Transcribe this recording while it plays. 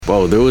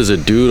Bro, there was a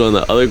dude on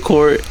the other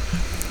court.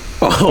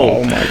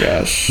 Oh my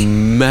gosh.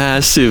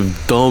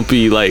 Massive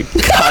dumpy, like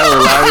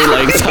Kyle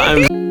Lowry, like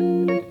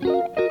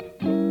time.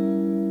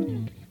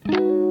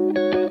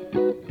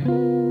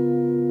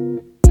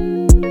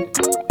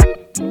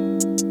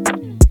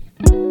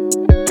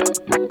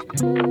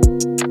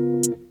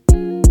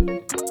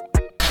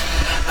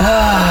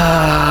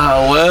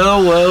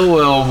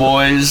 Well,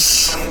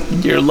 boys.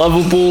 Your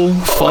lovable,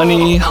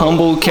 funny,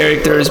 humble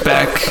character is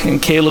back in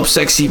Caleb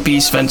Sexy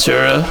Beast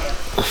Ventura.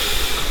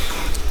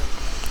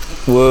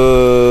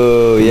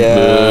 Whoa,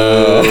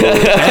 yeah.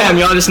 Damn,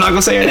 y'all just not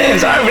gonna say your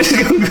names. Alright, we're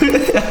just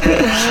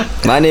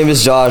gonna My name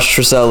is Josh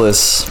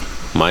Tresellis.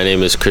 My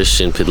name is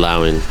Christian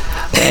Pidlowin.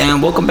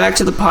 And welcome back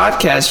to the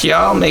podcast,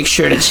 y'all. Make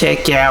sure to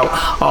check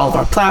out all of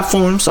our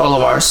platforms, all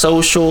of our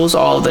socials,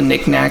 all of the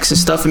knickknacks and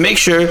stuff. And make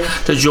sure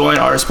to join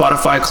our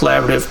Spotify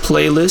collaborative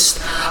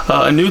playlist.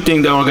 A new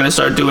thing that we're going to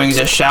start doing is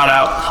just shout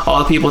out all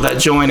the people that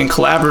join and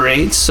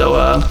collaborate.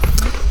 So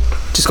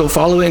just go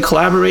follow it and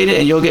collaborate it,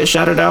 and you'll get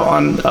shouted out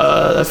on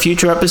a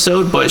future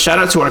episode. But shout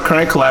out to our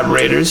current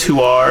collaborators,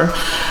 who are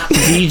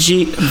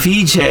VJ,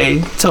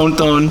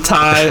 Tonton,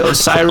 Ty,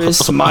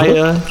 Osiris,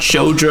 Maya,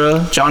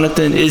 Jodra,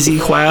 Jonathan, Izzy,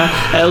 Hua,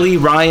 Ellie,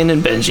 Ryan,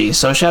 and Benji.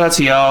 So shout out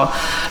to y'all,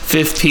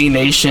 5P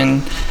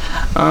Nation.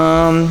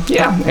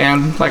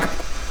 And like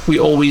we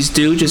always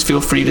do, just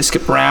feel free to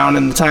skip around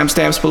in the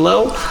timestamps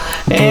below.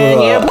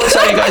 And yeah, boys,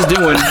 how you guys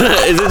doing?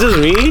 Is it just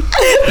me?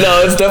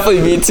 No, it's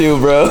definitely me too,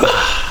 bro.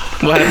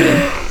 What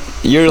happened?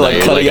 You're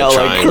like cutting out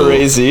like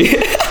crazy.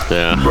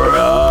 Yeah.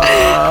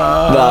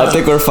 Nah, I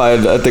think we're fine.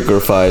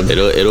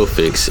 It'll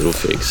fix.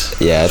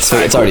 Yeah, it's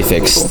already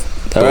fixed.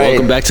 Cool. All right.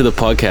 Welcome back to the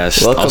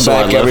podcast. Welcome also,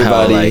 back, I love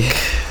everybody.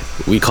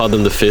 How, we called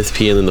them the 5th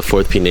P and then the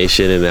 4th P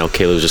Nation, and now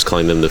Caleb's just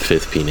calling them the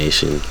 5th P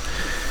Nation.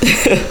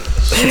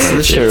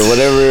 Sure,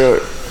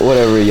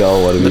 whatever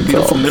y'all want to be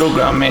Beautiful called. middle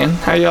ground, man.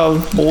 How y'all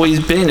boys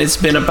been? It's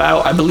been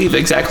about, I believe,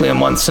 exactly a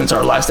month since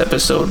our last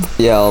episode.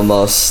 Yeah,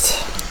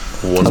 almost.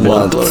 One A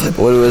month. month.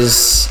 What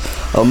was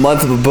a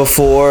month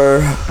before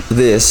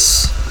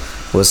this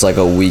was like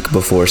a week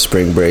before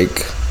spring break.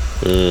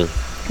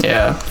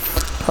 Yeah,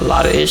 a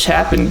lot of ish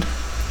happened.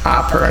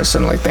 I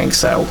personally think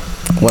so.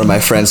 One of my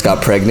friends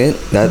got pregnant.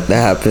 That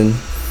happened.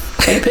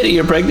 Hey, Pity,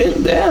 you're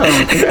pregnant?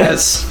 Damn,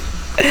 congrats.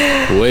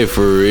 Wait,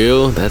 for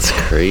real? That's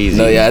crazy.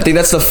 No, yeah, I think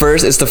it's the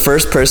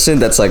first person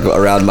that's like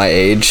around my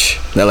age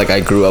that like I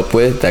grew up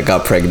with that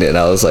got pregnant, and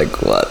I was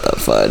like, what the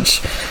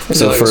fudge?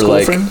 Is it like a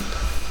school friend?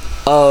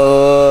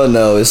 Oh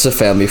no, it's a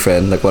family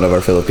friend, like one of our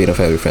Filipino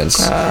family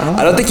friends.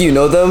 I don't think you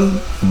know them,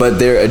 but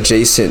they're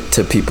adjacent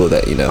to people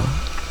that you know.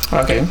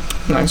 Okay,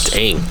 nice.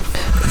 Dang.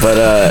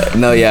 But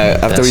no, yeah,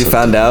 after we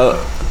found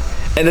out,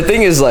 and the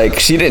thing is, like,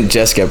 she didn't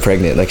just get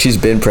pregnant, like she's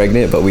been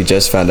pregnant, but we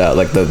just found out,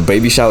 like, the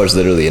baby shower is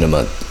literally in a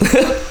month.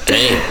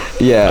 Dang.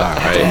 Yeah,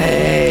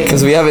 Alright.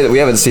 because we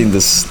haven't seen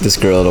this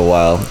girl in a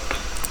while,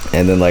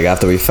 and then like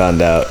after we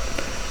found out,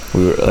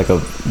 we were like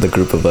the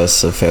group of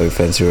us of family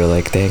friends who were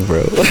like, dang,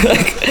 bro,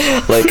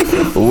 like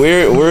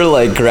we're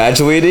like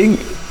graduating,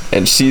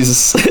 and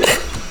she's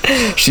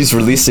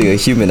releasing a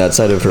human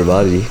outside of her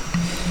body.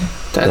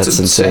 That's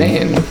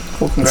insane.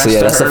 Well, congrats So yeah,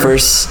 to that's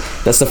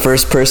her. the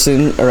first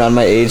person around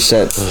my age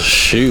that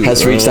Shoot,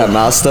 has bro. reached that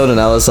milestone, and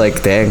I was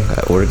like, dang,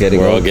 we're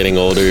We're all old. getting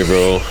older,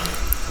 bro.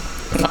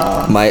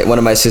 One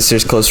of my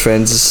sister's close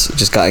friends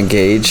just got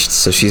engaged,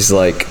 so she's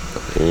like,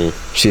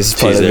 she's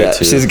part of there that.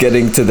 too. She's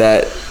getting to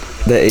that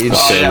age.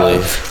 Family.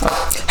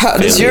 How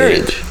does Family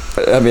your? age.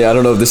 I mean, I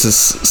don't know if this is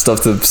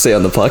stuff to say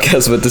on the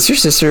podcast, but does your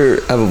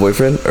sister have a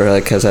boyfriend, or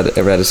like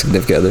ever had a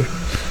significant other?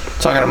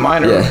 Talking to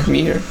mine or Yeah.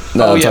 me or?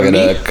 No, Oh, I'm yeah,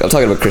 me? I'm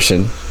talking about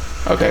Christian.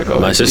 Okay, go.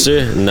 My ahead.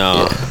 sister?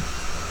 No. Yeah.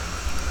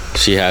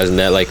 She hasn't.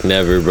 That like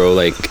never, bro.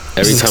 Like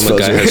every Just time a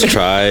guy exposure. has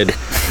tried,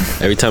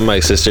 every time my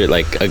sister,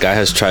 like a guy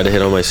has tried to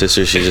hit on my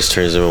sister, she just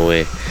turns him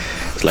away.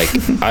 Like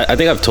I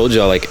think I've told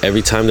y'all, like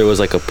every time there was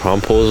like a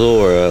proposal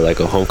or like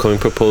a homecoming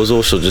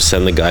proposal, she'll just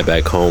send the guy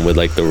back home with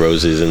like the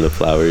roses and the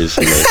flowers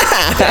and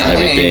like,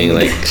 everything.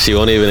 Like she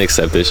won't even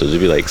accept it. She'll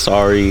just be like,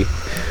 sorry,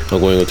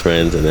 I'm going with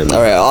friends, and then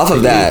All right, off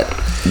of that.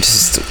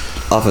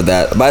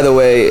 By the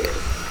way,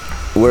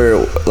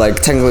 we're like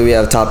technically we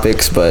have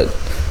topics, but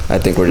I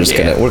think we're just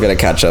gonna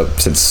catch up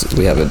since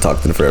we haven't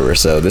talked in forever.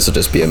 So this will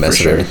just be a mess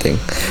For sure. of everything.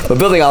 But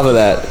building off of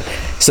that,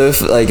 so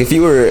if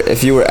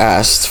you were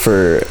asked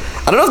for,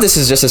 I don't know if this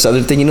is just this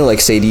other thing, you know, like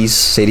Sadie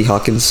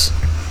Hawkins,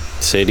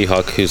 Sadie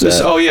Hawk, who's This,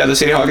 that? oh yeah, the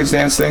Sadie Hawkins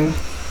dance thing.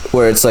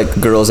 where it's like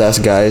girls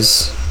ask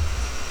guys.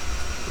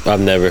 I've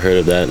never heard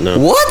of that. No.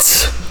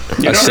 What?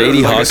 You A know,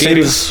 Sadie like a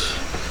Hawkins?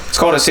 It's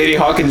called a Sadie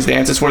Hawkins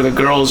dance. It's where the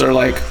girls are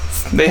like,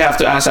 they have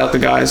to ask out the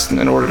guys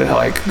in order to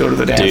like go to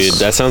the dance. Dude,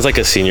 that sounds like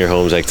a senior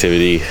homes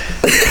activity.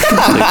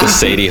 Like the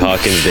Sadie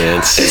Hawkins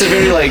dance. It's a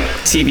very like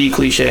TV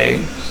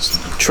cliche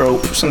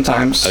trope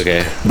sometimes.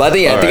 Okay. But I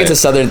think Alright. it's a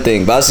southern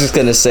thing. But I was just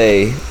gonna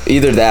say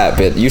either that,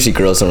 but usually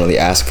girls don't really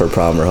ask for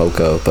prom or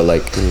hoko. But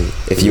like,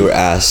 if you were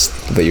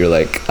asked, but you're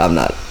like, I'm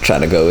not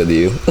trying to go with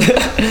you.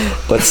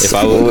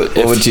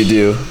 What would you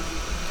do?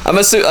 I'm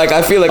assuming, like,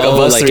 I feel like Oh, of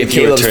us like three, if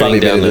you were Caleb's probably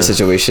turning been in down this a-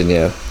 situation.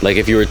 Yeah. Like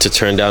if you were to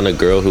turn down a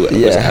girl who was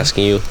Yeah.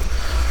 asking you,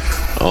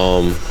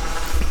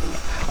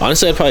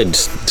 honestly, I'd probably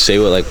just say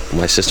what like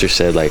my sister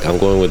said. Like I'm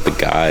going with the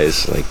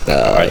guys. Like I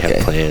already okay.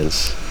 have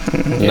plans.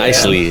 Yeah.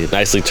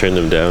 Nicely turn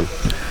them down.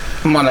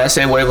 I'm on that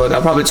same wavelength.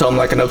 I'll probably tell him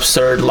like an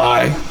absurd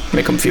lie,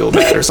 make him feel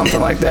bad or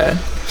something like that.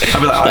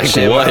 I'll be like, oh Like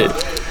shit,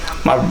 what?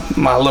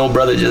 my little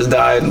brother just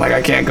died. Like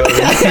I can't go to the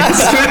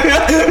dance.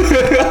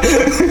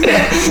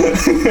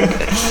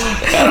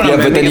 I don't know, Yeah,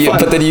 man, make it fun.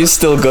 but then you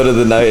still go to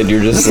the night and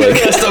you're just like,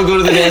 I still go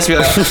to the dance. Be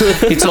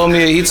like, he told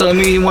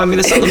me he wanted me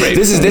to celebrate.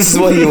 this is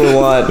what he would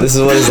want. This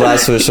is what his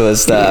last wish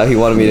was, that he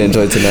wanted me to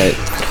enjoy tonight.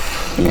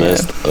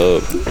 Messed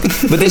up.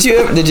 But did you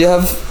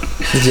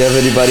have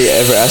anybody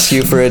ever ask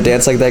you for a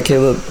dance like that,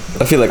 Caleb?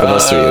 I feel like of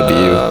us three it would be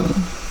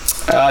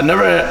you. I've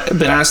never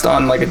been asked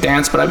on like a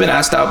dance, but I've been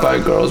asked out by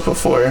girls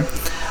before.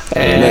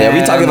 And Yeah,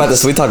 we talked about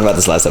this. We talked about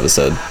this last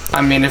episode.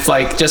 I mean, if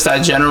like just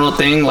that general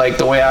thing, like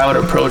the way I would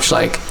approach,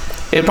 like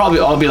it'd probably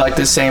all be like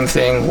the same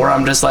thing, where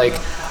I'm just like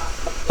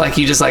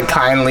you just like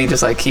kindly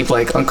just like keep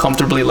like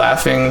uncomfortably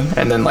laughing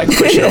and then like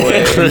push it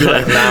away. And be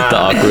like, nah, The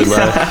awkward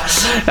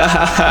laugh.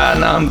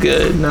 nah, I'm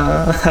good.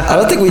 Nah. I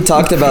don't think we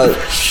talked about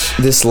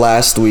this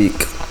last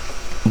week,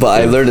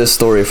 but I learned a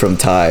story from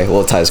Ty.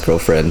 Well, Ty's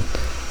girlfriend.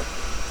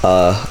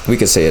 We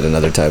could say it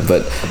another time,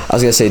 but I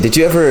was gonna say, did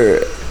you ever?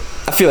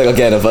 I feel like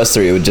again of us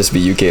three, it would just be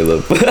you,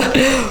 Caleb.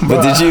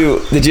 But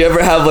did you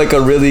ever have like a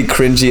really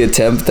cringy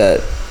attempt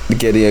at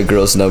getting a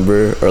girl's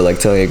number or like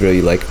telling a girl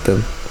you liked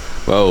them?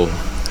 Whoa,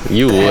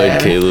 you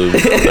would, Caleb.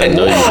 I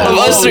know you Of have.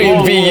 us three,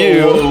 it'd be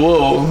you.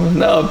 Whoa.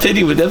 No,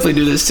 Pity would definitely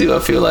do this too. I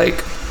feel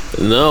like.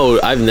 No,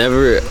 I've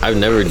never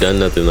done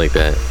nothing like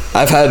that.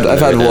 I've had Never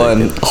done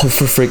one. anything. Oh,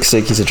 for frick's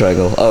sake, he's a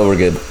triangle. Oh, we're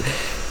good.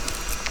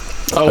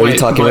 Oh, Are wait, you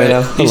talking go right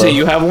ahead. now? You Hello? say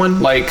you have one?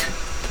 Like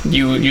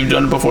you've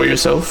done it before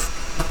yourself?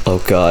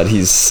 Oh God,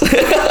 he's.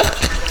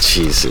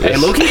 Jesus. Hey,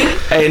 Loki.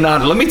 Hey, nah.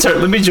 Let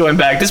me join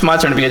back. This is my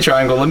turn to be a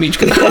triangle. Let me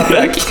come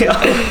back.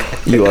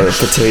 You are a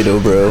potato,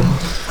 bro.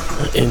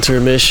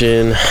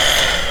 Intermission.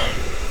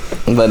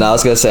 But now I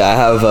was gonna say I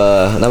have.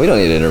 No, we don't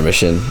need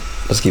intermission.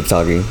 Let's keep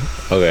talking.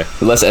 Okay.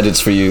 Less edits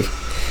for you.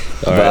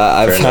 All But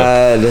right. I've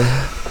fair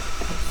had.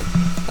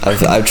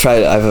 I've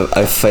tried.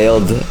 I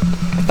failed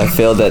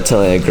at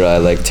telling a girl I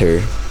liked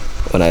her.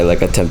 When I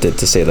like attempted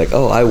to say like,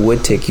 oh, I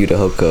would take you to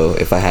Hoko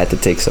if I had to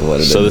take someone.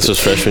 And So then this was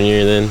freshman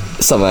year then?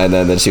 something like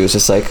that. And then she was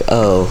just like,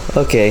 oh,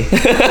 okay.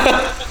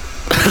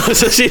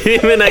 So she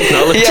didn't even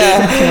acknowledge it?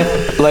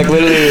 Yeah. Like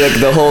literally, like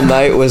the whole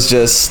night was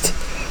just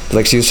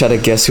like she was trying to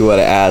guess who I'd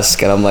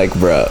ask, and I'm like,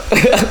 bro,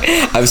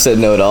 I've said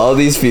no to all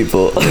these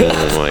people.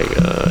 Oh my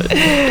god.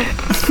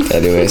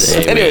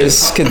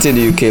 Anyways,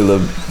 continue,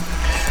 Caleb.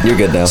 You're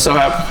good now. So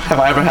have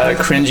I ever had a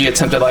cringy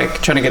attempt at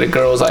like trying to get a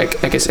girl's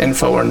like I guess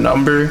info or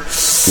number?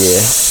 Yeah.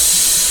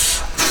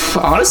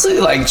 Honestly,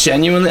 like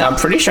genuinely, I'm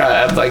pretty sure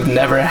I've like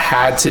never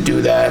had to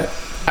do that.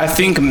 I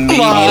think maybe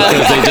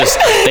Because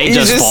they He's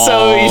just just fall.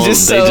 so- he's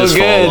just they so just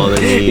good. fall on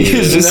their knees.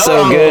 He's just No,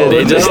 so good.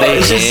 They just No, they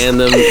it's just- hand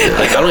them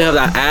like I don't have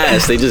that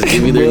ass. They just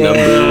give me their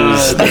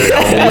numbers, their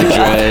home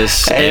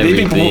address, Hey, they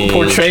be everything.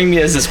 portraying me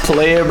as this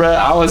player, bro.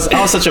 I was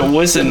such a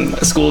wuss in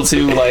school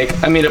too.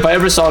 Like, I mean, if I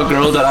ever saw a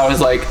girl that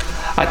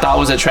I thought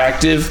was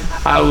attractive,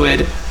 I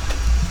would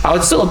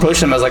still approach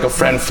them as like a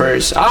friend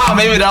first.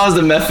 Maybe that was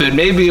the method.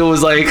 Maybe it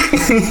was like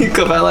you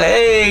come out like,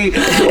 hey,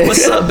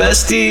 what's up,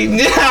 bestie?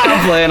 Yeah,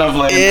 I'm playing.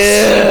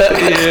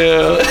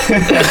 Yeah.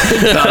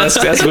 No,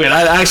 that's weird.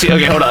 I actually,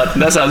 okay, hold on.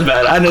 That sounds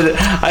bad. I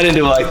didn't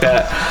do it like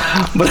that.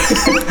 But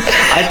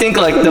I think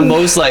like the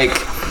most like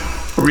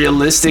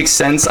realistic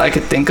sense I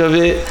could think of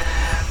it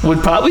would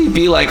probably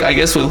be like, I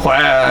guess with Hua.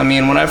 I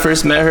mean, when I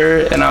first met her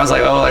and I was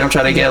like, oh, like I'm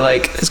trying to get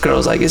like this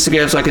girl's like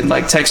Instagram so I could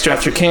like text her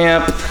after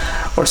camp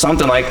or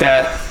something like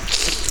that.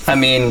 I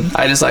mean,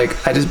 I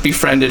just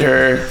befriended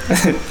her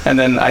and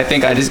then I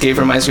think I just gave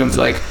her my Instagram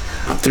like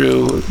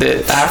through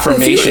the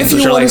affirmations,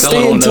 which are like the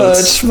little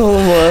notes.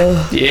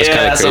 Mama.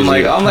 Yeah, so I'm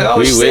like, oh,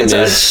 We stay in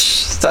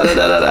witness. touch. Da, da,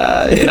 da,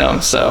 da, da, you know,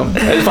 so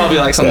it's probably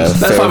like some. Yeah,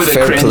 that's probably the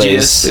fair cringiest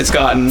plays. it's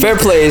gotten. Fair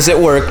plays, it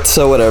worked,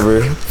 so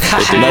whatever.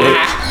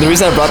 The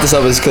reason I brought this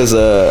up is because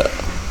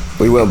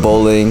we went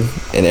bowling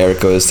and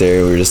Erica was there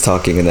and we were just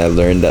talking and I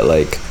learned that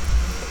like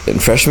in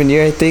freshman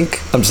year, I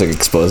think, I'm just like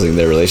exposing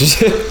their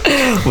relationship,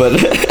 but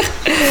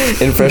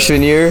in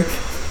freshman year,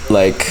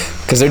 like,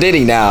 because they're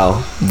dating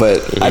now,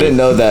 but I didn't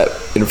know that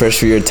in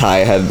freshman year Ty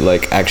had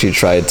like actually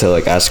tried to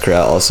like ask her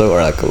out also,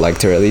 or like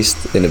liked her at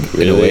least in a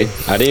way.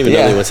 I didn't even know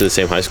Yeah. they went to the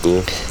same high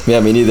school. Yeah,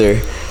 me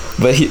neither.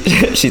 But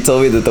she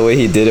told me that the way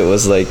he did it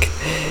was like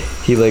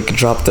he like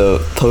dropped a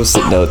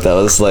post-it note that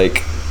was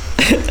like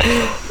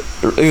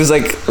it was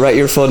like write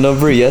your phone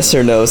number, yes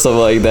or no, something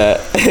like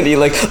that. And he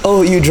like,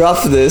 oh, you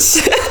dropped this.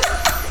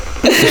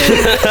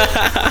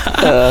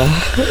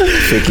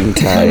 Freaking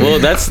Ty. Well,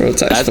 that's Bro,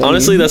 Ty's funny.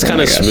 honestly that's Oh kind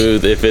my of gosh.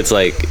 smooth if it's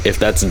like if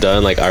that's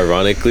done like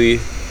ironically.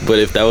 But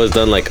if that was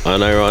done like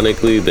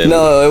unironically, then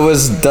No, it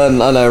was done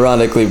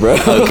unironically, bro.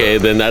 okay,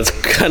 then that's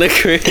kind of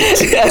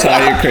crazy.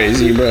 Ty, you're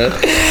crazy, bro.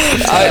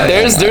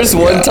 There's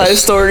one Ty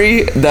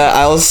story that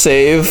I'll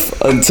save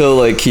until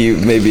like he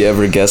maybe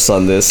ever guests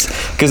on this,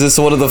 because it's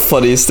one of the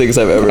funniest things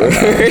I've ever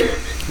heard.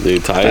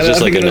 Dude, Ty is I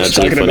just like a think I know what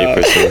naturally you're funny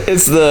talking person.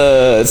 It's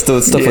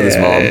the stuff with his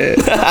mom.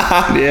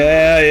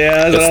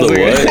 Yeah. That's the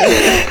what?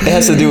 It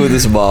has to do with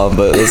his mom,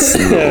 but we'll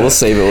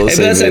save it. We'll Hey,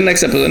 save that's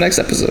it. the next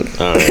episode.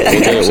 All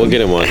right, we'll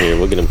get him on here.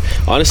 We'll get him.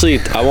 Honestly,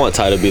 I want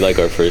Ty to be like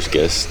our first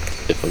guest.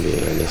 If I'm being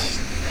honest,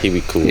 he'd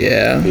be cool.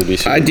 Yeah. He'd be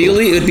super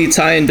Ideally, it would be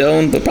Ty and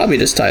Doan, but probably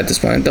just Ty at this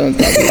point. Doan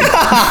probably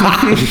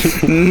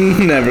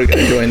never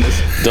gonna join this.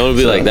 cool. Don't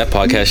be like that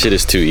podcast shit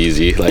is too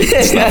easy. Like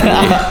it's not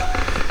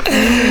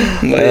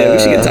me. But yeah, we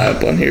should get Ty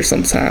up on here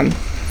sometime.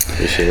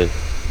 We should.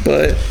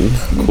 But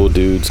Cool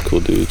dudes.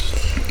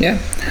 yeah.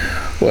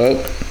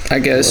 Well, I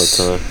guess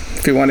Well, Ty.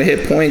 if we want to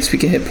hit points, we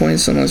can hit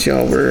points. Unless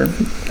y'all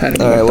had any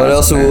All right, more what thoughts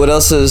else? on that. What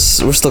else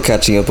is? We're still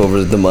catching up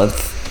over the month.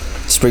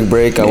 Spring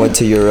break. I went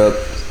to Europe.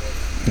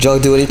 Did y'all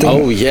do anything?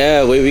 Oh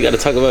yeah, wait, we got to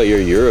talk about your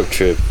Europe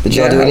trip. Did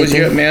y'all Yeah, do how was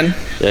anything? Europe, man?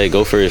 Yeah,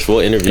 go first. We'll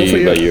interview Go for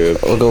you about Europe.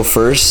 I'll go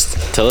first.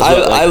 Tell us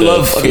about like, I the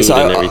love. food Okay, so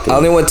and I everything.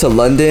 only went to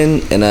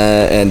London and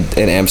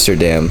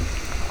Amsterdam.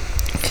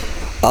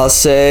 I'll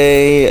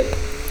say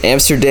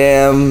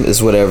Amsterdam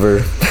is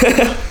whatever.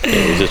 Yeah,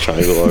 there's a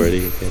triangle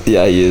already. Okay.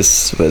 Yeah, he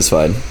is, but it's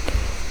fine.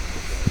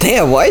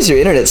 Damn, why is your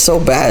internet so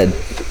bad?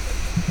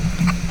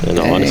 And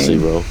Dang. honestly,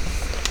 bro,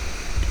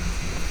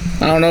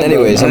 I don't know.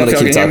 Anyways, bro. I don't know I'm if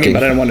gonna y'all keep can hear me, talking.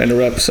 but I didn't want to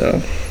interrupt.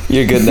 So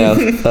You're good now.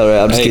 All right,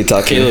 I'm just hey, keep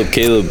talking.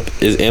 Caleb,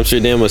 is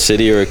Amsterdam a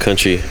city or a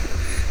country?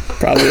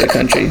 probably a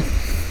country.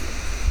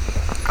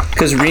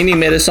 Cause Rini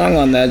made a song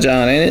on that,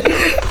 John, ain't it?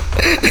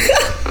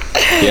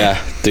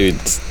 Yeah, dude,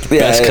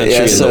 best country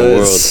in so the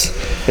world.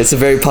 It's a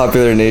very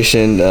popular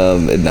nation.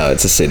 No,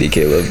 it's a city,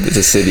 Caleb. It's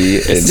a city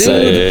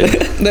inside.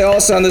 They all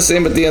sound the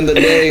same at the end of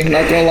the day.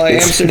 Not gonna lie,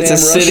 Amsterdam, it's a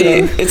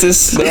city. Russia. It's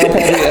a. They're all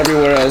probably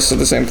everywhere else at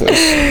the same place.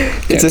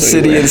 It's a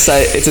city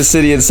inside. It's a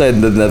city inside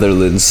the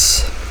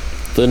Netherlands.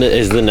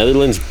 Is the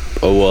Netherlands?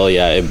 Oh well,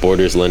 yeah, it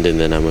borders London.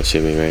 Then I'm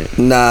assuming, right?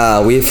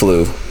 Nah, we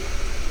flew.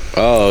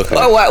 Oh, okay.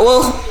 Oh, what?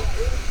 Well,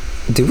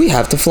 do we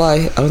have to fly?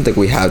 I don't think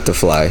we have to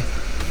fly,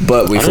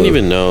 but we I flew. don't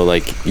even know.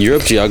 Like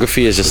Europe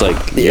geography is just like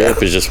Yeah.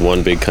 Europe is just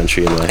one big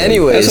country in my head.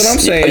 Anyways, That's what I'm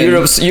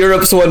saying.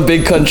 Europe's one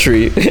big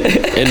country.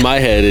 In my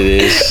head, it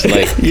is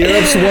like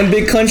Europe's one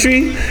big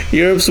country.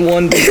 Europe's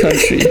one big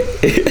country.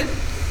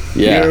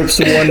 yeah. Europe's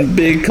one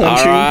big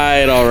country.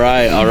 All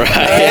right.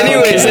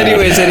 Anyways.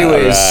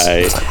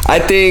 Alright. I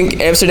think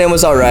Amsterdam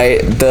was all right.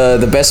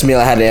 The best meal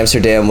I had in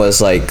Amsterdam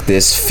was like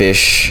this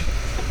fish,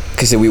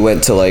 because we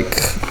went to like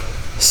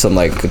some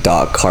like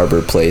dock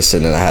harbor place,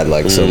 and then I had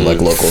like some like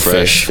local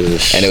fresh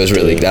fish, and it was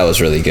really dude. that was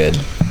really good.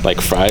 Like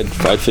fried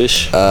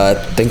fish. I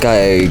think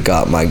I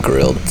got my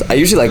grilled. I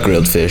usually like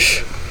grilled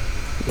fish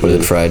more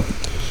than fried.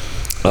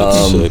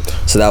 Sick.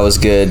 So that was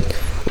good.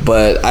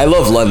 But I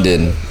love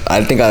London.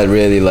 I think I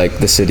really like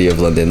the city of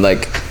London.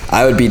 Like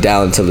I would be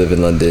down to live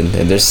in London,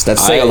 and that's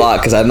saying a lot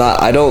because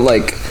I don't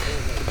like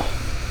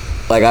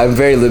I'm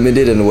very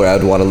limited in where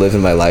I'd want to live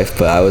in my life.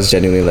 But I was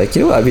genuinely like,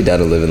 you know what, I'd be down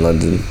to live in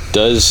London.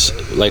 Does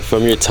like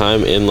from your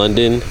time in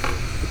London,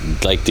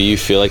 like do you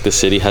feel like the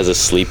city has a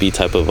sleepy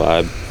type of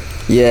vibe?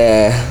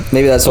 Yeah,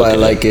 maybe that's why I Okay.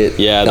 like it.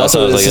 Yeah, that's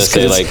what I was like it's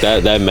gonna just say. 'cause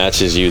Like that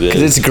matches you then.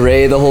 because it's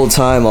gray the whole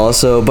time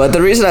also. But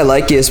the reason I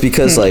like it is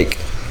because like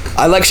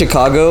I like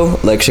Chicago.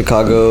 Like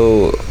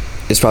Chicago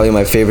is probably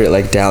my favorite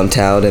like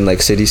downtown and like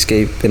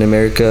cityscape in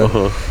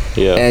America.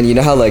 Yeah. And you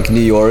know how like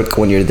New York,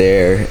 when you're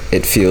there,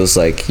 it feels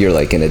like you're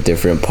like in a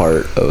different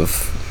part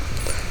of,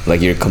 like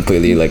you're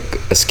completely like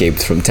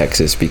escaped from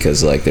Texas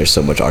because like there's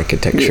so much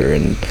architecture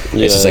and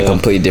it's just like Yeah.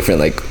 completely different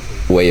like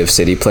way of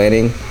city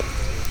planning.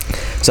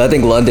 So I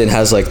think London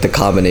has like the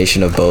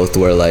combination of both,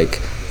 where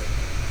like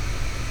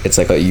it's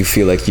like you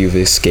feel like you've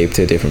escaped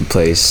to a different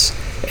place,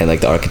 and like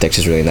the architecture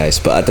is really nice,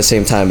 but at the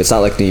same time it's not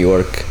like New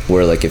York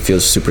where like it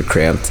feels super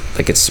cramped.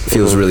 Like it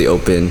feels really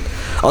open.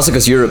 Also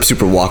because Europe's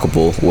super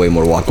walkable, way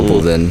more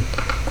walkable than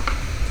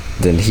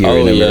here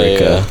in Oh, yeah,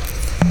 America.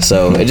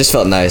 So it just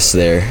felt nice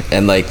there,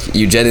 and like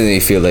you genuinely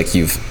feel like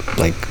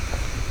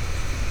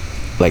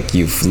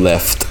you've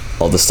left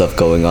all the stuff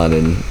going on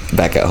in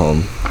back at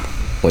home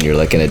when you're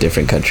like in a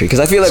different country. Because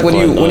I feel like It's when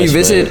quite you nice,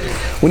 visit man.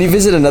 when you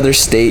visit another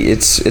state,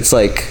 it's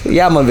like,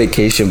 yeah, I'm on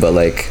vacation, but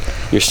like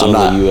You're still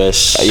I'm in the not-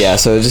 U.S. yeah,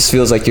 so it just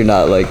feels like you're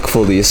not like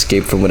fully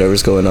escaped from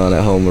whatever's going on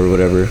at home or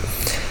whatever.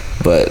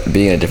 But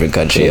being in a different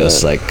country, I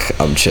was Yeah.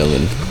 like, I'm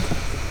chilling.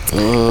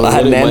 Oh, I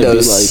had what it might be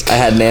Nando's. like. I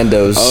had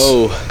Nando's.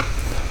 Oh,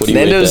 what do you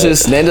Nando's rate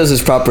that? Nando's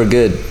is proper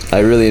good. I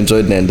really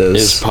enjoyed Nando's.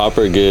 It's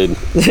proper good.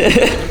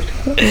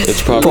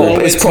 It's proper.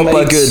 It's proper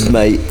Mates. good,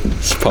 mate.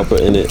 It's proper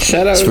in it.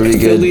 Shout out It's pretty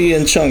good. Philly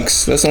and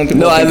Chunks. That's the only thing.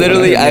 No, I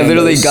literally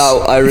Nando's.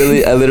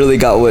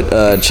 got what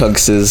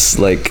Chunks is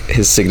like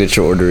his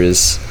signature order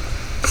is.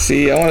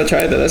 See, I want to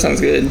try that. That sounds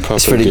good. Proper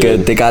It's pretty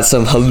good. They got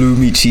some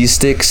halloumi cheese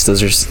sticks.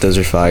 Those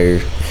are fire.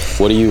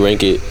 What do you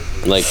rank it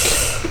like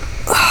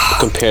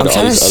compared I'm to all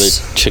trying these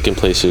to other chicken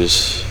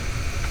places?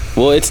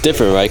 Well, it's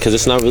different, right? Because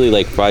it's not really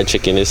like fried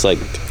chicken. It's like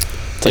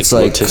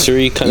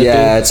rotisserie kind of thing.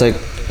 Yeah, it's like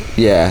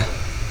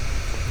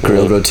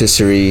grilled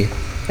rotisserie,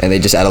 and they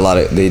just add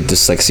they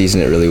just like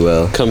season it really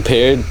well.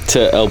 Compared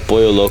to El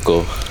Pollo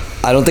Loco.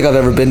 I don't think I've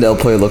ever been to El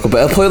Pollo Loco,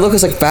 but El Pollo Loco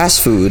is like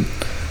fast food.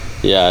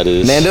 Yeah, it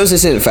is. Nando's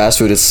isn't fast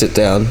food; it's sit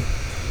down.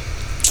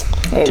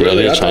 Oh, Dude,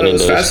 really? I I thought it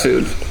was Nando's. fast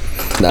food.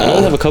 I know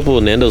they have a couple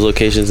of Nando's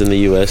locations in the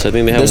U.S. I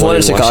think they have There's one one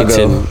in in Chicago.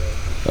 Washington.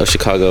 Oh,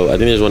 Chicago. I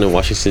think there's one in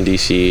Washington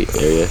D.C.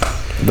 area.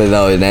 But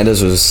no,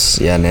 Nando's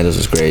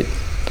was great.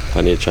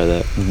 I need to try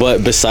that.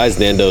 But besides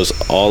Nando's,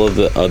 all of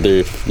the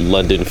other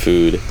London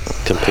food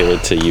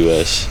compared to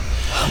U.S.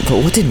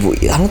 But what did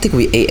we? I don't think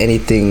we ate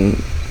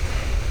anything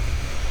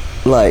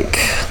like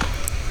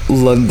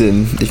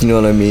London, if you know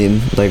what I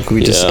mean. Like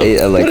we just Yeah. ate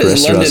at like What is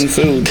restaurants. London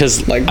food?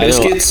 Because Like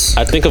biscuits?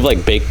 I think of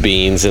like baked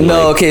beans and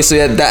No, like, okay, so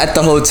yeah, at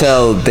the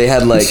hotel they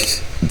had like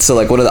so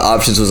like one of the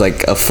options was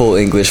like a full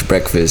English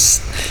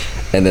breakfast,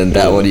 and then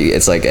that one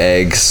it's like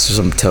eggs,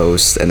 some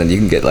toast, and then you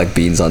can get like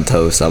beans on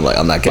toast. I'm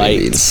not getting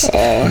beans.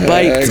 Oh,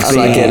 Baked heck I'm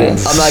not getting.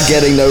 no. I'm not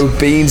getting no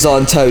beans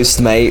on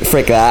toast, mate.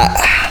 Frick that.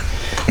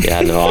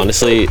 Yeah, no,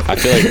 honestly, I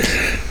feel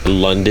like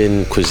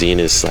London cuisine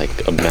is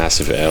like a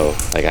massive L.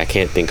 Like I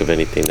can't think of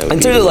anything that would In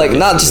be terms of like London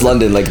not food. just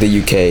London, like the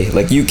UK,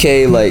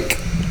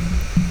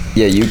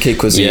 UK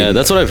cuisine. Yeah,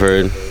 that's what I've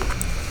heard.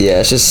 Yeah,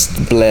 it's just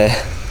bleh.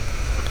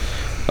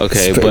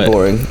 Okay, It's pretty but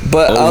boring.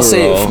 But I'll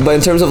say, overall- but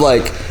in terms of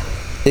like,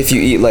 if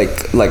you eat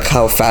like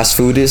how fast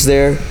food is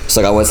there, it's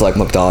like I went to like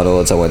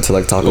McDonald's, I went to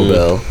like Taco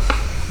Bell.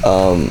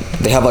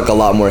 They have like a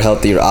lot more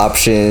healthier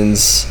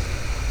options.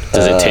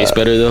 does it taste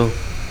better though?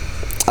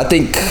 I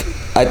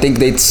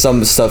think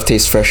some stuff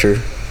tastes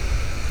fresher.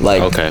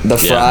 Like Okay. the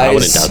Yeah, I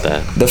wouldn't fries, doubt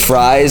that. the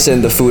fries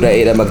and the food I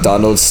ate at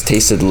McDonald's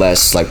tasted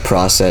less like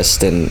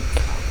processed and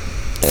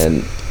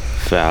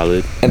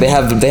Valid. they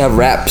have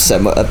wraps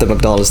at the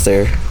McDonald's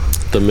there.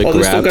 The Oh,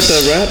 they still got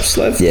McWraps. the wraps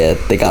left? Yeah,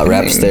 they got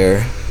wraps Dang.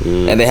 there,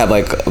 and they have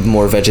like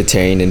more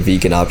vegetarian and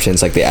vegan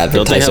options. Like they Don't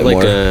they advertise have it like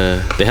more.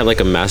 they have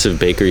like a massive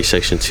bakery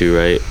section too,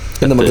 right?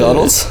 In the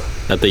McDonald's?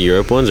 At the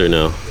Europe ones or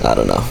no? I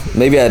don't know.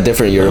 Maybe at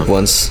different Europe No.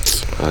 ones.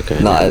 Okay.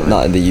 never mind.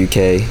 Not in the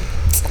UK.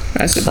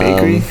 That's a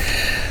bakery. Um,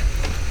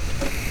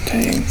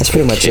 Dang. That's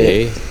pretty much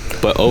Okay. it.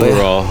 But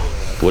overall,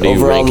 what do you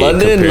Overall, rank it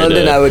London, compared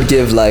to, I would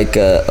give like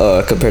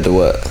compared to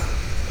what?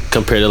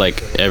 compared to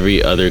like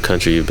every other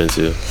country you've been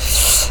to?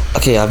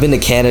 Okay, I've been to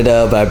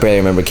Canada, but I barely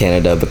remember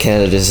Canada. But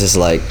Canada just is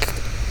like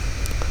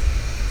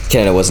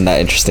Canada wasn't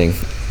that interesting.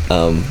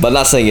 But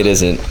not saying it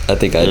isn't. I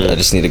think I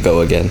just need to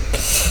go again.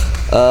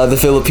 The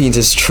Philippines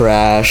is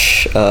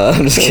trash.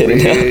 I'm just kidding.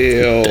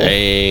 Real.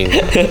 Dang.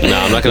 No,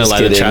 I'm not gonna Just lie.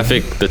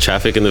 kidding. The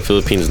traffic in the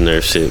Philippines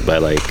nerfs it by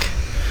like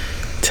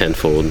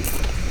tenfold.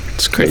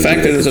 It's The crazy.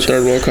 fact that it's a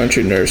third world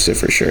country nerfs it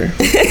for sure.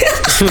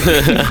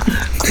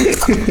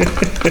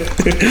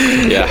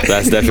 Yeah,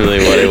 that's definitely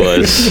what it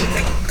was.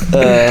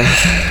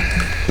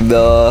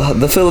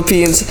 The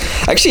Philippines.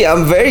 Actually,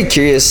 I'm very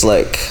curious,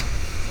 like,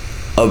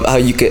 of how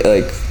you could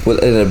like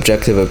what an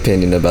objective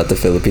opinion about the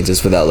Philippines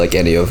is without like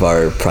any of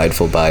our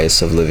prideful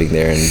bias of living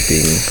there and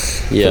being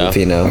Yeah.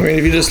 Filipino. I mean,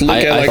 if you just look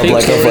I at like think- the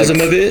Like, of, like-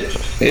 tourism of it,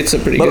 it's a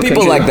pretty But good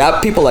people country. like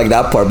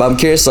that, part. But I'm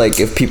curious, like,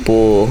 if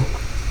people,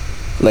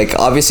 like,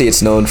 obviously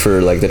it's known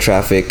for like the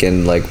traffic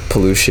and like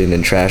pollution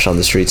and trash on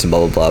the streets and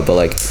blah blah blah. But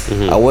like,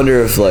 I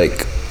wonder if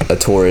like a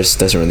tourist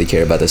doesn't really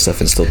care about this stuff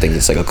and still think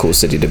it's like a cool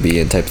city to be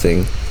in type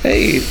thing.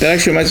 Hey, that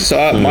actually reminds me. So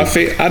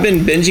I've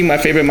been binging my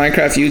favorite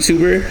Minecraft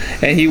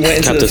YouTuber, and he went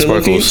into Captain the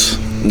Philippines.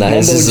 Sparkles. Nah, Mumbo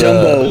this is,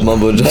 Jumbo.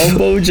 Mumbo Jumbo.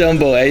 Mumbo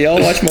Jumbo. Hey,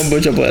 y'all watch Mumbo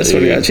Jumbo. That's what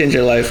gotta change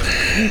your life.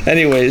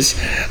 Anyways,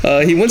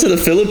 he went to the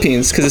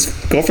Philippines because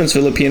his girlfriend's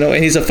Filipino,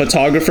 and he's a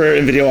photographer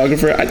and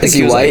videographer. I think Is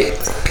he was white?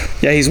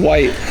 Like, yeah, he's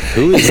white.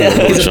 Who is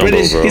that? He's a Jumbo,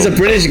 British. bro? He's a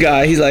British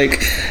guy. He's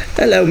like,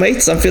 "Hello,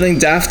 mates. I'm feeling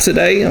daft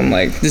today." I'm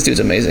like, "This dude's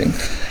amazing."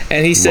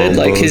 And he said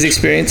like his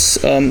experience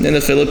in the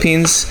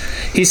Philippines.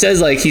 He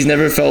says like he's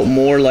never felt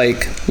more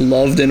like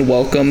loved and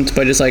welcomed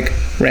by just like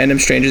random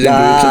strangers and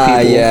groups of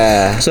people.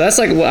 Yeah. So that's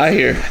like what I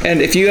hear. And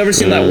if you ever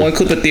seen that one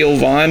clip of Theo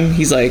Von,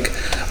 he's like,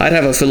 I'd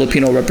have a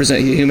Filipino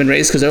represent the human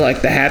race because they're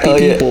like the happy Oh,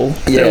 yeah. people.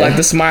 Yeah. They're like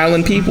the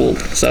smiling people.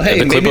 So hey,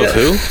 The clip maybe of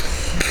who?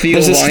 Theo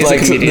There's Von, this he's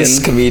like a comedian.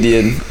 this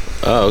comedian.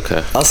 Oh,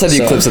 okay. I'll send you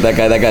So- clips of that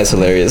guy. That guy's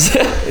hilarious.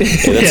 Yeah,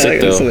 that's Yeah,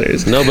 sick, that's though.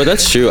 hilarious. No, but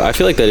that's true. I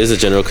feel like that is a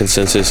general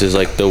consensus. Is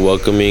like the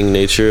welcoming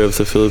nature of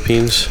the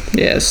Philippines.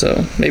 Yeah,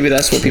 so maybe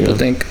that's what people Yeah.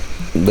 think.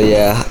 But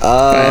yeah, If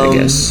I had to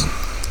guess.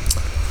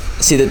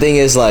 see, the thing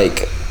is,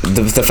 like,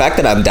 the fact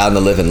that I'm down to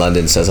live in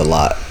London says a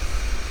lot.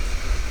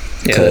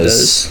 Yeah, that 'Cause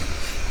does.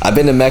 I've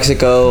been to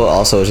Mexico,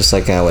 also just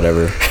like,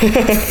 whatever.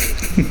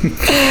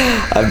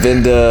 I've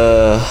been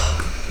to,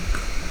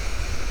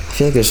 I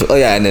feel like there's, oh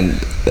yeah, and then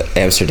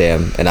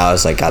Amsterdam, and I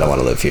was like, I don't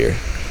want to live here.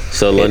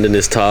 So London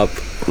is top.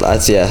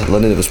 Yeah,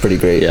 London was pretty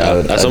great. Yeah, I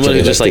as someone who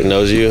generally just like liked it.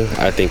 knows you,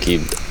 I think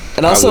you.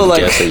 And also, I would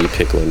like, guess that you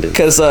pick London.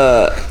 because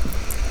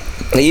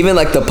even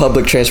like the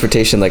public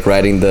transportation, like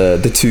riding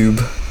the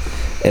tube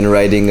and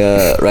riding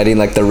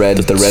like the red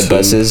tube.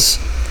 buses,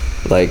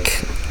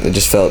 like it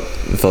just felt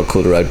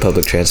cool to ride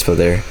public transport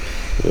there.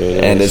 Very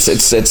and nice.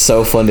 it's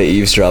so fun to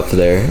eavesdrop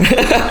there.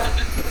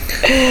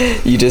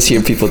 You just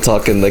hear people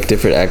talking like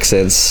different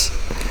accents.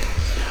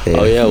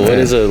 Oh yeah, what Yeah.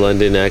 is a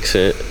London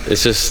accent?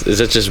 Is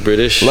that just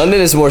British? London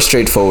is more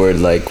straightforward,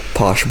 like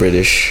posh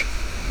British.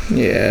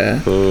 Yeah.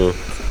 Mm.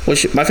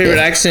 My favorite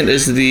Yeah. accent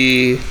is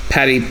the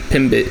Paddy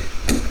Pimblett.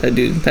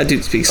 That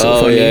dude speaks so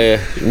Oh funny. yeah.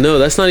 No,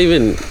 that's not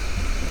even.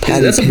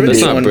 That's a Paddy British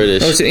That's not one.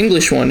 British. No, it's an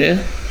English one.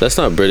 Yeah. That's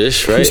not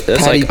British, right? Who's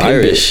That's Paddy like Pimblett?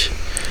 Irish.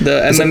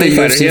 The Is that MMA the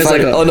fighter. He UFC has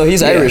fighter? like a, Oh no,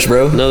 he's yeah. Irish,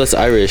 bro. No, that's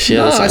Irish. Yeah,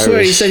 No, that's I swear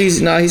Irish. he said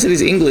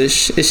he's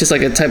English. It's just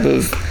like a type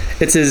of.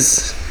 It's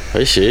his. Are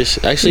you serious?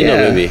 Actually, Yeah.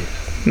 no, maybe.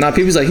 Nah,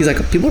 he's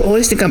like people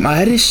always think I'm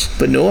Irish,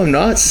 but no, I'm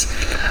not.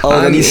 Oh,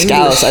 then I'm he's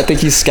Scouse. English. I think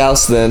he's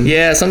Scouse then.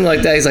 Yeah, something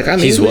like that. He's like I'm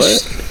He's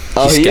English. what?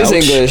 Oh, He's he is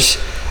Scouch? English.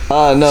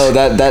 No,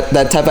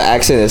 that type of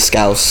accent is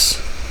Scouse.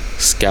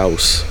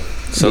 Scouse.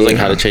 Sounds like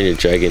How to Train Your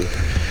Dragon.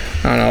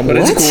 I don't know, but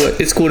it's What?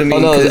 cool. It's cool to me. Oh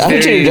no, 'cause it's I'm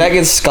very- Train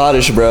Dragon's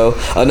Scottish, bro.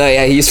 Oh no,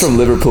 yeah, he's from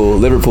Liverpool.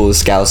 Liverpool is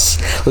Scouse.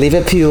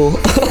 Liverpool.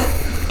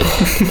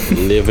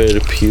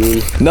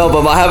 Liverpool. No,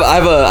 but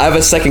I have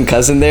a second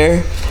cousin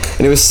there,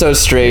 and it was so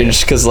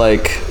strange because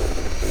like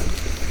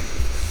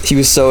he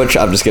was so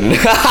I'm just kidding.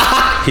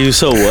 He was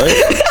so what?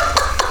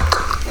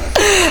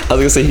 I was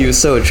gonna say he was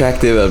so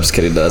attractive. I'm just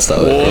kidding. No, that's not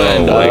what.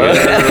 Oh my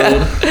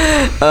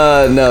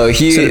god. No,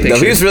 he Send a no, he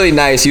picture. was really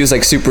nice. He was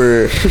like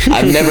super.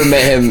 I've never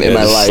met him in Yeah,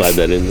 my just slide life.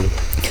 that in.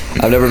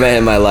 I've never met him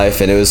in my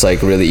life, and it was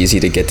like really easy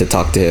to get to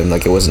talk to him.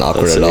 Like it wasn't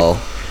awkward That's at sick. all.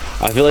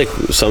 I feel like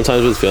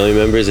sometimes with family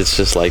members, it's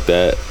just like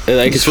that. And,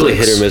 like it's really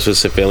hit or miss with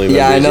some family members.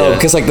 Yeah, I know.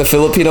 Because like the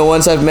Filipino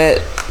ones I've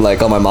met,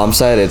 like on my mom's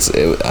side,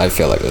 I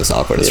feel like it was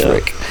awkward as Yeah.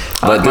 frick.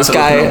 I But like this my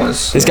guy, Filipino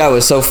ones, this guy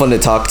was so fun to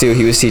talk to.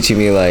 He was teaching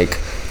me like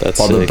That's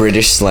all the sick.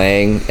 British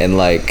slang and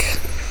like,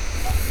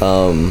 we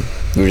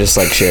were just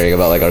like sharing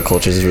about like our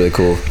cultures. Is really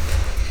cool.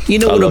 You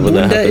know I what a love when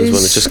that bunda happens is?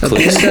 when it just A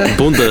clicks.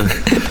 bunda?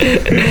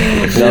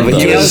 Bunda. No, but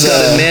he Miguel's was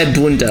got a mad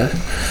bunda.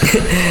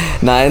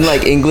 in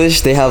like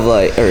English they have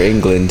like or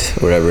England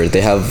or whatever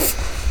they have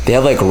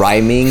like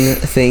rhyming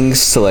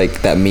things to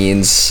like that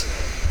means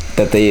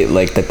that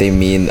they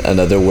mean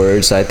another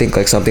word. So I think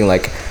like something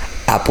like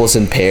apples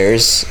and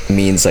pears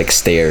means like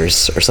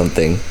stairs or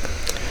something.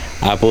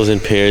 Apples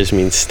and pears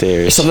mean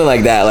stairs. Something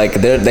like that. Like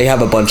they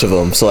have a bunch of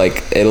them. So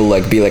like it'll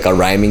like be like a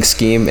rhyming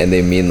scheme and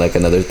they mean like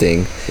another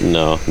thing.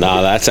 No,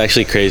 that's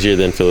actually crazier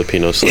than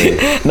Filipino slang.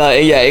 No,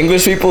 yeah,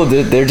 English people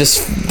they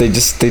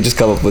just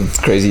come up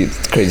with crazy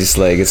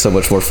slang. It's so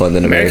much more fun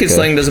than American America.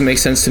 slang doesn't make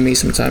sense to me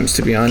sometimes,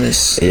 to be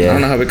honest. Yeah. I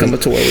don't know how we come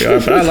up to where we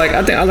are, but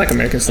I like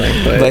American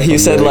slang. But he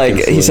said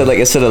American like slang.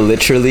 instead of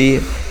literally,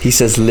 he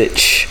says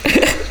lich.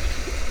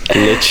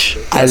 Lich.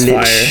 That's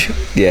lich.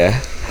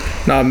 Yeah.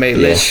 Nah, mate,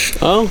 Yeah. lich.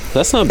 Oh,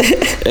 that's not.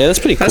 Yeah, that's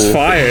pretty cool. That's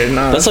fire.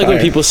 Nah, That's like when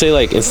fire. people say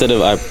like instead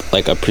of I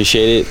like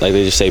appreciate it, like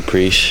they just say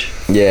preach.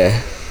 Yeah.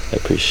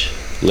 Appreciate.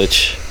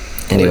 Lich.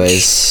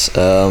 Anyways,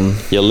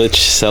 Your lich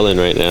selling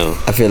right now.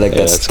 I feel like Yeah,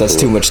 that's that's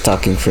too cool. much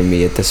talking from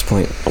me at this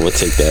point. I'm gonna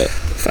take that.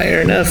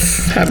 Fair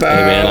enough. How about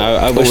Hey man,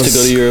 I wish to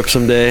go to Europe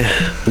someday.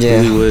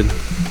 Yeah.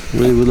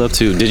 Really would love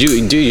to.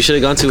 You should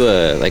have gone to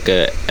a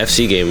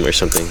FC game or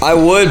something. I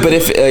would, but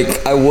if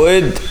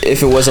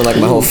it wasn't like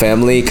my whole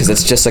family, because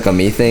it's just like a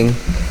me thing.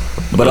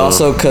 But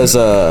also because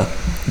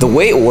the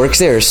way it works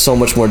there is so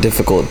much more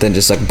difficult than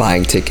just like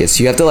buying tickets.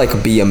 You have to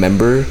like be a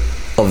member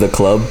of the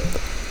club,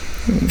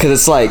 because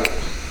it's like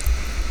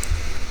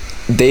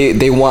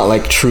they want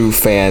like true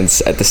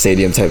fans at the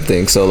stadium type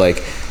thing. So like,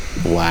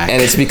 Whack.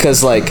 and it's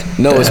because like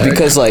it's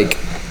because like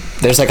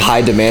there's like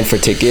high demand for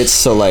tickets.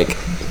 So like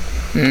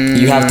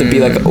you have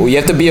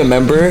to be a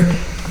member.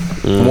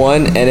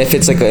 One, and if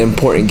it's like an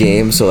important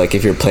game, so like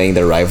if you're playing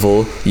the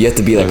rival, you have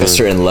to be like a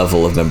certain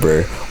level of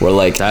member where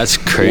like That's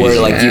crazy. where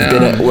like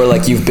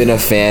Yeah. you've been a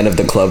fan of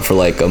the club for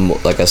like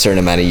a certain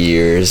amount of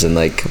years and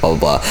like blah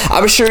blah blah.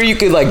 I'm sure you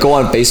could like go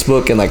on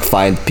Facebook and like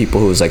find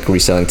people who's like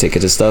reselling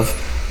tickets and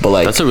stuff, but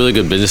like That's a really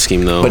good business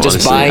scheme though. but just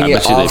honestly. buying I it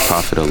bet you off, they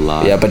profit a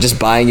lot. Yeah, but just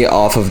buying it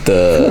off of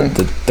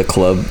the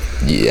club,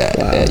 yeah.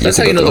 Wow. yeah, That's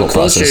how have to you go know through the whole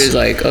culture process. is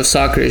like of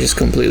soccer is just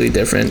completely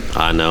different.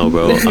 I know,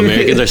 bro.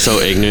 Americans are so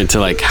ignorant to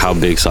like how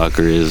big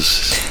soccer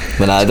is.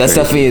 But that's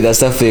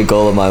definitely a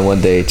goal of mine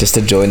one day, just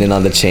to join in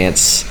on the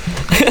chance.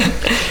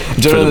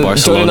 Join in on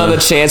Barcelona. the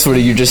chance where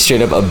you're just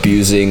straight up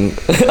abusing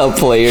a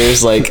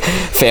player's like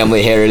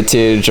family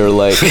heritage or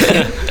like.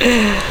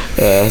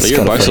 But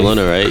you're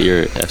Barcelona, right?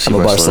 You're FC I'm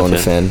a Barcelona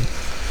fan.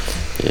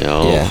 fan.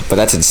 Yeah. Yeah, but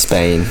that's in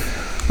Spain.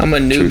 I'm a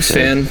True Noobs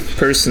fan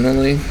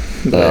personally.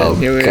 But Oh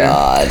here we are.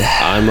 God.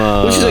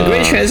 I'm Which is a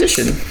great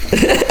transition.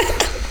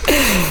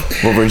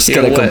 Well, we're just You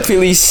know gonna what?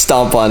 completely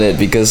stomp on it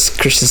because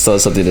Christian still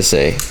has something to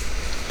say.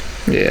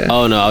 Yeah.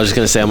 Oh no, I was just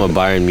gonna say I'm a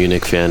Bayern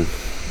Munich fan.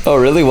 Oh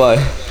really? Why?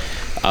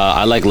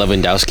 I like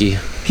Lewandowski.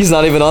 He's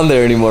not even on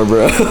there anymore,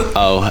 bro.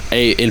 Oh,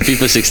 hey, in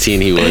FIFA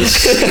 16 he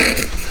was.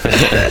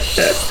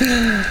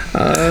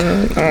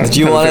 Did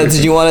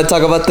you want to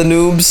talk about the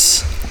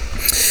noobs?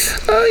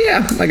 Oh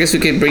yeah. I guess we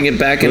could bring it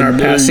back in The our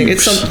passing.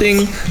 It's Noobs. something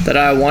that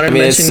I want I to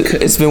mean, mention.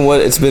 it's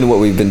been what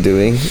we've been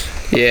doing.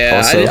 Yeah,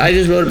 Also- I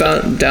just wrote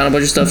down a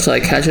bunch of stuff to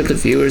like catch up the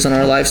viewers on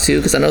our lives too,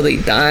 because I know they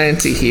dying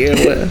to hear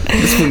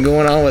what's been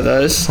going on with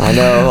us. I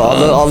know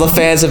all the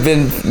fans have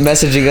been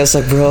messaging us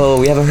like, bro,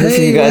 we haven't heard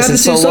from you guys in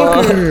so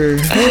long.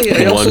 Hey,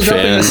 are you also One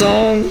dropping a fan.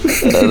 song?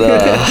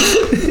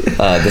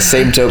 The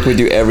same joke we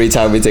do every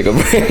time we take a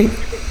break.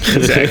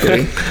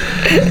 Exactly.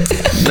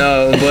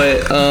 No,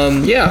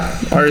 but yeah,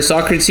 our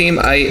soccer team,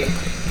 I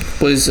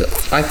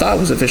thought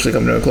was officially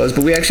coming to a close,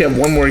 but we actually have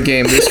one more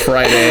game this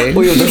Friday.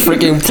 We have the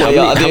freaking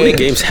playoff. How many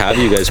games have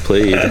you guys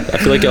played? I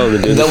feel like y'all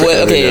have been doing this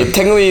forever Okay, now.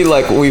 technically,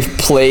 like we've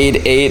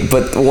played 8,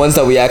 but the ones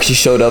that we actually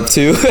showed up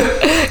to,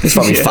 it's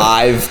probably Yeah.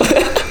 5.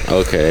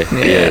 Okay.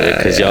 Yeah,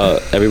 because y'all,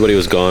 everybody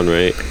was gone,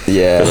 right?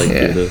 Yeah. For like Yeah.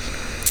 3 of those.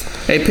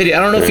 Hey, Pity, I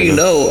don't know if you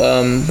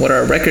know what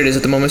our record is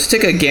at the moment. So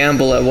take a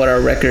gamble at what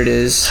our record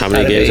is. How many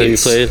out of games have you 8.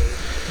 played?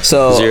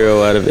 So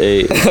 0 out of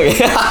 8.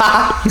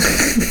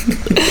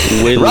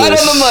 Winless. right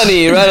on the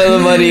money, right on the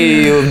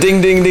money.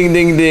 Ding, ding, ding,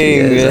 ding,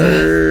 ding. Yes,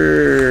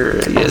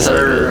 sir. Yes,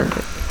 sir.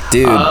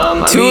 Dude,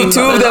 I two mean, of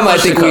there's them not I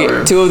much to think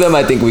cover. two of them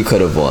I think we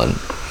could have won,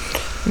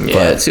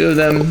 Yeah, But- 2 of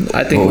them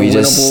I think but were we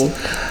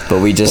winnable.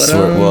 but we just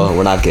But,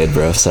 we're not good,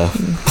 bro. So Are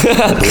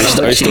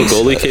you still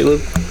goalie,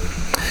 Caleb?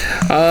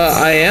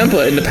 I am,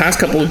 but in the past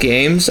couple of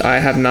games, I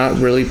have not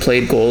really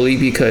played goalie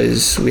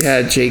because we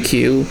had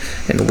JQ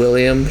and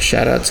William.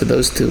 Shout out to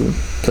those two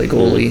play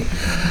goalie.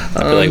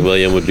 I feel like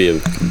William would be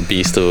a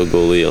beast of a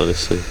goalie,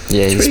 honestly.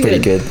 yeah, he's pretty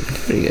good.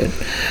 Pretty good.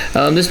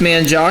 This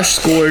man Josh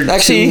scored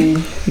Actually,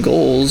 2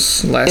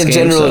 goals last In game.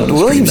 general, so it's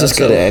William's pretty just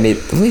good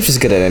at William's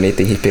just good at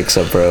anything he picks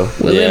up, bro.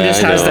 William Yeah,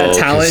 just I has that know,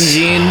 talent 'cause-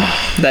 gene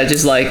that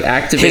just like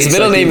activates. His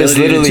middle like, the name is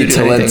ability literally to do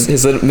Talent. anything.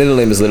 His middle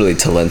name is literally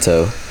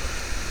Talento.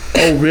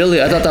 Oh really?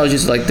 I thought that was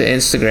just like the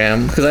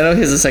Instagram because I know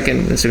he has a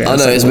second Instagram. Oh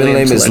It's no, like his middle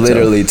William name is Talento.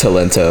 literally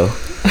Talento.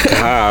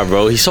 Ah,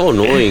 bro, he's so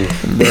annoying.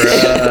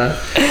 Bruh.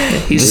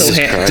 He's Jesus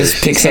so Christ.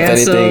 Just picks up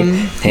handsome. anything.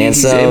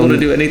 He's able to Handsome.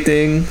 do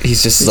anything.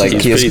 He's just like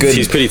He's he has pretty- good.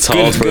 he's pretty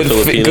tall for a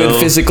Filipino. Good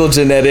physical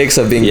genetics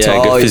of being Yeah,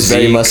 tall. good He's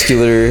very physique.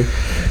 muscular,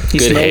 He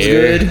Good smells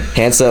hair. good.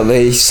 handsome.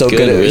 He's so Good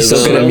good. He's so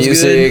good at rhythm.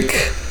 music.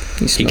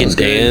 He can smells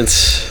good.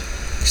 dance.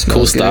 He smells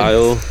Cool good.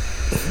 style.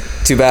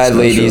 Too bad, Smells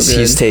ladies. real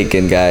good. He's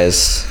taken,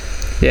 guys.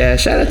 Yeah,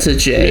 shout out to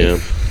Jay. Yeah.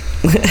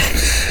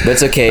 But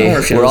it's I okay. don't know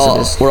if she We're knows all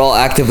this. we're all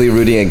actively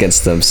rooting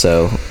against them.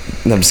 So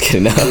no, I'm just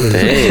kidding. No.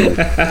 Dang.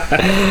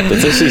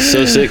 That's actually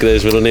so sick that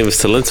his middle name is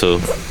Talento.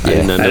 I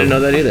did not I didn't know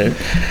that either.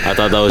 I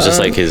thought that was just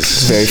like his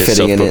very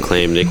fitting in it.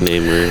 self-proclaimed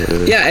nickname or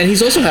whatever. Yeah, and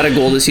he's also had a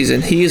goal this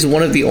season. He is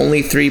one of the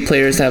only 3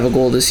 players to have a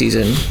goal this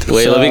season.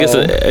 Wait, let me guess. So-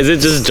 Is it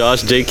just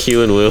Josh,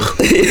 JQ, and Will?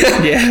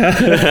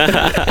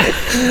 Yeah.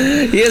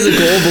 He has a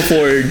goal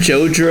before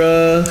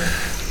Jodra.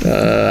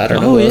 I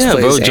don't know Oh, who else yeah,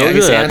 plays. bro,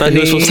 Jodra, I thought he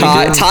was supposed to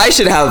Ty, Ty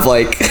should have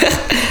like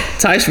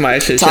Ty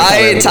Schmeier should Ty.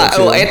 probably have a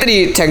goal, Well, too.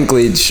 Anthony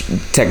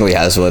technically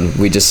has one.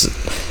 We just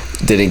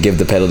didn't give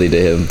the penalty to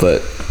him,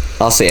 but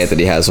I'll say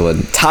Anthony has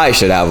one. Ty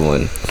should have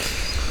one.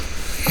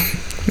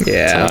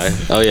 Yeah. Ty.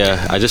 Oh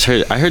yeah,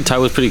 I heard Ty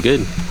was pretty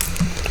good.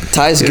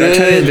 Ty's Dude, I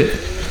tried good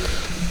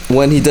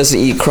when he doesn't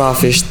eat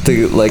crawfish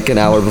like an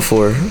hour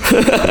before.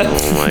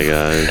 Oh my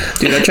god.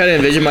 Dude, I try to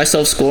envision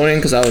myself scoring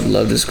because I would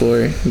love to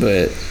score,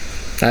 but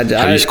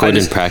Have you scored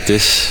in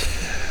practice?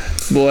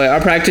 Boy,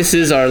 our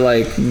practices are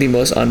like the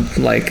most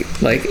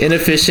like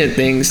inefficient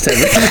things to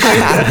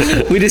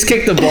ever. We just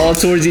kick the ball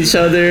towards each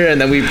other and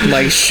then we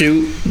like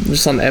shoot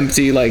just on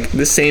empty like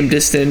the same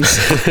distance.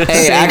 Hey,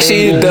 same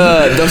actually, angle.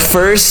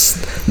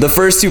 the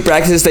first 2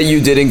 practices that you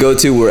didn't go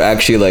to were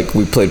actually like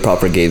we played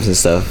proper games and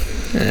stuff.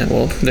 Yeah,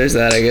 well, there's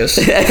that, I guess.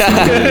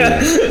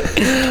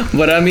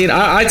 But I mean,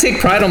 I take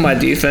pride on my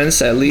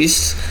defense at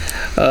least,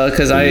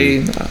 because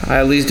I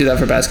at least do that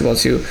for basketball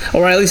too,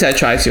 or at least I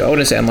try to. I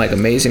wouldn't say I'm like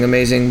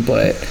amazing,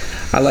 but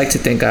I like to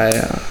think I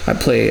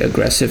play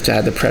aggressive to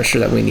add the pressure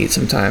that we need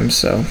sometimes.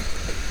 So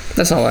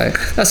that's all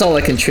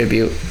I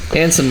contribute,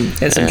 and some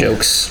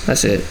jokes.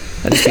 That's it.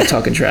 I just be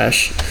talking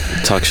trash.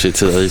 Talk shit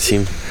to the other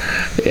team.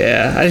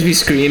 Yeah, I just be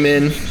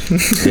screaming.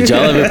 Did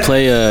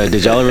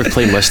y'all ever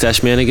play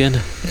Mustache Man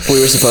again? We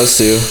were supposed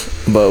to,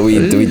 but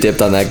we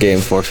dipped on that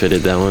game.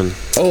 Forfeited that one.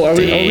 Oh, are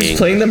we Dang.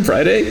 playing them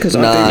Friday? Because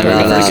Nah.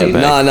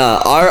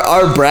 back.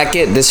 Our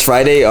bracket this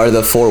Friday are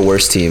the 4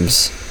 worst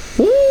teams.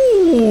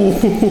 Ooh.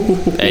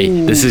 Hey,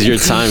 this is your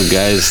time,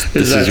 guys.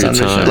 This that is your time to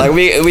shine. time. Like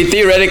we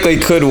theoretically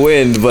could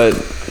win, but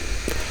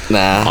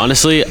nah.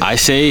 Honestly, I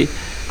say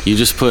you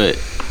just put.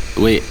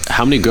 Wait,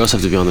 how many girls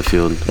have to be on the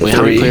field? Wait,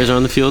 how many 3. players are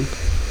on the field?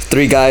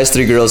 3 guys,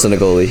 3 girls, and a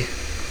goalie.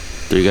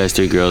 3 guys,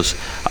 3 girls.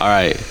 All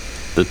right,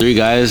 the 3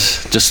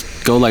 guys just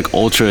go like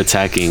ultra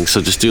attacking. So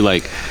just do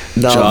like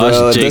No, Josh,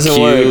 bro, it JQ.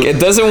 doesn't work. It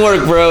doesn't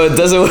work, bro. It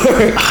doesn't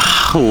work.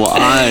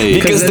 Why?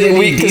 Because then then they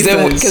we need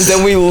because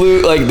then we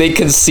lose. Like they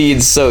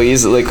concede so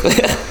easily. Like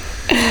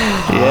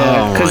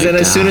Yeah, Oh because my then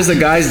as soon God. as the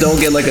guys don't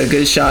get like a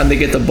good shot and they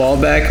get the ball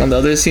back on the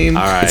other team,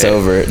 All right. it's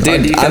over, dude.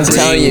 I'm defense is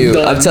telling you.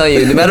 done. I'm telling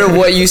you. No matter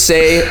what you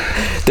say,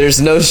 there's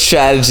no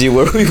strategy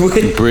where we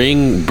win.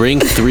 Bring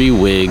 3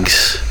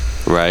 wigs.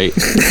 right?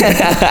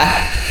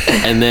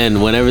 And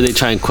then whenever they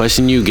try and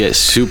question you, get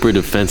super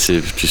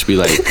defensive. Just be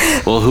like,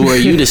 well, who are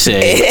you to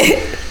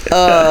say?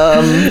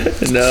 No,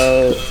 Actually,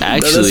 no,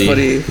 that's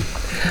funny.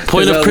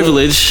 Point of Because,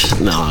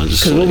 privilege. No, I'm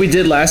just Because what we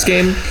did last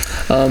game,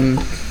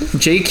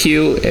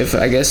 JQ, if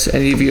I guess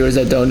any viewers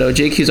that don't know,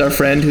 JQ's our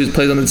friend who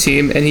plays on the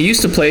team, and he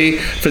used to play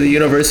for the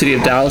University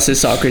of Dallas'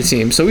 soccer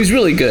team, so he's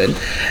really good.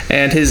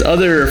 And his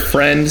other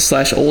friend /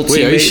 old Wait,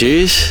 teammate. are you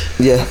serious?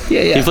 Yeah.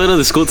 Yeah. He played on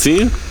the school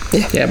team?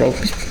 Yeah, bro.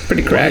 He's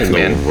pretty What cracked, in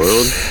man. the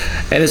world?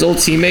 And his old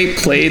teammate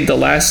played the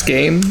last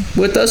game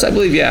with us, I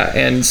believe. Yeah,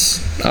 and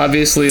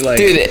obviously, like,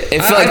 Dude, if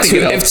I like think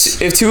it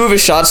helps. if two of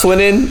his shots went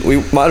in,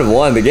 we might have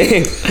won the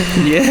game.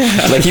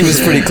 Yeah. Like he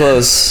was pretty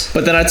close.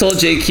 But then I told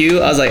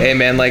JQ, I was like, hey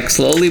man, like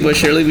slowly but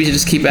surely we should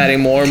just keep adding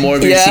more and more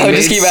of your Yeah, we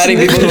teammates. just keep adding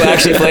people who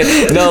actually play.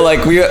 No, like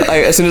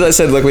as soon as I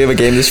said like we have a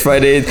game this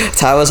Friday,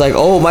 Ty was like,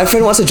 "Oh, my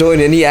friend wants to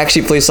join," and he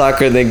actually plays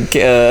soccer. And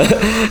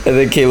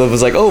then Caleb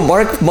was like, "Oh,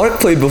 Mark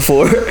played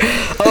before."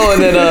 Oh,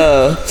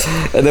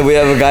 and then we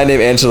have a guy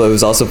named Angelo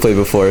who's also played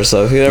before.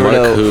 So you never Mark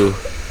know. who?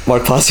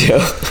 Mark Pasio.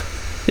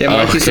 Yeah,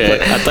 Mark used to Okay,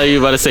 play. I thought you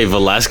were about to say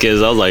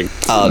Velasquez. I was like,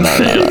 Oh no.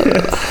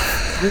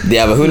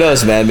 Yeah, but who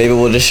knows, man? Maybe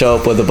we'll just show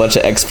up with a bunch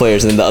of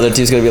ex-players, and then the other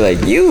team's gonna be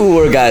like, "You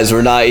were guys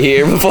were not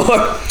here before."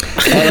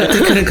 They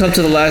couldn't come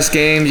to the last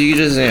games. You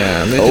just,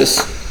 they just.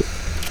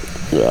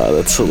 wow,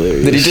 that's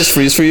hilarious. Did he just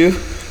freeze for you?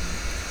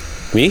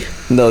 Me?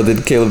 No,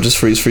 did Caleb just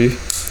freeze for you?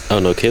 Oh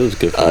no, Caleb's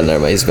good. For Oh, me. never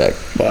mind, he's back.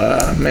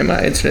 Man,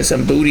 my internet's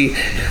some booty.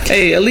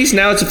 Hey, at least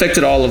now it's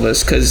affected all of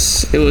us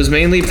because it was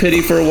mainly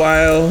Pity for a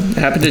while. It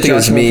happened to I think it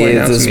was Josh at one me. point. It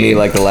Now was it's me me.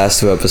 like the last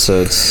 2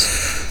 episodes.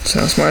 So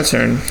now it's my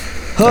turn.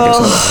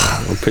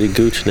 Oh, I'm pretty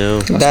gooch now.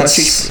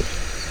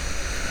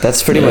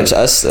 that's pretty Yeah. much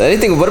us.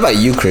 Anything? What about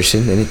you,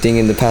 Christian? Anything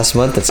in the past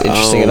month that's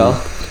interesting at all?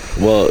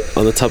 Well,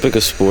 on the topic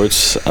of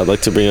sports, I'd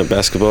like to bring up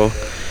basketball.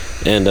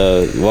 And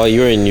while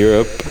you were in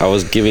Europe, I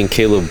was giving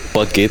Caleb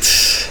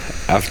buckets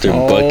after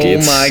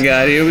buckets. Oh my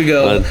God! Here we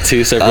go. On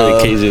 2 separate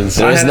occasions.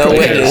 There was I no had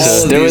witness.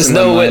 all of There these was in my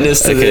no mind.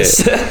 witness to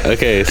this.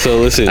 Okay, so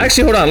listen.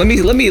 Actually, hold on. Let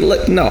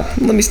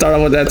me start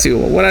off with that too.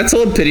 What I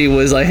told Pity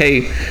was like,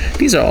 hey,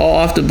 these are all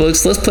off the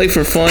books. Let's play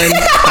for fun.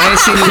 I ain't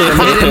seen you in a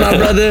minute, my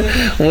brother.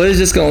 We're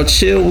just gonna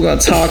chill. We're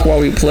gonna talk while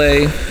we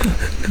play.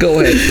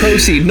 Go ahead,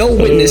 proceed. No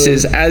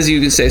witnesses, as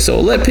you can say.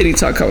 So let Pity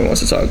talk how he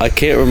wants to talk. I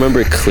can't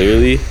remember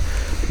clearly,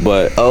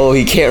 but Oh,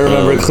 he can't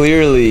remember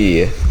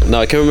clearly. no,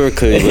 I can't remember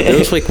clearly.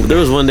 But there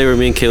was one day where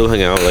me and Caleb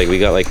hung out. Like we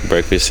got like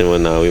breakfast and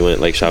whatnot. We went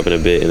like shopping a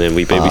bit, and then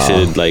we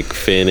babysitted like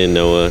Finn and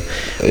Noah,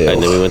 Ew.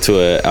 and then we went to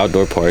an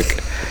outdoor park.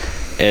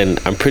 And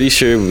I'm pretty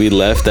sure we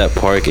left that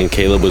park and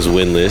Caleb was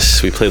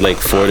winless. We played like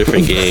 4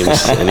 different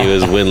games and he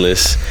was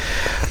winless.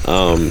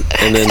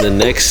 And then the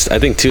next, I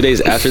think 2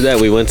 days after that,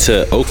 we went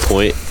to Oak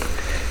Point.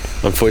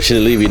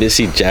 Unfortunately, we didn't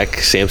see Jack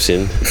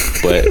Sampson,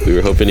 but we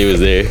were hoping he was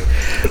there.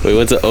 We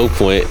went to Oak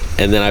Point,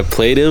 and then I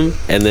played him,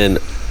 and then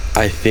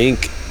I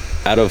think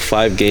out of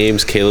 5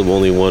 games, Caleb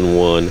only won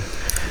 1.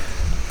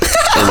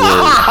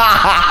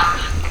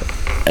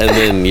 And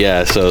then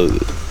yeah, so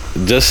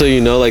just so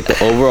you know, like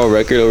the overall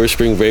record over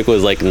spring break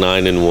was like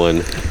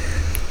 9-1.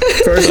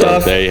 First So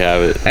off, there you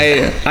have it.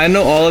 hey, I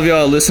know all of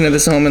y'all are listening to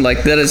this home and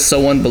like that is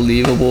so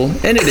unbelievable,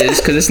 and it is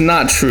because it's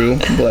not true.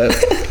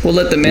 But we'll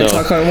let the man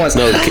talk how he wants.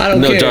 I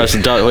don't care. Josh,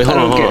 wait, hold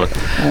on.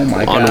 Oh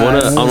my God!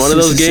 On one of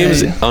those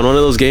games, Say? on one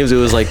of those games, it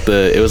was like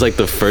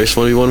the first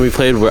 1v1 we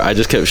played where I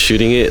just kept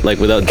shooting it like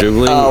without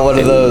dribbling. Oh, one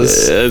of and,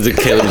 those.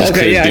 Caleb just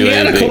Okay, yeah, couldn't he do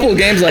had a anything. couple of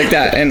games like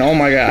that, and oh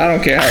my God, I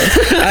don't care.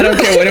 I don't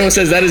care what anyone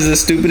says. That is the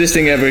stupidest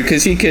thing ever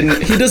because he doesn't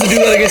do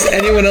that against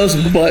anyone else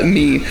but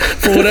me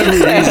for whatever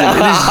reason.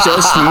 It is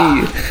just me.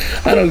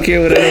 I don't care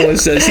what anyone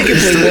says. He can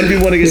play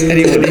 1v1 against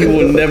anyone. He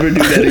will never do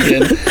that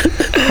again.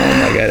 Oh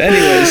my God.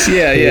 Anyways,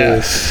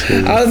 yeah.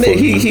 I'll admit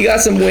he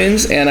got some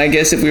wins, and I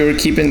guess if we were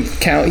keeping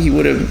count, he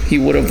would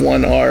have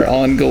won our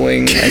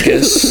ongoing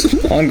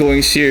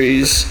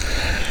series.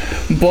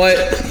 But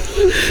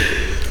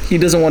he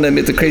doesn't want to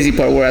admit the crazy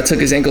part where I took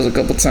his ankles a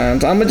couple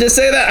times. I'm gonna just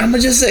say that. I'm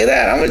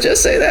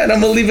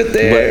gonna leave it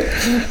there.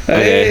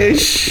 Okay.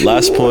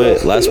 Last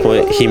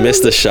point. He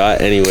missed the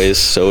shot anyways,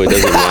 so it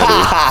doesn't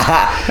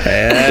matter.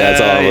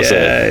 That's all I'm gonna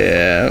say.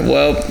 Yeah.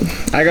 Well,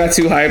 I got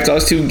too hyped. I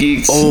was too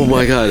geeked. Oh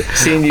my God.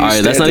 Seeing you All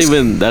right, that's stand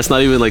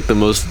not even like the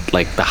most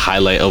like the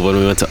highlight of when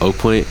we went to Oak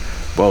Point.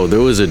 Bro, there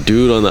was a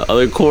dude on the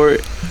other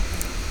court.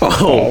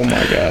 Oh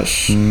my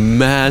gosh.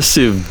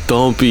 Massive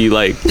dumpy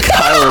like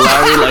Kyle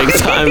Lowry like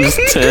times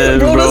 10,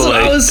 bro. That's what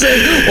like, I was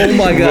saying. Oh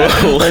my God.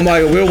 Bro. Oh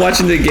my God. We were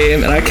watching the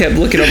game and I kept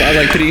looking over. I was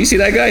like, "Did you see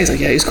that guy?" He's like,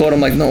 "Yeah, he's cold." I'm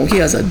like, "No, he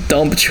has a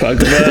dump truck,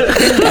 bro."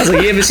 I was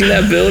like, "You ever seen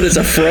that build? It's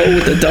a fro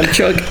with a dump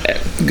truck."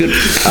 Good. You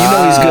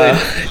know he's good.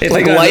 If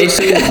like they got white? no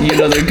suit, you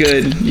know they're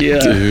good. Yeah.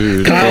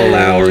 Dude, Kyle oh my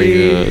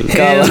Lowry.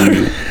 God.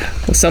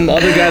 him, Some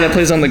other guy that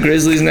plays on the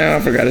Grizzlies now. I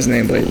forgot his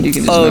name, but you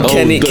can just know.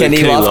 Kenny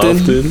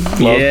Lofton.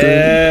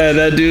 Yeah,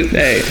 that dude.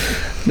 Hey,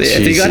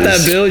 if he got that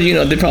Jesus. build, you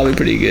know they're probably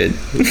pretty good.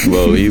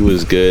 Bro, he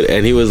was good.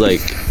 And he was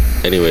like,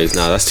 anyways,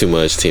 nah, that's too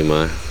much,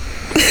 TMI.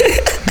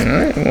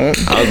 All right. Well,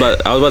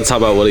 I was about to talk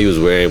about what he was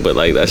wearing, but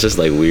like that's just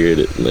like weird,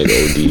 like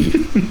OD.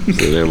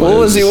 So never mind. What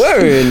was he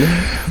wearing?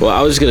 Well,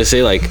 I was just gonna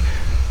say like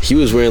he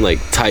was wearing like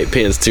tight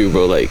pants too,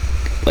 bro. Like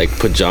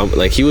pajama.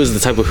 Like he was the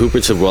type of hooper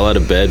to roll out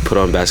of bed, put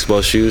on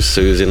basketball shoes.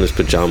 So he was in his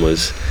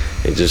pajamas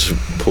and just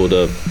pulled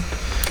up.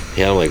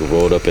 He had them like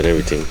rolled up and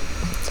everything.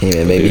 Hey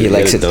man, maybe Dude, he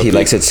likes it. dumpy. He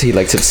likes it. He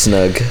likes it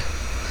snug.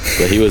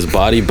 But he was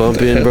body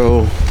bumping,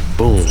 bro.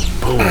 Boom,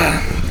 boom.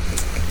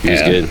 He was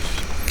Yeah. good.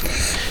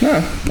 no,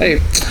 hey,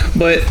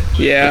 but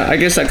yeah, I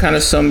guess that kind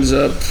of sums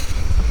up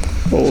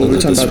what we Sums were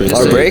up talking the about. spring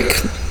Our break.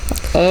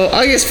 break.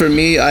 I guess for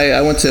me,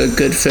 I went to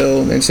Good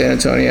Phil in San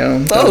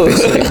Antonio. Oh.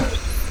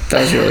 That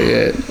was really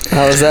it.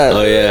 How was that?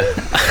 Oh yeah,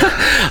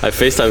 I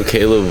FaceTime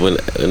Caleb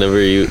whenever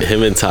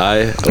him and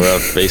Ty were on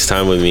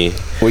FaceTime with me.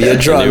 Were you And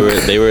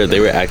drunk? They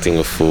were acting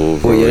a fool.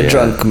 Bro. Were you Yeah.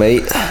 drunk,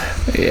 mate?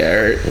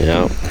 Yeah.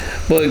 Yeah.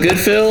 But Good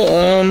Phil,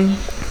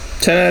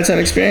 10 out of 10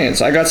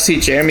 experience. I got to see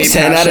Jeremy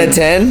 10 out Passion. of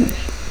 10.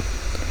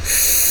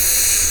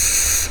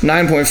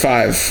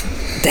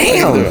 9.5.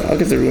 Damn. I'll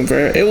get the room for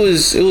it. It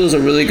was a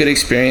really good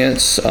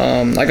experience.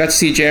 I got to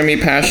see Jeremy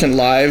Passion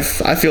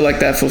live. I feel like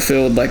that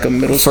fulfilled like a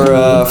middle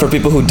school. For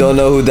people who don't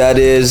know who that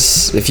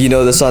is, if you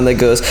know the song that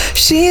goes,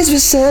 "She's the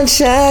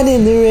sunshine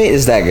in the rain,"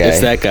 is that guy?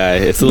 It's that guy.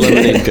 It's the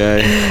lemonade guy.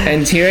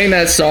 And hearing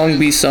that song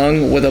be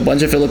sung with a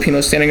bunch of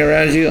Filipinos standing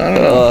around you, I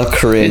don't know. Oh,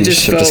 cringe.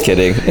 I'm just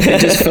kidding. It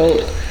just felt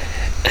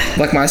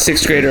like my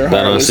 6th grader That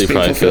heart was honestly being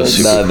probably fulfilled.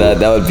 feels Nah,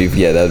 that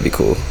would be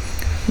cool.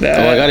 That-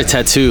 Oh, I got a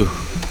tattoo.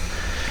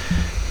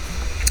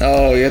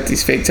 Oh, you got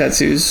these fake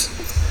tattoos.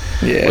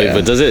 Yeah. Wait,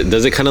 but does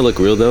it kind of look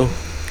real though?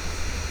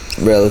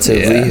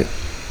 Relatively. Yeah.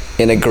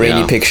 In a grainy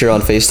Yeah. picture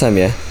on FaceTime,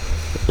 yeah.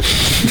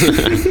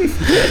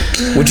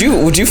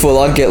 Would you full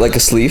on get like a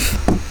sleeve?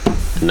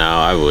 No,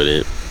 I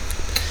wouldn't.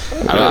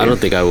 I don't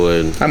think I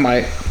would. I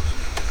might.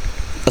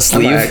 A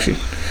sleeve? Actually.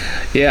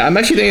 Yeah, I'm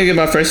actually thinking of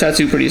getting my first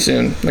tattoo pretty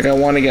soon. Like I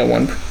want to get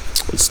one.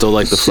 It's still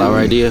like the flower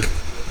Soon. idea.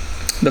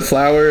 The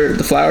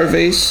flower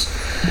vase.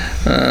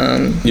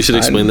 You should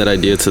explain that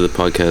idea to the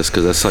podcast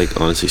because that's like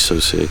honestly so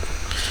sick.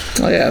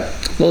 Oh yeah,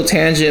 little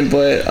tangent,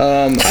 but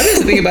I've been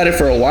thinking about it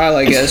for a while,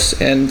 I guess.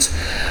 And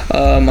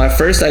my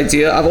first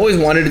idea, I've always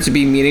wanted it to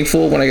be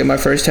meaningful when I get my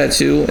first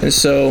tattoo, and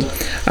so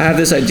I have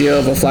this idea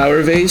of a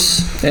flower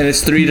vase, and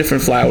it's 3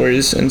 different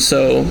flowers, and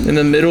so in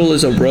the middle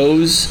is a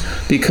rose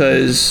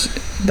because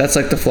that's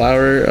like the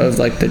flower of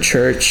like the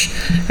church,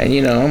 and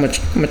you know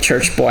I'm a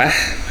church boy.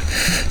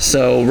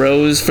 So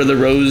rose for the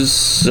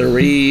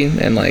rosary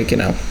and like, you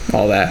know,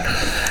 all that.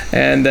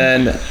 And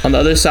then on the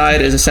other side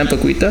is a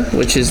Sempoquita,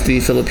 which is the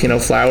Filipino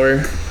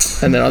flower.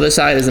 And then on the other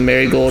side is the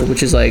marigold,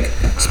 which is like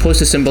supposed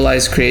to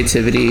symbolize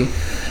creativity.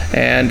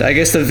 And I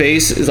guess the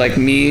vase is like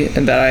me,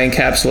 and that I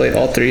encapsulate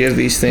all 3 of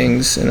these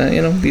things. And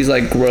you know, these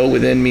like grow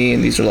within me,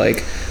 and these are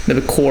like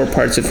the core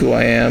parts of who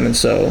I am. And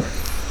so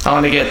I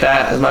want to get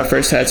that as my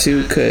first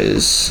tattoo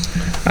because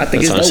I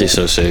think That's honestly it's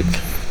so sick.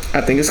 I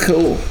think it's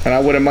cool, and I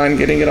wouldn't mind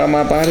getting it on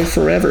my body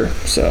forever.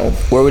 So,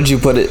 Where would you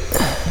put it?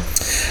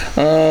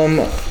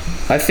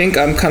 I think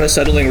I'm kind of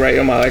settling right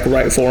on my like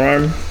right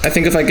forearm. I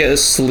think if I get a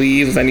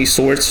sleeve of any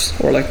sorts,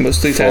 or like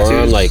mostly tattoos,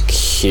 Forearm like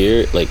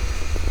here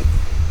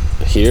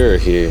or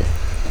here.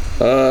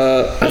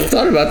 I've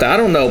thought about that. I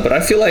don't know, but I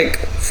feel like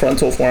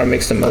frontal forearm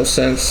makes the most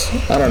sense.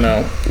 I don't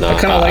know. No, I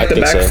kind I of like the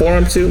think back so.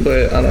 forearm too,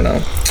 but I don't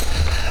know.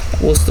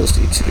 We'll still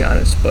see, to be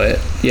honest. But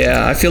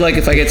yeah, I feel like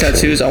if I get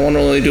tattoos, I want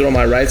to only do it on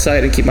my right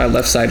side and keep my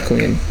left side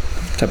clean,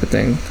 type of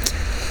thing.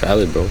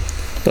 Valid, bro.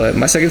 But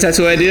my second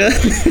tattoo idea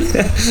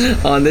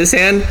on this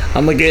hand,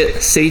 I'm gonna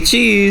get "say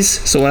cheese."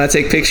 So when I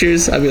take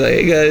pictures, I'll be like,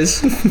 "Hey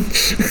guys."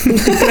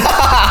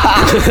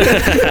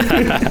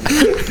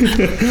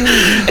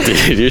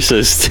 Dude, you're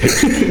so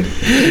stupid.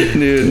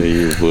 Dude,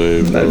 You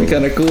would, that'd be bro.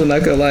 kind of cool.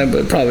 Not gonna lie,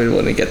 but probably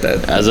wouldn't get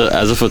that. As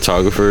a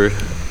photographer,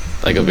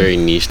 like a very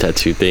niche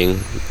tattoo thing,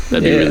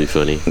 that'd be Yeah. really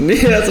funny.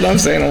 Yeah, that's what I'm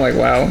saying. I'm like,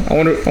 wow. I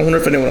wonder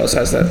if anyone else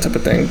has that type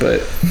of thing.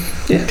 But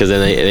Because then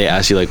they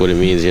ask you like what it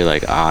means. You're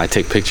like, I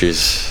take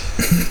pictures.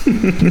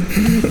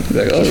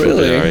 like, oh Just put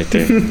really? that right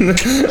there.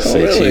 Oh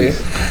Say really?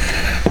 cheese.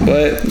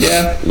 But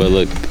yeah, But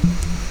look,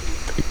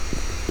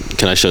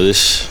 can I show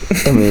this?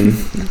 I mean,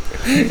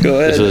 go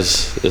ahead.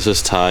 This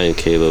was Ty and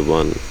Caleb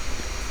on.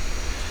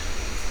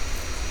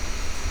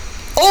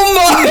 oh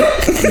my!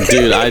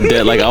 Dude, I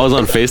was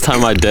on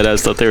FaceTime. I dead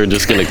ass thought they were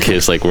just gonna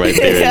kiss like right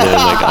there, and then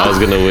like I was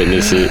gonna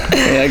witness it.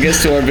 Yeah, I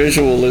guess to our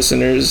visual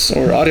listeners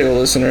or audio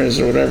listeners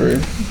or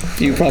whatever,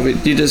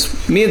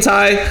 me and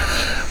Ty,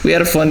 we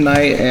had a fun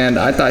night, and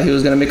I thought he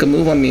was gonna make a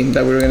move on me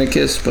that we were gonna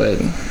kiss, but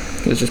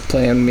he was just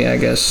playing me, I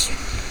guess.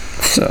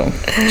 So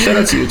shout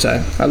out to you,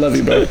 Ty. I love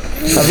you, bro.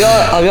 Have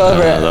y'all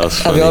that was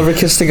funny. ever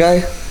kissed a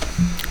guy?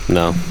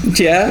 No,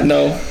 Yeah,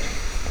 no.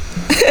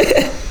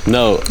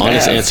 no.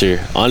 Honest have. answer.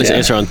 Honest Yeah.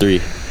 answer on 3.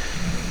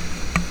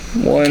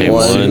 One, Okay, two.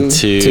 1,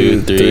 2,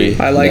 two, 3. three.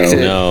 I liked it.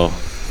 No.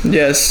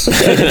 Yes. Wait,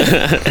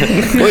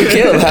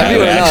 Caleb, have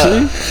you or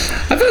Actually? not?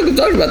 I feel like we've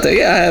talked about that.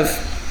 Yeah, I have.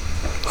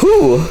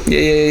 Who?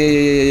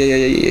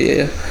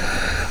 Yeah.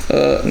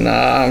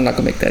 Nah, I'm not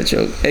gonna make that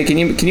joke. Hey, can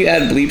you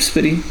add bleep,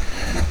 Spitty?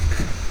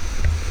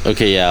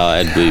 Okay, yeah, I'll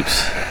add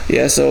bleeps.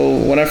 Yeah, so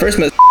when I first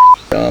met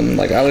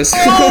like I was I'm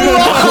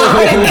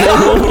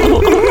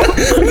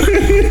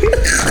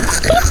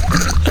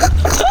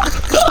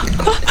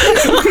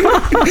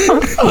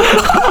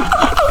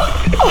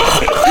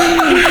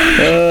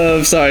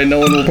sorry, no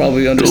one will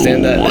probably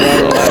understand that.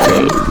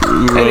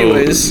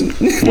 Anyways,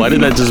 Why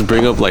did that just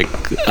bring up like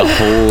a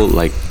whole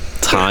like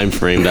time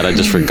frame that I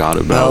just forgot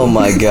about? Oh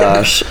my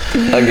gosh.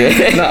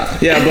 Okay. nah,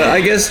 yeah, but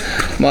I guess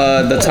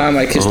the time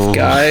I kissed the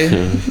guy,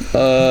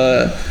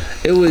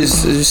 it was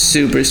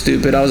super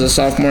stupid. I was a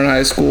sophomore in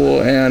high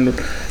school and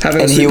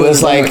having a And he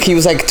was like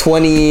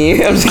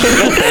 20. I'm just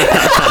kidding.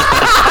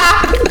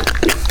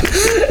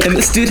 and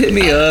this dude hit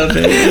me up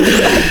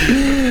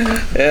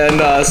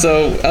and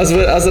so I was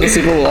at a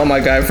Super Bowl with all my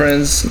guy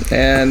friends,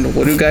 and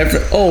what do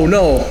oh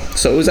no,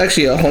 so it was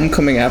actually a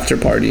homecoming after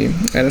party,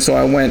 and so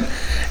I went,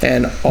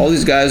 and all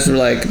these guys were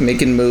like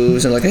making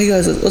moves and like, hey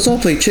guys, let's all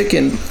play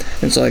chicken,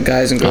 and so like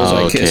guys and girls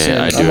like kissing.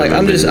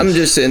 I'm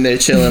just sitting there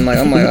chilling, like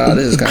I'm like, oh,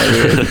 this is kind of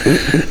weird.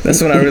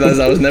 That's when I realized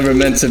I was never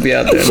meant to be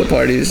out there in the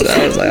parties.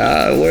 I was like,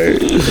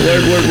 word.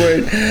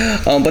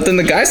 But then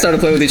the guys started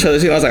playing with each other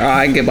too. I was like,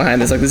 I can get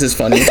behind this, like this is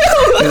funny.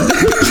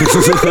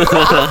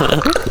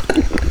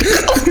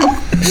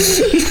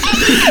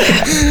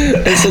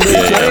 And so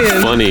they're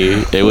playing.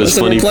 Funny. It was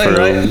funny for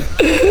right?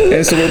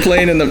 And so we're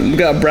playing, and we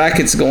got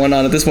brackets going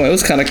on at this point. It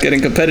was kind of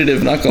getting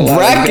competitive, not gonna lie.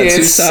 Brackets? We got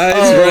two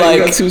sides, like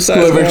we got two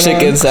sides whoever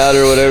chickens out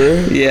or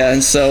whatever. Yeah,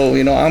 and so,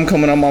 I'm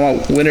coming on my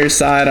winner's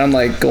side. I'm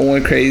like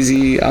going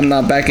crazy. I'm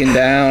not backing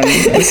down.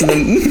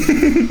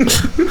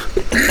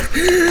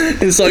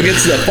 And so I get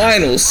to the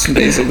finals,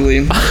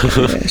 basically.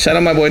 Yeah, shout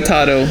out my boy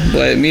Tato.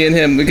 But me and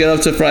him, we get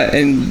up to front,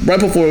 and right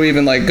before we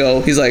even like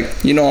go, he's like,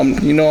 I'm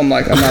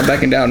not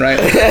backing down, right?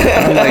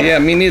 I'm like, yeah,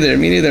 me neither,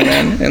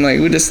 man. And like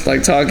we just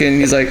like talking.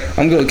 He's like,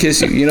 I'm gonna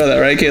kiss you. You know that,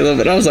 right, Caleb?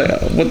 And I was like,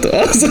 what the?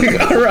 I was like,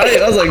 all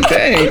right. I was like,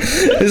 dang.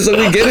 And so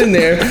we get in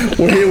there.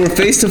 We're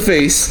face to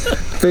face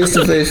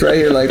right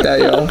here like that,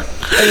 yo.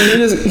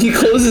 And then he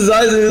closed his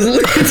eyes and just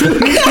looked.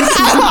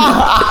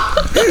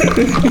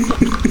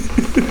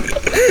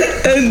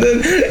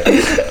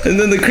 And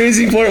then the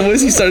crazy part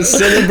was he starts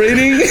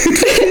celebrating.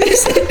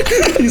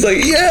 He's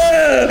like,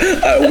 yeah,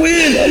 I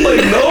win. I'm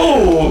like,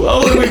 no. I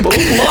was like, we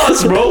both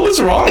lost, bro.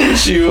 What's wrong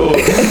with you?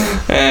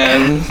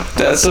 And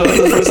that's the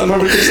first time I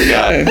ever kissed a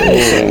guy.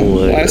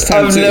 Last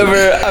time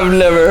I've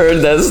never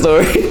heard that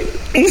story.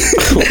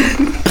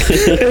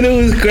 And it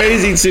was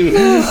crazy too,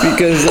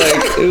 because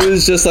like it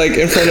was just like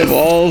in front of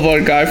all of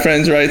our guy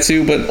friends, right,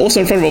 too, but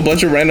also in front of a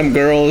bunch of random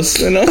girls,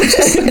 and I was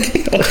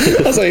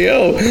just like,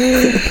 yo.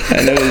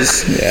 And it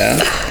was,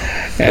 yeah.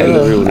 How did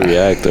everyone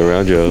react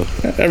around you?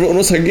 Everyone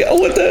was like, yo,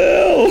 what the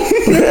hell?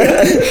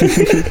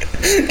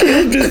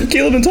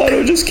 Caleb and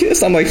Tato just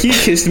kissed. I'm like, he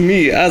kissed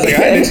me. I was like,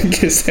 I didn't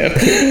kiss him.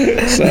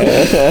 So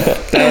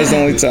that was the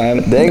only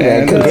time. Dang,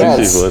 man,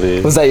 congrats.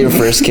 Was that your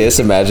first kiss?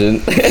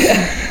 Imagine.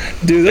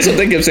 Dude, that's what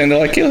they kept saying. They're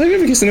like, Caleb, have you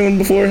ever kissed anyone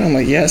before? I'm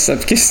like, yes,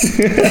 I've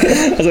kissed.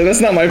 I was like, that's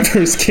not my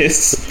first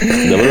kiss.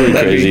 That would be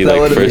crazy,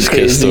 like first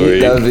kiss story.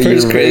 That would be your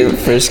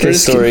first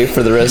kiss story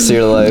for the rest of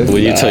your life.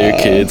 When you tell your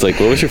kids, like,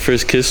 what was your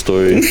first kiss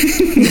story?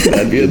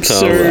 That'd be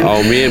absurd.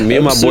 Oh, me and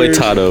my boy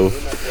Tato.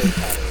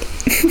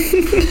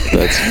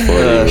 That's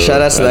funny.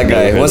 Shout out to that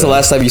guy. When's the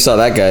last time you saw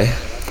that guy?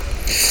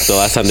 The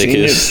last time they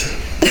kissed.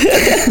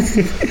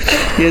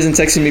 He hasn't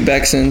texted me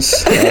back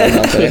since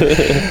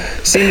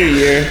senior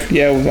year.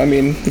 Yeah, I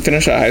mean, we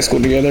finished out high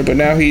school together, but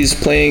now he's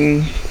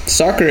playing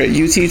soccer at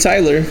UT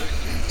Tyler.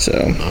 So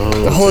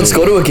let's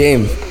go to a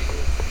game.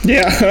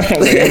 Yeah.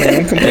 Like,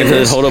 and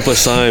then hold up a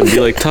sign, be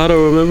like,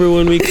 Tato, remember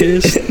when we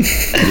kissed?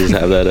 Just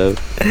have that up.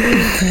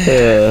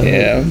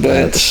 Yeah,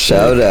 but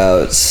shout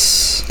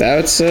outs.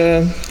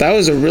 That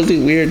was a really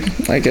weird,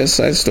 I guess,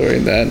 side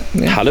story.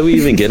 How did we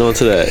even get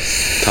onto that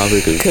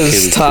topic?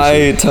 Because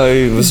Ty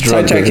was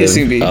drunk. Ty tried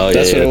kissing me. Oh,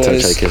 that's what it Ty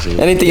was. tried kissing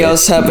me. Anything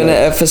else happened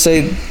at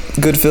FSA?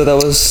 Good, Phil. That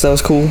was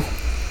cool.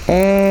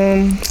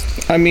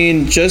 I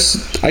mean,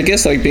 just I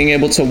guess like being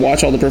able to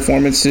watch all the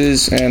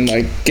performances and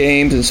like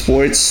games and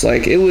sports,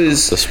 like it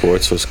was. The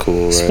sports was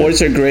cool. Right?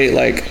 Sports are great.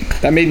 Like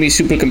that made me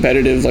super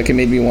competitive. Like it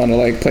made me want to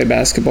like play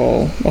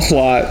basketball a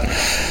lot.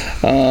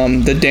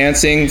 The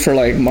dancing for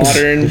like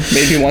modern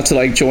made me want to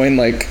like join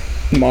like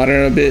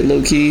modern a bit,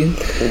 low key.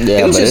 Yeah,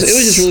 it was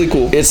just really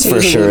cool. It's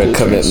for sure really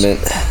cool a commitment.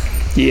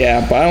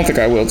 Yeah, but I don't think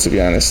I will, to be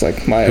honest. Like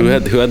who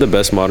had the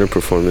best modern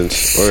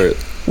performance or.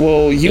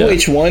 Well,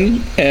 UH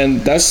won, and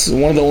that's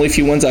one of the only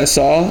few ones I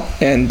saw.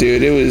 And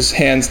dude, it was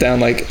hands down.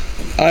 Like,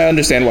 I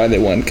understand why they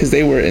won because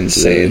they were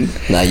insane.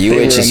 Nah,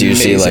 UH is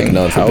usually like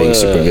known for being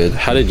super good.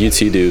 How did UT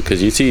do?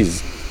 Because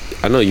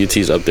I know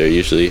UT's up there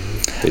usually.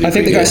 I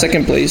think they got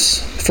second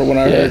place for what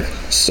I heard.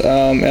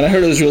 And I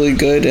heard it was really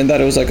good, and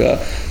that it was like a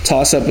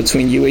toss up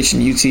between UH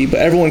and UT. But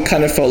everyone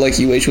kind of felt like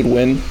UH would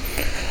win.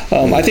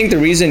 I think the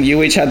reason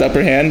UH had the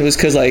upper hand was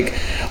because like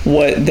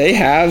what they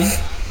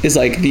have is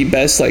like the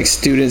best like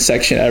student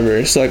section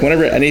ever. So like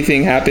whenever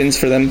anything happens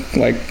for them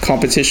like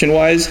competition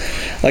wise,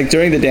 like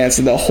during the dance,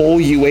 the whole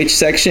UH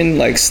section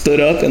like stood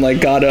up and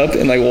like got up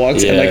and like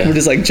walked and like were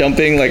just like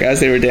jumping like as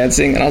they were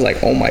dancing, and I was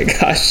like, oh my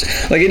gosh,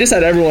 like it just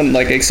had everyone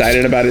like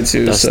excited about it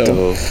too. That's so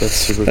dope. That's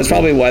super that's cool.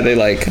 probably why they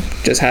like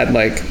just had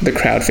like the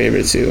crowd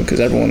favorite too, because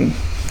everyone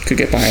could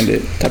get behind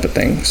it type of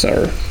thing.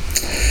 So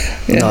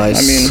yeah, Nice.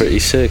 I mean, pretty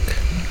sick.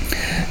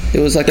 it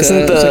was like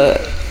Isn't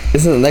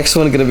the next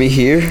one gonna be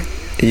here?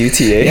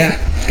 UTA? yeah,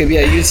 it's gonna be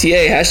at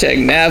UTA.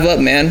 Hashtag Mav up,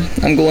 man.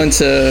 I'm going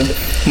to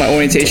my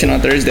orientation on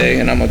Thursday,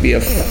 and I'm gonna be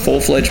a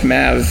full-fledged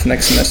Mav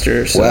next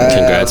semester. So Wow,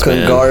 Congrats,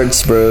 man.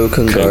 congrats, bro.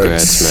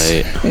 Congrats,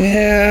 mate.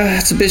 yeah,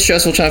 it's a bit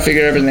stressful trying to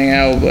figure everything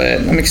out,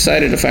 but I'm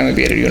excited to finally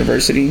be at a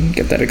university,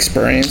 get that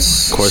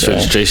experience. Course So,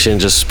 registration.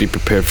 Just be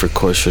prepared for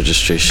course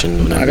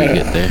registration whenever you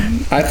get there.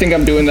 I think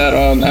I'm doing that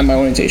at my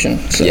orientation.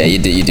 So. Yeah, you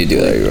do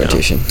that at your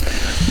rotation.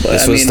 But,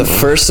 This I was mean, the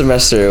first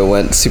semester. It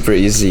went super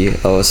easy.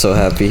 I was so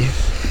happy.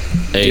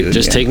 Hey, Dude,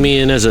 just yeah. take me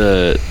in as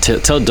a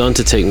tell Don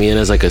to take me in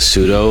as like a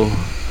pseudo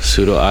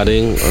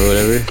outing or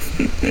whatever,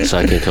 so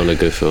I can come to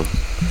Goodfield.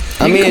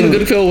 I You can come mean, to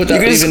Goodfield without-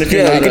 you could just, even if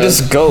you're yeah, you not could a-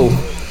 just go.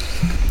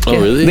 Oh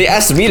really? They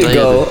asked me to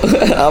Oh,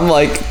 go. I'm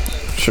like,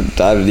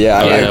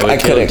 I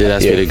couldn't. Did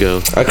ask me to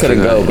go. I couldn't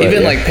go, but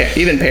even yeah. like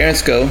even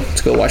parents go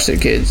to go watch their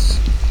kids.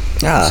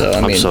 Ah, So I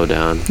I'm mean, so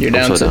down. you're I'm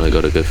down so to- down to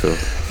go to Goodfield.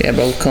 yeah,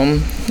 bro,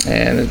 come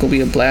and it's gonna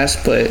be a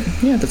blast. But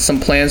yeah, that's some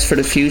plans for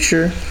the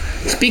future.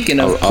 Speaking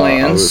of I'll root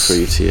plans for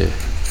UTA.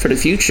 for the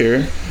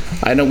future,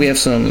 I know we have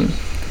some.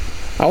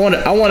 I want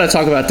to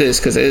talk about this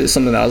because it is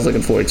something that I was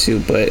looking forward to.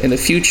 But in the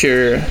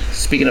future,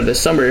 speaking of this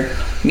summer,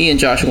 me and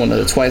Josh are going to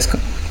the Twice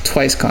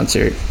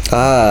concert.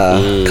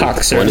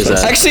 Coxer. When is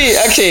that?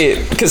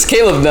 Actually, because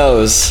Caleb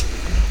knows,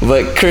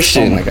 but Oh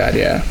Christian, my god,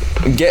 yeah.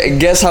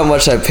 guess how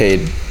much I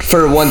paid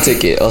for one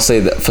ticket. I'll say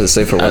that for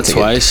one At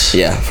ticket. Twice?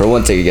 Yeah, for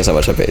one ticket. Guess how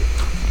much I paid?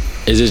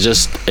 Is it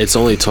just? It's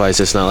only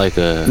twice. It's not like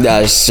a. Yeah,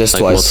 it's just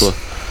like twice.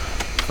 multiple.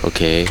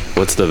 Okay,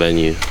 what's the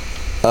venue?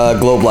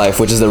 Globe Life,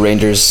 which is the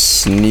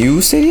Rangers' new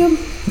stadium.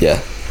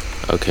 Yeah.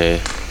 Okay.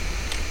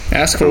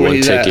 Ask For for where one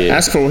he's ticket. at.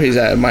 Ask for where he's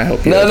at. It might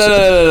help you. No, out.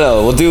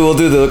 no. We'll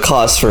do the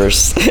cost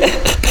first.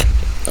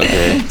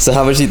 Okay. So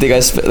how much do you think I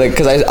spent? Like,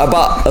 cause I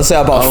bought. Let's say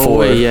I bought Oh four.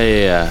 wait,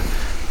 yeah.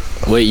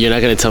 Wait, you're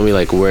not gonna tell me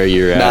like where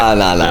you're at? Nah,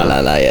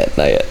 No? not yet.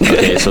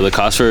 Okay, so the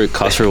cost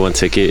for one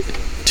ticket,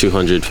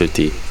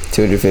 250.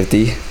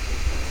 250.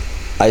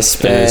 I And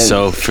spent.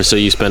 so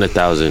you spent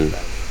 1,000.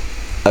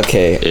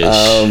 Okay.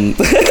 Ish.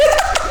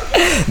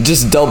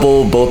 Just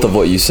double both of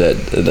what you said.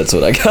 That's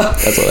what I got.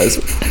 That's what I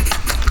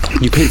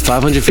spent. You paid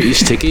 500 for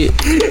each ticket?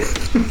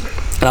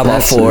 And I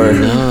bought four.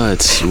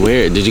 Nuts.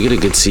 Where did you get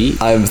a good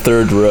seat? I'm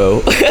third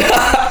row.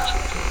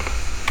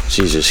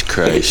 Jesus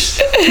Christ.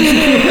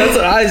 That's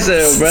what I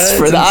said, bro.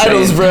 For the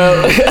idols,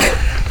 bro.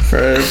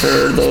 For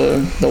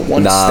the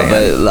one Nah, stand.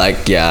 but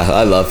like, yeah,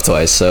 I love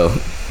Twice, so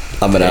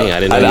I'm gonna. Dang, I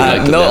didn't know you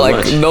liked them no, that like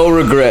much. no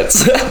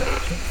regrets.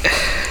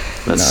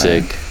 That's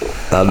sick.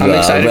 I'm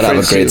excited gonna for have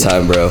it a great too.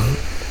 time, bro.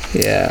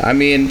 Yeah, I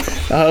mean,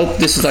 I hope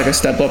this is like a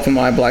step up in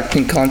my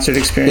Blackpink concert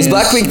experience. Is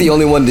Blackpink the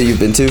only one that you've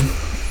been to?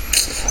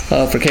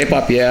 For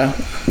K-pop, yeah,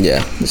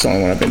 Yeah, it's the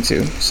only one I've been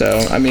to. So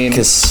I mean,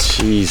 because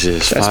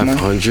Jesus, That's mine.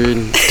 500?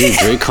 Dude,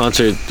 Drake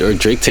concert or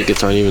Drake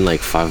tickets aren't even like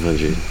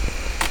 500.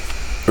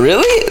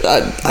 really,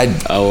 I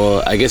Oh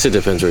well, I guess it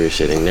depends where you're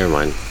sitting. Never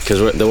mind.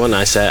 Because the one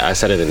I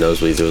sat in the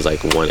nosebleeds. It was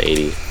like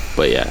 180.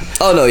 But yeah.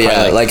 oh no, yeah,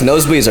 Probably, like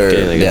nosebleeds are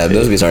getting, like, a fit.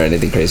 nosebleeds aren't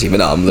anything crazy, but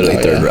no, I'm literally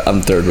Oh, third. yeah. Row.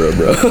 I'm third row,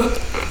 bro.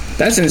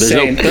 that's no-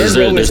 insane. is Third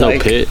there- row there's is no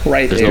like pit?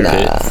 right There's no there.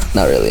 pit?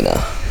 Nah, not really.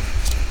 No.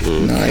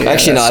 No, yeah,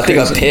 Actually, no. I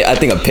that's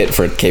think crazy. a pit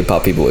for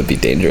K-pop people would be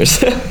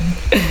dangerous.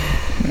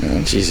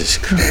 Jesus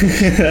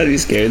Christ. That'd be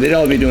scary. They'd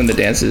all be doing the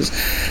dances.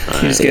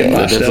 You just get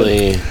that moshed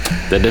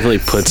up. definitely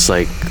puts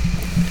like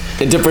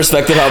Into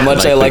perspective, how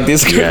much I like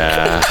these groups.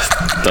 Yeah,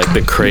 like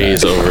the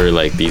craze over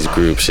like these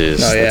groups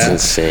is Oh, that's yeah.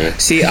 insane.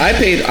 See, I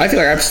feel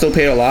like I've still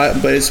paid a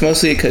lot, but it's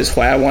mostly because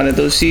why I wanted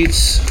those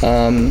seats.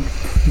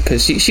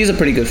 Because she's a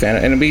pretty good fan,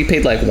 and we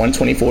paid like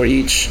 $124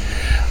 each.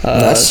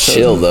 That's so-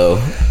 chill though.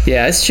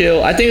 Yeah, it's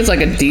chill. I think it's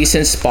like a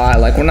decent spot.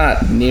 Like we're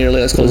not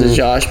nearly as close as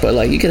Josh, but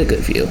like you get a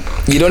good view.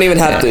 You don't even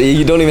have to.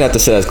 You don't even have to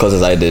sit as close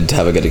as I did to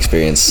have a good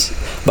experience.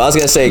 But I was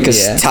gonna say because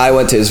Yeah. Ty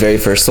went to his very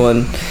first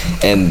one,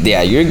 and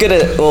yeah, you're good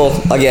at.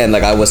 Well, again,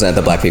 like I wasn't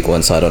at the Blackpink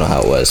one, so I don't know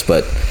how it was,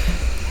 but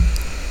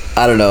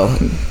I don't know.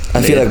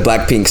 I feel Yeah. like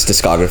Blackpink's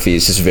discography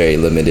is just very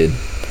limited.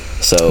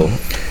 So,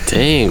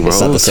 Dang, bro,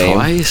 It's not the same.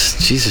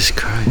 twice? Jesus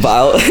Christ.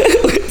 but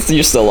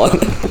you're still on.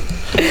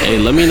 Hey,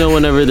 let me know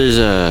whenever there's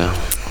a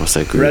what's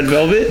that group? Red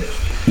Velvet.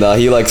 No,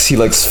 he likes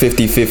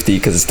 50-50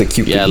 because it's the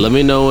Cupid. Yeah, let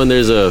me know when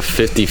there's a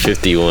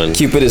 50-50 one.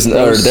 Cupid is,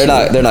 or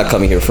they're not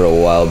coming here for a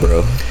while,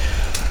 bro.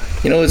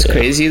 You know what's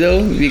crazy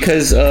though?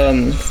 Because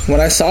when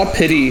I saw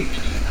Pity,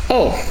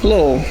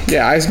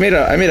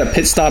 I made a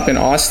pit stop in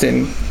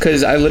Austin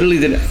because I literally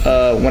did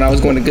when I was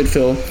going to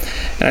Goodfield,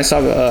 and I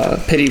saw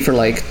Pity for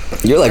like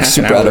You're like half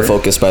an super out of hour.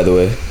 focus, by the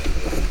way.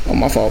 Oh,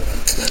 my fault.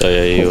 Oh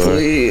yeah, you are.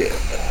 Hopefully,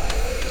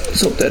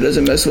 Let's hope that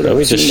doesn't mess with Let us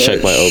me too just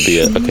check my much.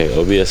 OBS. Okay,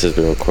 OBS has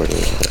been recording.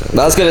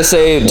 I was gonna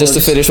say, just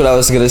to finish what I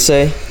was gonna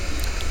say,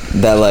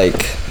 that like,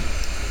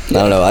 I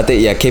don't know. I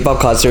think K-pop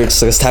concerts.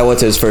 Because Ty went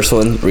to his first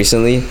one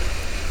recently,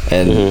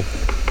 and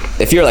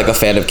if you're like a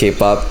fan of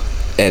K-pop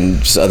and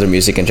just other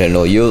music in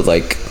general, you'll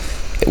like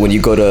when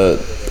you go to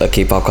a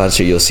K-pop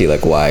concert, you'll see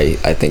like why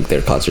I think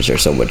their concerts are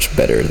so much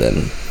better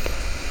than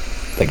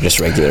like just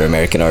regular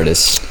American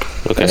artists.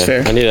 Okay, That's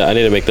fair. I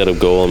need to make that a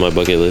goal on my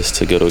bucket list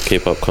to go to a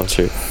K-pop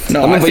concert.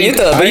 No, I mean, but you have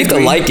to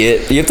agree. like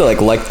it. You have to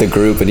like the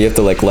group, and you have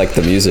to like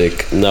the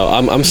music. No,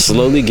 I'm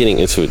slowly getting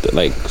into it,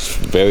 like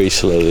very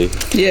slowly.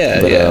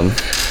 Yeah, But, yeah.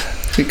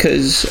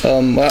 Because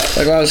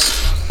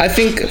I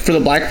think for the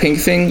Blackpink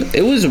thing,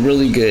 it was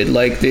really good.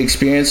 Like the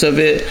experience of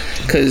it,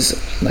 because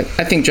like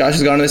I think Josh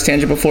has gone on this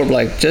tangent before, but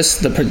like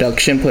just the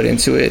production put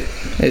into it,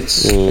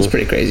 it's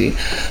pretty crazy.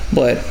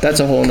 But that's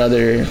a whole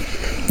nother.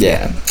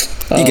 Yeah.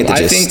 You get the I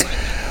gist. think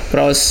what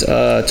I was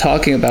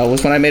talking about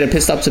was when I made a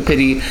Pit Stop to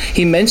Pity,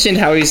 he mentioned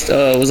how he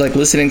was like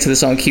listening to the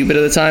song Cupid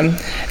at the time,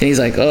 and he's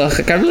like, ugh,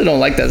 like, I really don't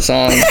like that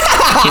song.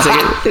 He's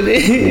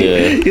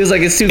like, he was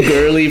like, it's too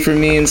girly for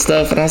me and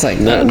stuff, and I was like,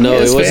 No, yeah,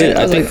 it it's wasn't.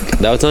 fair. I think like,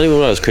 that was not even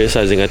what I was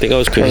criticizing. I think I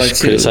was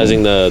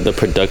criticizing the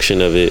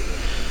production of it.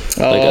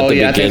 oh,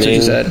 yeah, I think that's what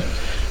you said.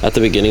 At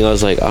the beginning, I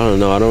was like, I don't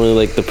know, I don't really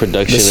like the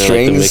production The or like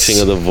the strings. mixing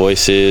of the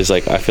voices.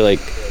 Like, I feel like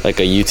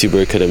a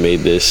YouTuber could have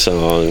made this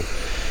song.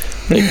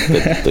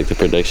 Like the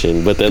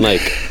production, but then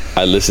like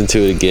I listened to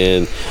it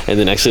again, and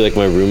then actually like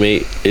my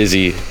roommate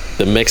Izzy,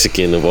 the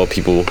Mexican of all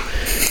people,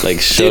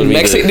 like showed me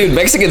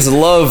Mexicans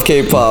love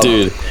K-pop.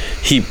 dude,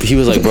 he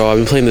was like, bro, I've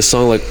been playing this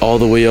song like all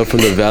the way up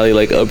from the valley,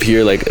 like up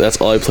here, like that's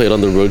all I played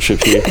on the road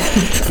trip here.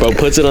 Bro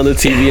puts it on the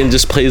TV and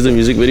just plays the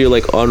music video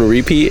like on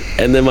repeat.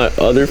 And then my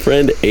other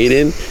friend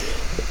Aiden,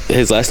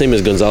 his last name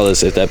is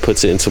Gonzalez, if that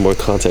puts it into more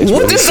context.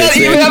 What bro. does that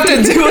even have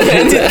to do with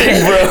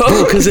anything,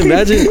 bro? Because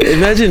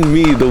imagine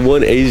me, the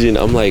one Asian,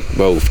 I'm like,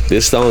 bro,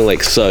 this song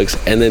like sucks,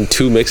 and then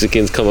two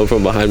Mexicans come up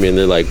from behind me and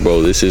they're like,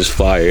 bro, this is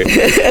fire. And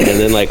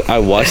then like I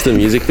watched the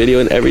music video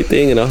and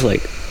everything, and I was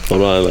like,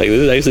 hold on, like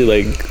this is actually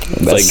like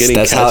getting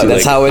that's catchy.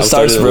 That's like, how it I'm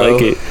starts, starting to bro.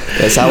 like it.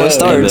 That's how it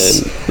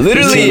starts. Two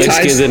Literally,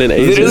 Mexicans and an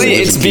Asian. literally,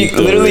 and just beat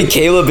them. literally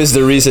Caleb is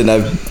the reason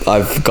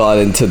I've got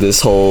into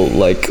this whole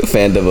like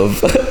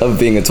fandom of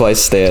being a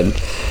Twice stan.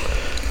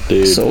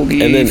 Dude.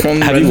 Sogi And then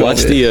from have Red you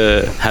watched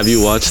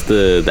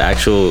Velvet. the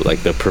actual like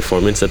the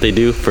performance that they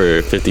do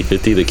for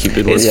 50/50, the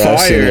Cupid one? It's Yeah, I've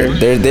seen fire. it.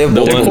 They have The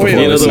multiple one,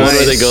 choreo you know, is the one where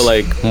they nice. go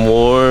like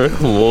more,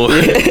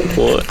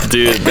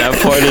 dude. That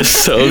part is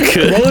so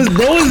good.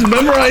 Bro is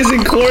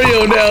memorizing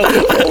choreo now.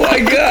 Oh my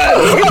god.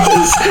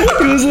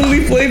 He was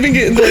literally flaming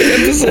it in like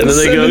episode And then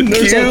they go 7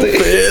 or something.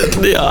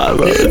 Cupid. Yeah,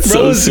 bro. It's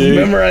Bro so is sick.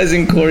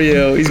 memorizing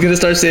choreo. He's gonna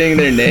start saying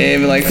their name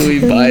and like who he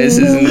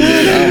biases and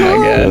oh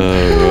my god.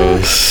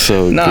 Bro,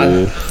 so Nah,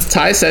 good.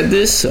 Ty said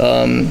this.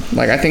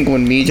 Like I think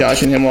when me,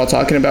 Josh, and him were all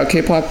talking about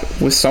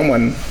K-pop with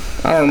someone,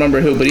 I don't remember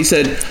who, but he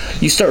said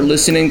you start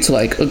listening to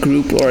like a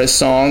group or a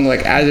song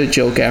like as a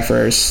joke at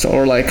first,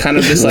 or like kind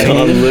of just like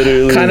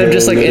Literally, kind of bro,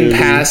 just like in literally.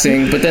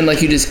 passing, but then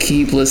like you just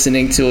keep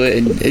listening to it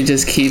and it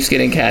just keeps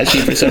getting catchy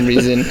for some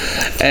reason,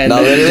 and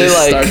No, then you literally, just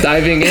like- start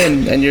diving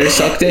in and you're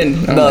sucked in.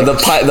 I'm No, like,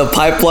 the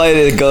pipeline,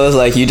 it goes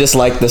like you just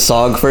like the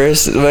song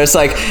first, but it's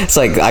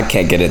like I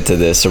can't get into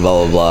this or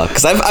blah blah blah.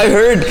 Because I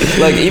heard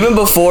like even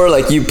before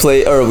like you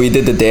play or we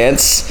did the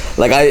dance,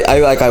 like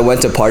I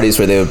went to parties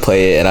where they would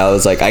play it, and I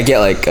was like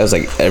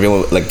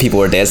everyone like people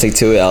were dancing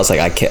to it. I was like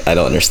I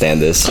don't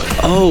understand this.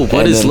 Oh,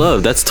 what And is then-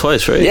 love? That's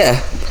Twice, right?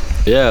 Yeah.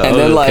 Yeah. And oh,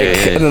 then like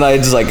okay, yeah. and then I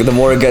just like the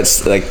more it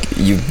gets like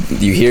you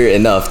hear it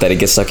enough that it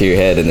gets stuck in your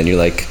head, and then you're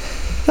like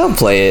I'll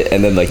play it,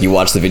 and then like you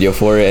watch the video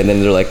for it, and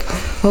then they're like,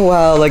 oh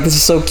wow, like this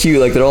is so cute,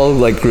 like they're all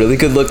like really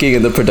good looking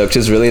and the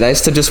production's really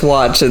nice to just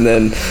watch. And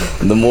then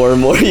the more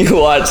and more you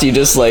watch, you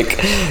just like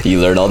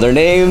you learn all their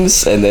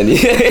names, and then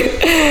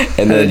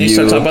and then you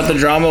start talking about the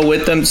drama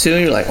with them too.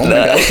 You're like, oh my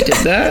gosh, you did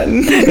that.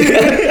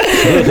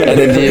 and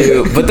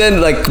then but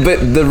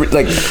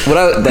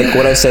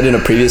what I said in a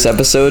previous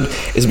episode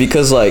is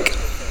because like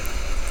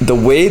the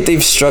way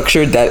they've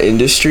structured that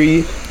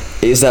industry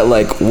is that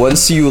like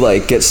once you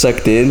like get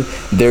sucked in,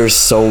 there's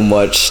so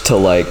much to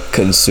like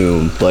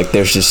consume. Like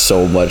there's just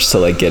so much to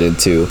like get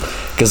into,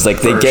 because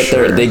like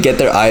they get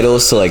their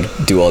idols to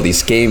like do all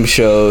these game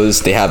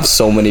shows. They have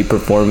so many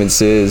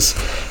performances,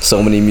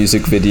 so many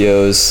music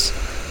videos,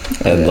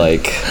 and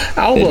like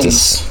Albums. it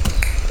just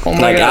Oh my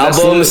like god, that's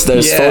albums.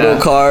 literally- There's yeah. photo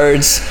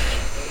cards.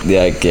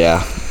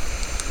 Yeah.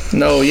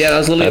 No, yeah, that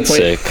was literally That's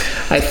the point.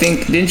 sick. I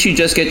think, didn't you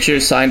just get your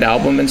signed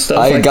album and stuff?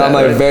 I like got that,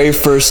 my right? very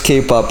first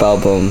K-pop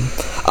album.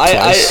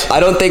 I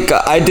don't think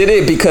I did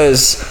it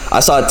because I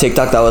saw a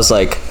TikTok that was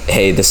like,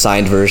 hey, the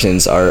signed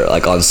versions are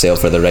like on sale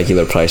for the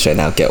regular price right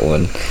now, get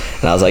one.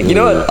 And I was like, you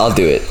know what, I'll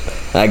do it.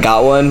 And I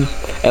got one,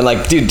 and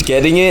like, dude,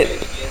 getting it,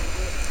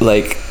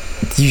 like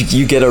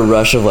you get a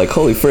rush of like,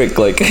 holy frick,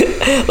 like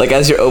like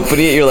as you're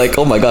opening it, you're like,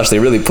 oh my gosh, they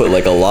really put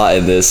like a lot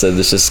in this, and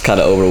it's just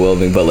kind of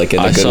overwhelming, but like in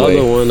a I good saw way.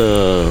 the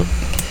one.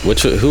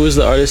 Who was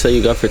the artist that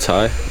you got for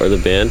Ty or the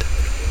band?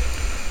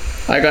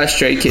 I got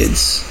Stray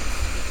Kids.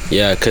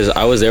 Yeah, because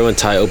I was there when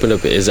Ty opened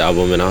up his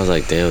album, and I was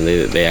like, damn,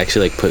 they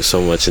actually like put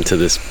so much into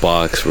this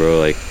box, bro.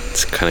 Like,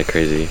 it's kind of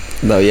crazy.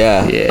 No,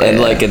 yeah. Yeah, And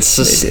like it's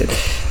they just did.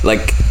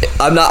 like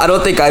I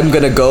don't think I'm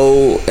gonna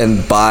go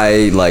and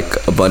buy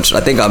like a bunch. I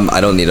think I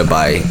don't need to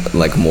buy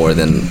like more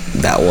than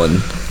that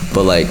one.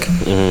 But like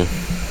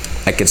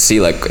I could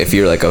see like if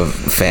you're like a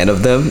fan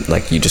of them,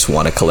 like you just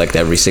want to collect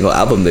every single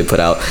album they put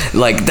out.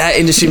 Like that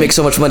industry makes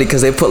so much money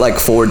because they put like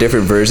 4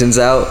 different versions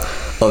out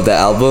of the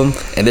album,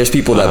 and there's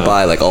people that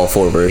buy like all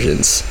 4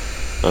 versions.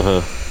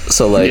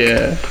 So like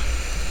Yeah.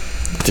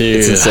 Dude,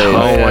 It's insane.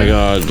 oh Yeah. my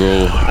god,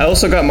 bro. I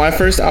also got my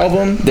first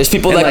album. there's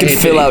people And, that like, can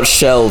it- fill out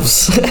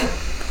shelves.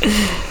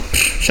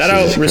 Shout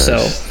out Jesus Russell.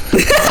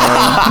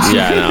 Christ.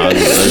 Yeah,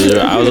 no,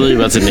 I was really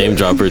about to name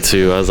drop her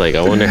too. I was like,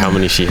 I wonder how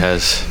many she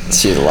has.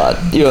 She's a lot.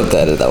 You don't have to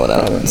edit that one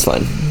out. It's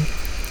fine.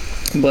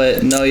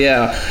 But no,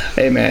 yeah.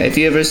 Hey man, if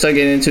you ever start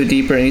getting into it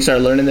deeper and you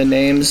start learning the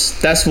names,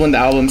 that's when the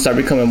albums start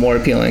becoming more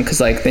appealing.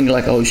 Cause like then you're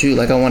like, oh shoot,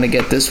 like I want to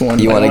get this one.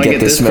 You Like, I want to wanna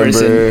get this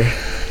member.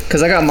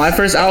 Cause I got my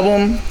first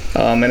album,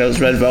 and it was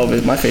Red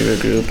Velvet, my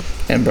favorite group.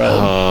 And bro,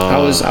 I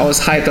was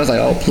hyped. I was like,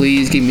 oh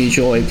please give me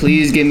Joy,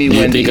 please give me You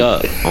Wendy. think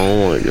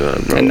oh my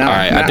god, bro. And now- All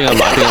right, I think I'm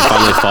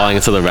finally falling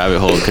into the rabbit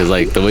hole because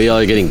like the way y'all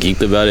are getting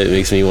geeked about it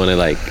makes me want to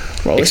like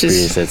Bro, it's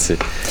experience just-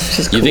 that too. It's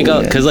just You think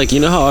cool, because like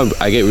you know how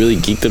I get really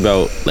geeked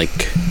about like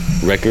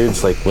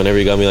records, like whenever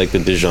you got me like the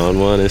Dijon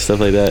one and stuff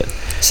like that.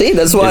 See,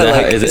 that's why Is that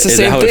how- like is it's it- the is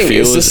that same how it thing.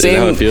 feels? It's the Is that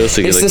how same. it feels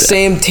to get It's like the that?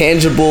 same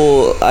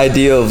tangible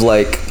idea of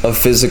like a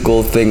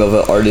physical thing of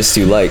an artist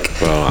you like.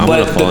 Bro, I'm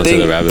gonna fall into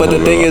the rabbit But hole,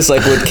 the thing bro. is,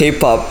 like with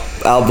K-pop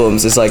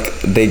albums, it's like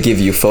they give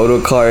you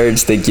photo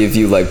cards, they give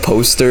you like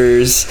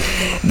posters.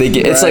 They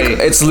get it's like Right.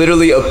 it's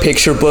literally a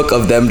picture book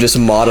of them just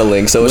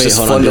modeling. So it's Wait, just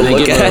hold fun on, to do they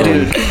look give, at.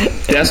 Dude,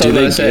 that's what Do I'm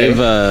they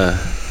gonna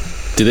say.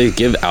 do they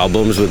give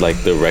albums with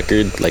like the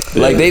record like the,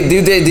 Like they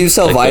do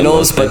sell Like the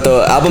vinyls, long but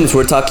the albums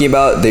we're talking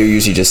about, they're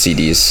usually just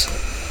CDs.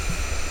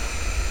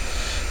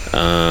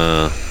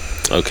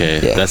 okay,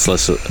 Yeah. that's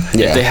less.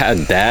 Yeah. If they had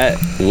that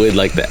with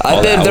like the, I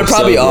all the think there albums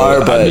probably sold, bro,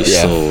 are, but I'd be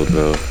yeah. sold,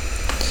 bro.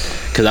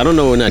 Because I don't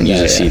know, we're not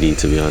using yeah. CD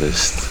to be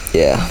honest.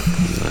 Yeah.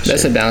 Not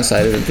That's sure. the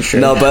downside of it for sure.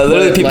 No, but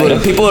literally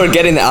like, people are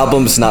getting the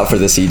albums not for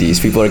the CDs.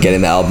 People are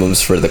getting the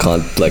albums for the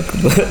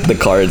the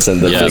cards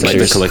and the yeah, like the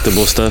pictures.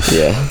 collectible stuff.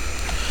 Yeah.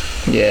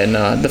 Yeah,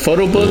 nah. The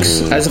photo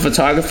books, as a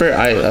photographer,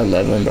 I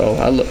love them, bro.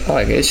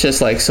 Like it's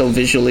just like so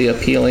visually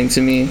appealing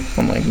to me.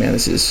 I'm like, man,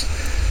 this is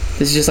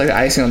just like the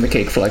icing on the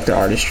cake for like the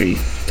artistry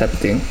type of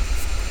thing.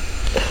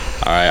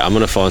 All right, I'm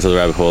gonna fall into the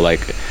rabbit hole.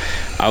 Like,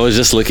 I was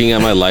just looking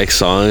at my like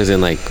songs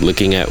and like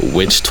looking at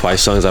which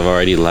Twice songs I've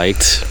already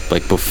liked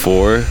like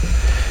before,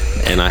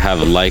 and I have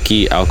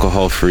Likey,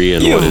 Alcohol Free,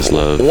 and What Is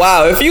Love.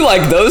 Wow, if you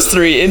like those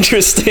 3,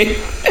 interesting.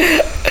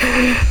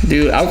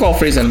 Dude, Alcohol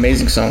Free is an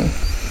amazing song.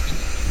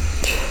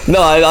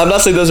 No, I'm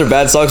not saying those are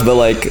bad songs, but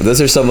like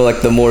those are some of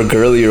like the more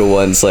girlier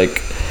ones,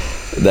 like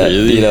that.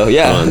 Really? You know,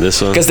 yeah. On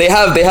this one? Because they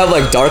have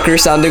like darker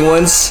sounding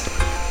ones.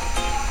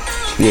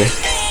 Yeah.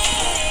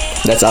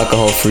 That's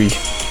Alcohol Free.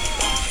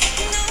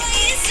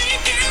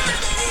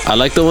 I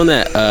like the one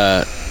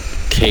that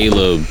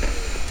Caleb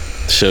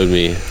showed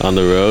me on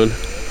the road.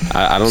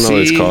 I don't know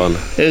what it's See, called.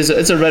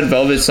 It's a Red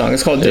Velvet song.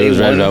 It's called It Day was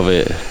One. Red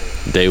Velvet,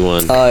 Day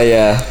One. Oh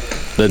yeah.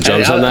 The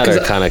drums I- on that 'cause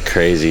are kind of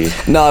crazy.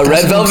 No, That's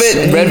Red what I'm Velvet.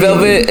 saying. Red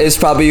Velvet is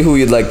probably who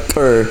you'd like,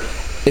 or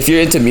if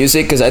you're into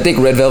music, because I think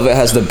Red Velvet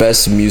has the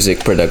best music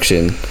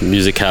production.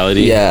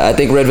 Musicality. Yeah, I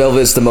think Red Velvet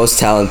is the most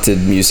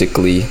talented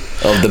musically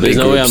of the There's big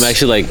no way groups. I'm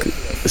actually like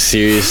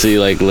seriously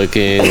like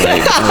looking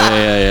like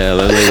yeah.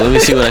 Let me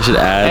see what I should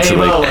add to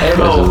like.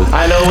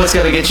 I know what's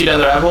gonna get you down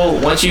the rabbit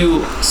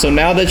hole. So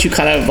now that you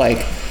kind of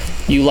like,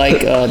 you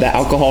like the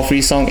Alcohol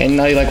Free song, and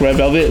now you like Red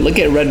Velvet. Look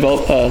at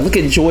look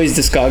at Joy's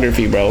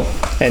discography, bro,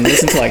 and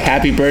listen to like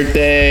Happy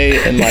Birthday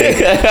and like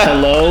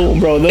Hello,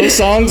 bro. Those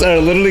songs are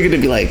literally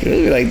gonna be like,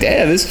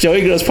 damn, this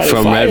Joy girl's probably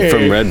from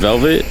fire. Red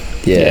Velvet.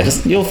 Yeah.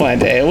 You'll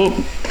find it.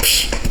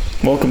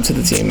 Welcome to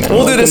the team, man.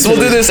 We'll do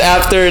this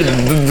after the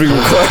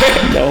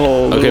record.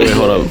 No, Okay, wait,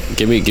 hold up.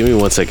 Give me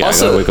 1 second. I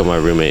Also- gotta wake up my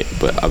roommate,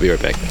 but I'll be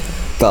right back.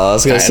 No, I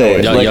was gonna say,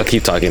 Y'all, like, y'all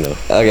keep talking though.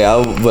 okay,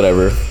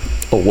 whatever.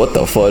 Oh, what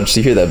the fudge? Do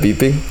you hear that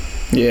beeping?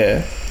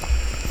 Yeah,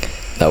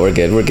 No, we're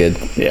good. We're good.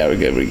 yeah, we're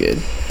good. We're good.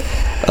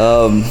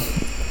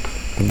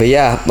 But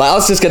yeah, I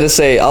was just gonna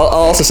say, I'll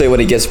also say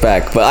when he gets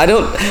back. But I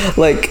don't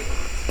like.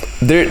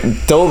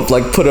 Don't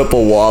like put up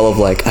a wall of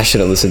like I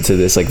shouldn't listen to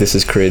this. Like this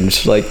is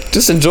cringe. Like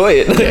just enjoy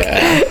it.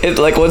 Yeah. It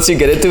like once you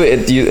get into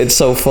it, it's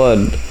so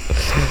fun.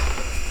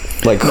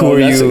 Like who No, are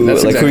that's- you?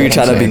 that's Like who are exactly you what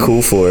trying I'm to be saying.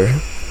 cool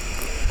for?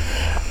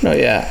 No,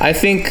 yeah. I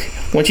think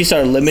once you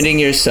start limiting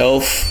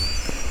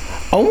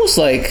yourself, almost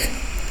like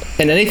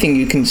in anything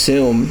you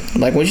consume,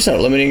 like once you start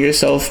limiting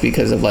yourself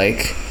because of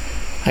like,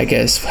 I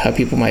guess how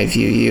people might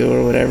view you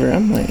or whatever,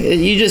 I'm like,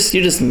 you're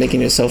just making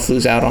yourself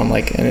lose out on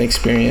like an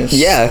experience.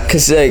 Yeah,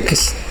 cause like,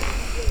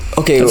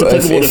 okay, That's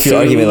applicable if to you're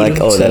arguing like,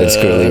 food, oh, that it's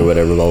to girly or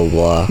whatever, blah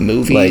blah blah.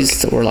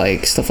 movies or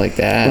like stuff like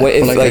that. Like, Or,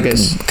 if I like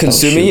guess-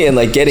 consuming oh, shoot. and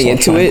like getting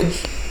It's all into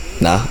triangles.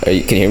 it. Nah, can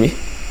you hear me?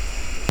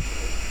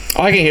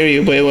 I can hear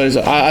you, but it was.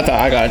 I thought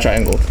I got a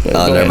triangle. But Oh, go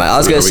never ahead. mind. I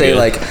was gonna Are we say good?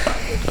 like,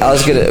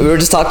 we were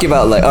just talking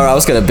about like, or I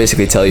was gonna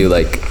basically tell you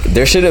like,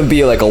 there shouldn't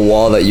be like a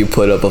wall that you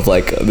put up of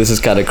like, this is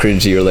kind of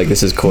cringy or like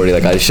this is corny.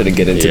 Like I shouldn't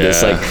get into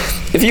this. Yeah. Like,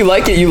 if you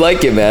like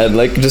it, man.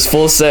 Like just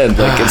full send.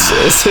 Like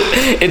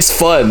it's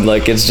fun.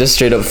 Like it's just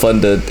straight up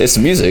fun to. It's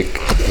music.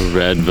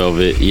 Red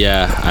Velvet.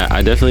 Yeah,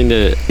 I definitely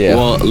did. Yeah.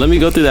 Well, let me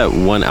go through that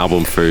one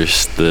album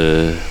first.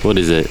 What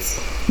is it?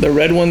 The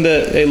red one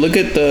hey, look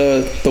at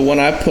the one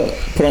I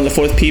put on the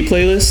 4th P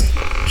playlist.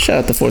 Shout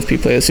out the 4th P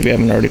playlist if you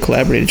haven't already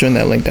collaborated. Join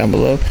that link down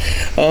below.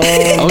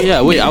 Oh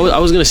yeah, wait. I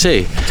was gonna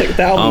say, Check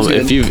the album's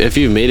good. if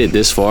you've made it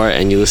this far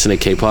and you listen to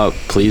K-pop,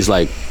 please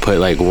like put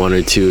like 1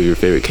 or 2 of your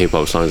favorite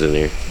K-pop songs in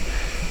there.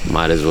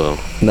 Might as well.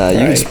 Nah, you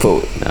Right. just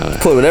put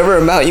whatever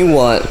amount you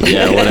want.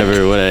 Yeah,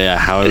 whatever. Yeah,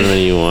 however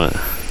many you want.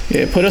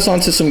 Yeah, put us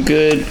onto some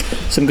good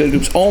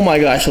groups. Oh my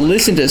gosh,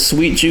 listen to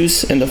Sweet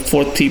Juice in the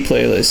 4th P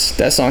playlist.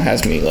 That song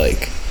has me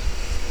like.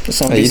 The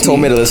song Hey, you gets told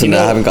me to listen you to it.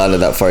 know- I haven't gotten to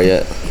that far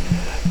yet.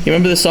 You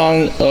remember the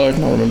song? I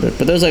don't remember.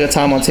 But there was like a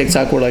time on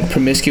TikTok where like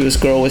 "Promiscuous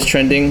Girl" was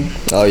trending.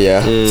 Oh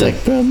yeah. It's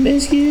like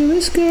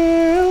 "Promiscuous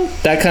Girl."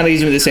 That kind of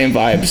gives me the same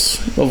vibes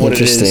of what it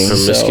Interesting.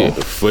 is.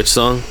 So, Which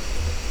song?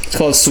 it's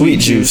called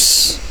Sweet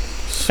Juice.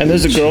 And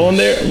there's a girl in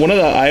there. One of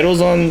the idols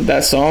on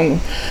that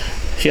song,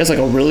 she has like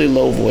a really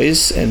low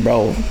voice, and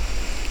bro,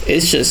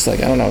 it's just like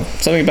I don't know,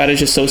 something about it is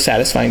just so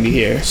satisfying to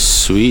hear.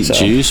 Sweet So-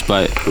 Juice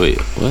by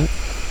what?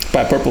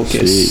 By Purple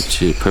Kiss. Sweet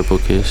Juice, Purple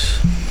Kiss.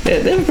 Yeah,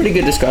 they have a pretty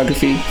good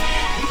discography.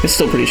 It's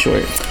still pretty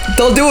short.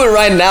 Don't do it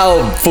right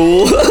now,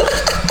 fool.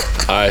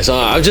 Alright, so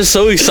I'm just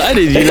so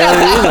excited, you know what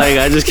I mean? Like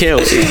I just can't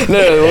wait. No,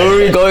 where were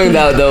we going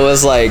now though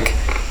was like,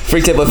 for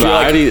example, if But you're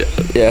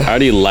I like, I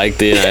already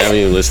liked it. I haven't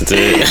even listened to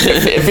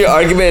it. if your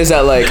argument is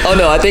that like, oh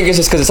no, I think it's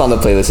just because it's on the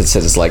playlist it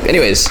says it's liked.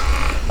 Anyways,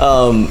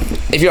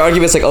 if your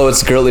argument's like, oh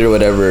it's girly or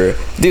whatever,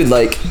 dude,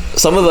 like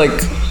some of like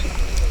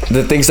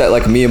the things that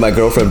like me and my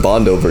girlfriend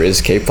bond over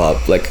is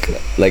K-pop. Like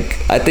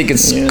I think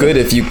it's Yeah. good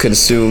if you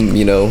consume,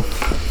 you know,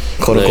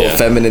 quote unquote Yeah.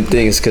 feminine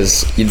things,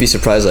 because you'd be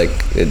surprised like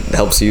it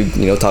helps you,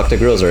 you know, talk to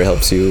girls, or it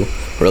helps you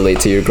relate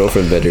to your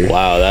girlfriend better.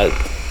 Wow,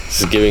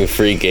 that's giving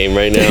free game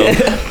right now.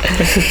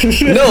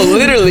 No,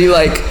 literally,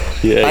 like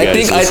Yeah, I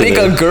guys, think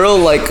listen a girl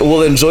like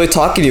will enjoy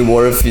talking to you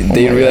more if they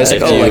my realize like,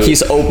 God. oh, If like you-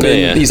 he's open,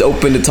 yeah. he's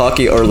open to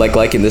talking or like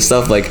liking this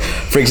stuff. Like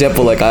for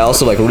example, like I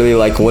also like really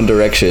like One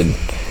Direction,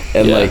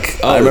 and Yeah. like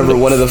Oh, I remember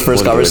one of the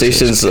first One Direction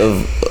conversations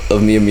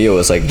of me and Mio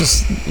was like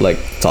just like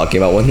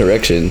talking about One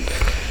Direction.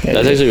 Yeah,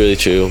 That's dude. actually really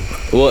true.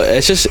 Well,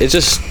 it's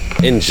just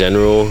in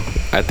general.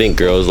 I think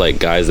girls like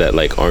guys that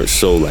like aren't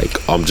so like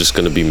I'm just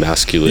gonna be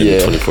masculine Yeah.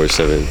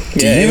 24/7.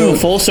 Yeah, you- and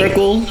full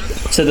circle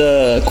to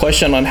the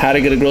question on how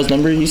to get a girl's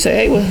number. You say,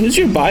 hey, well, who's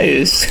your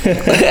bias?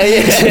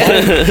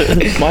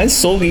 Mine's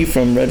Solgi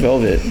from Red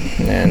Velvet.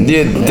 And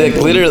Dude, like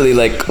literally,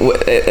 like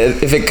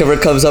if it ever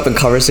comes up in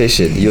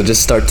conversation, you'll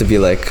just start to be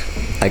like,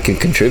 I can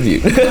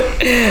contribute.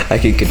 I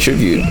can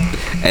contribute.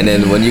 And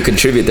then when you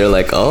contribute, they're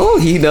like, oh,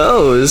 he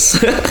knows.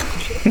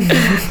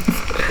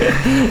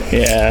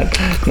 yeah,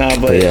 no,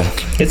 but yeah.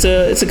 it's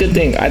a good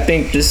thing. I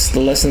think just the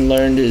lesson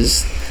learned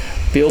is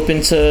be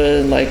open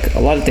to like a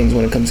lot of things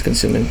when it comes to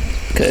consuming,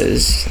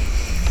 because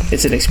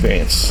it's an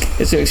experience.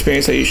 It's an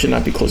experience that you should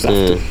not be closed off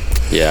to.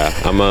 Yeah,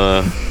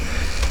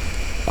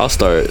 I'll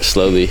start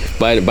slowly.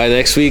 By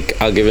next week,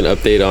 I'll give an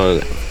update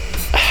on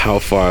how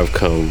far I've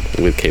come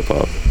with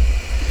K-pop.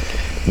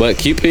 But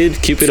Cupid,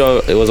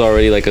 it was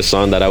already like a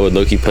song that I would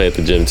low-key play at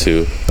the gym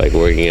too, like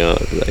working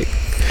out. Like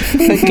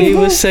I gave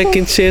a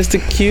second chance to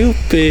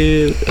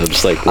Cupid. I'm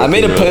just like I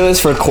made a working out.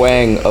 playlist for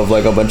Kwang of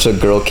like a bunch of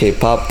girl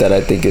K-pop that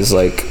I think is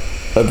like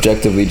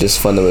objectively just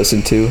fun to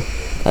listen to.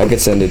 I could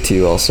send it to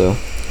you also.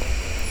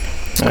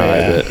 Oh,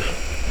 Alright, yeah. bet.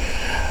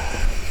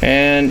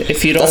 And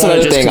if you don't That's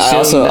want to another just thing. I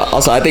consume,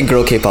 also I think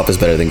girl K-pop is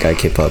better than guy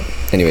K-pop.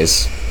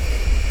 Anyways,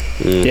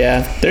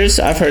 yeah,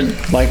 I've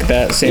heard like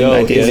that same Yo,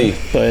 idea, Izzy.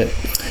 but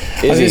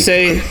I was Izzy. gonna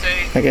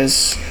say, I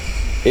guess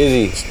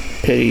Izzy.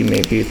 pity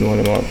maybe the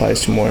one that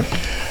applies to more.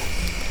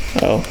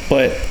 Oh,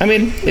 but I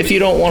mean, if you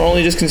don't want to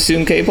only just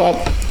consume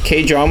K-pop,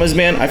 K-dramas,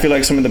 man, I feel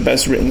like some of the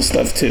best written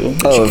stuff too.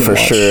 that you oh can for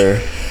watch. sure.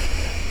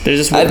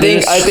 There's just I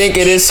think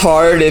it is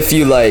hard if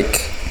you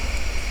like,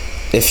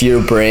 if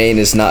your brain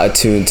is not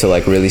attuned to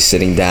like really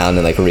sitting down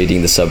and like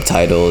reading the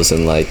subtitles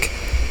and like,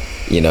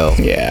 you know,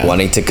 Yeah.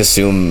 wanting to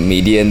consume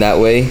media in that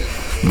way.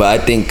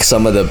 But I think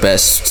some of the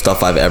best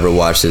stuff I've ever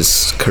watched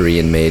is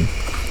Korean made.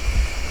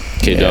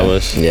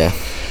 K-dramas. Yeah.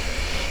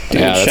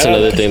 Dude, Yeah, that's shout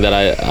another out- thing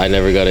that I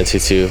never got into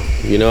too.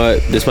 You know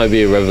what? This might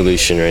be a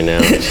revolution right now.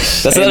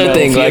 That's I another know,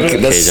 thing. if you Like ever-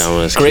 that's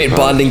K-dramas, great K-pop.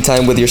 bonding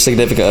time with your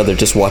significant other.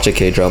 Just watch a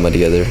K-drama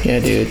together. Yeah,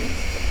 dude.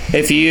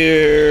 If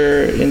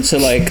you're into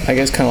like, I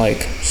guess kind of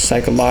like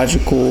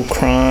psychological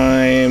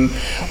crime,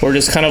 or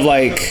just kind of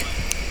like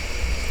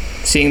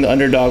seeing the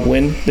underdog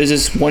win, there's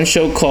this one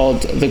show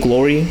called The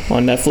Glory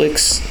on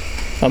Netflix.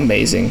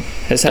 Amazing.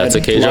 Has had That's a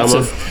lots K-drama?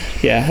 of,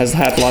 yeah, has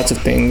had lots of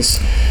things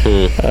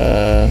Hmm.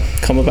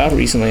 come about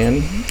recently,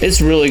 and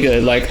it's really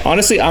good. Like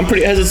honestly, I'm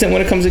pretty hesitant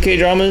when it comes to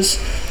K-dramas.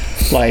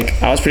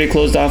 Like I was pretty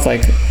closed off.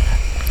 Like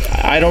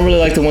I don't really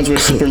like the ones where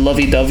it's super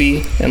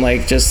lovey-dovey and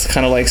like just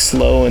kind of like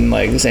slow and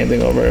like the same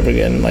thing over and over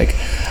again. Like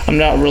I'm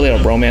not really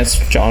a romance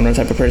genre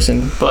type of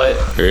person, but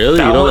Really?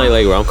 You don't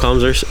like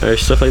rom-coms or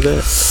stuff like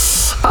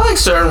that? I like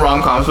certain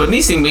rom-coms, but it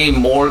needs to be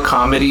more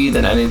comedy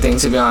than anything,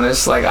 to be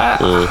honest. Like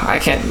I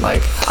can't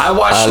like I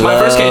watched my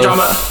first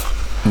K-drama.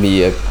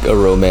 Me a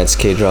romance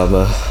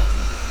K-drama.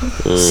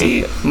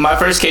 See, my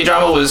first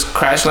K-drama was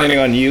Crash Landing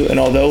on You, and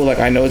although like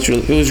I know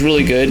it was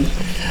really good,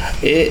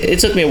 it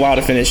took me a while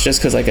to finish just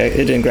because like it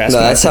didn't grasp.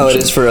 No, my that's how it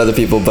attention. is for other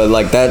people, but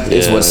like that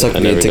is Yeah, what sucked I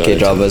me never into got into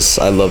K-dramas.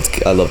 I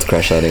loved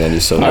Crash Landing on You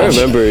so much. I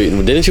remember.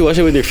 Didn't you watch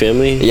it with your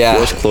family? Yeah. You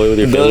watched Chloe with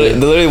your family?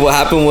 Literally what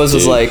happened was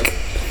Dude. like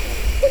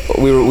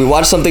we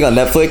watched something on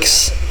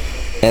Netflix,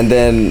 and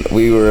then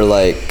we were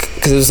like,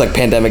 because it was like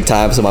pandemic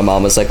time, so my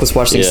mom was like, let's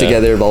watch things Yeah.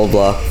 together, blah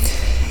blah blah.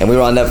 And we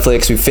were on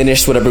Netflix. We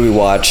finished whatever we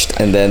watched,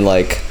 and then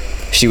like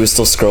she was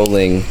still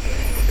scrolling,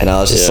 and I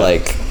was just Yeah.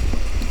 like,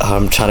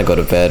 I'm trying to go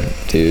to bed,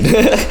 dude.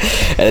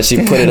 And then she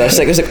put it up. She's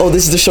like, oh,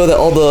 this is the show that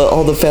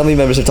all the family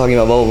members are talking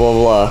about, blah blah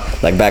blah blah.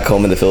 Like back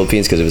home in the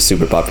Philippines, because it was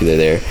super popular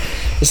there.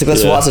 It's like,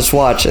 let's Yeah.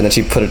 watch. And then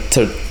she put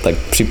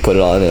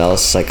it on, and I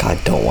was like, I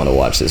don't want to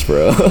watch this,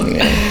 bro.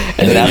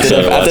 And then after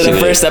started the watching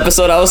first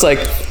episode, I was like,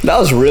 that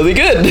was really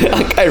good.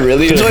 Like, I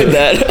really enjoyed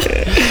that.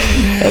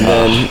 And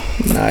then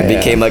it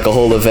became like a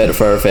whole event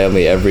for our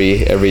family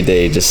every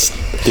day. Just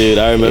Dude,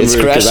 I remember. it's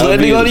Crash 'cause I'd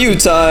Landing be- on You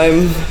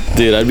time.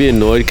 Dude, I'd be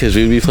annoyed because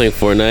we'd be playing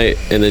Fortnite,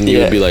 and then you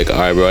Yeah. would be like, "All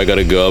right, bro, I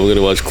gotta go. I'm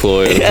gonna watch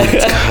Chloe." And I'm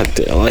like, God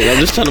damn! Like, I'm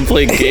just trying to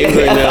play games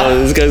right now,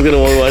 and this guy's gonna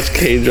want to watch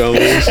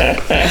K-dramas.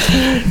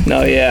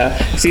 No, yeah.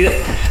 See,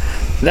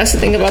 that's the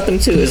thing about them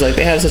too is like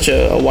they have such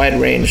a wide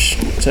range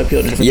to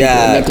appeal to different Yeah,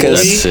 people. And because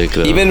That's sick,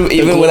 though. even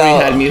Glory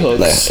without had me hooked.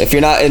 like, if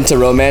you're not into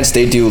romance,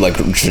 they do like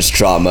just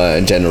drama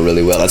in general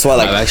really well. That's why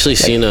like I've actually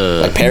seen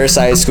like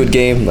Parasite, Squid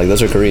Game, like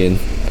those are Korean.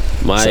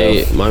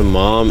 my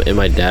mom and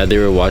my dad. They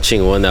were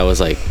watching one that was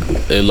like,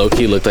 it low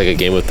key looked like a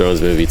Game of Thrones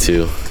movie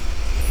too,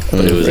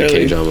 but it was a Really?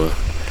 K-drama.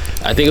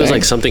 I think it was Dang.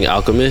 like something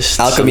Alchemist.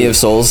 Alchemy of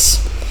Souls.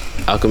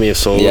 Alchemy of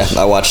Souls. Yeah,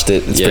 I watched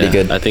it. It's pretty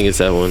good. I think it's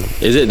that one.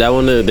 Is it that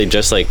one that they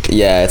just like?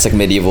 Yeah, it's like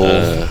medieval,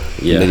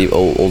 Yeah.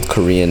 medieval old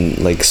Korean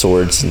like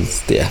swords and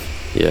yeah.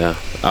 Yeah,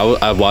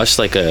 I watched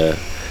like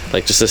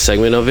just a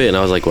segment of it, and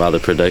I was like, wow, the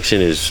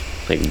production is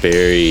like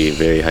very,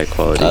 very high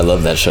quality. I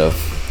love that show.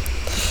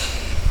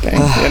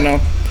 Dang, you know,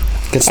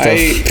 Good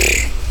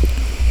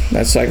stuff.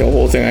 that's like a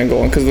whole thing I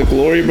go on because the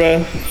Glory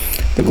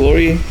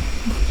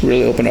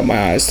really opened up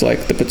my eyes to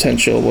like the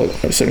potential of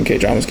what certain K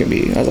dramas can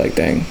be. I was like,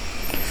 dang,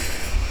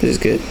 this is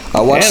good.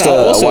 I watched And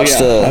I watched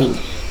oh,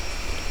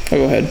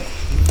 go ahead.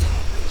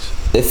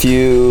 if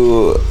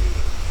you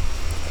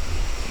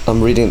I'm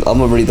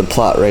gonna read the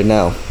plot right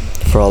now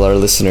for all our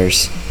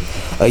listeners.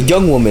 A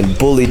young woman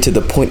bullied to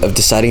the point of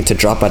deciding to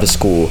drop out of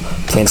school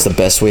plans the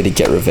best way to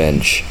get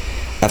revenge.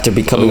 After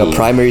becoming a Ooh.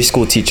 primary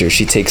school teacher,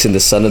 she takes in the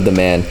son of the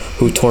man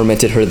who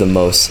tormented her the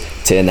most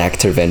to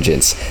enact her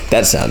vengeance.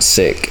 That sounds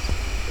sick.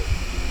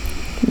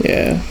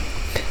 Yeah.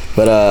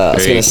 But I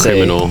was very gonna say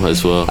criminal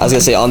as well. I was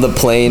gonna say on the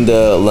plane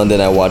to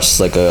London, I watched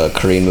like a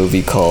Korean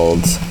movie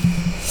called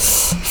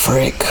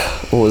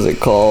what was it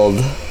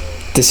called?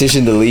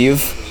 Decision to Leave.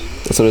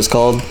 That's what it's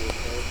called.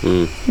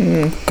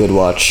 Good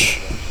watch.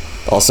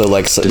 Also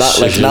like not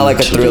like a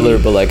Decision to thriller,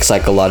 Leave. but like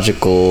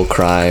psychological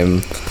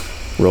crime,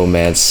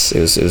 romance. It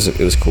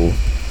was cool.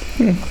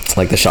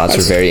 Like the shots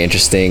were very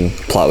interesting.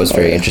 Plot was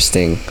very yeah.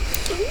 interesting.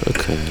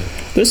 Okay.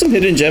 There's some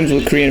hidden gems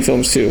with Korean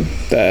films too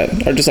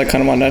that are just like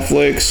kind of on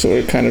Netflix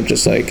or kind of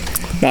just like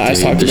not as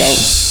Dude, talked about.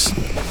 there's-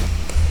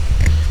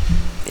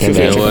 Yeah, You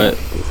man. know what?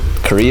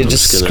 Korea's I'm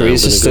just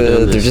gonna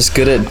they're go down just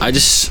good at I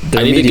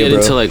They're need to media, get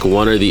into bro. like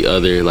one or the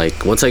other.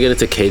 Like once I get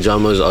into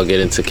K-dramas, I'll get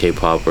into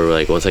K-pop, or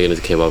like once I get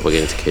into K-pop, I'll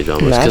get into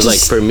K-dramas. Nah, Because like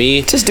just- for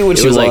me, just do what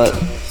it you was want.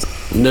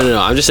 like no.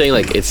 I'm just saying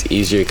like it's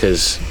easier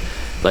because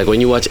like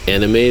when you watch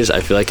animes,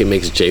 I feel like it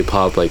makes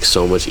J-pop like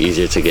so much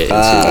easier to get into.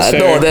 That's no,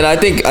 fair. then I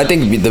think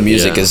the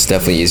music Yeah. is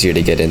definitely easier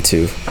to get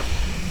into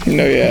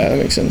No, yeah, that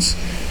makes sense.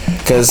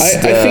 because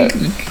I think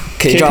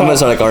K dramas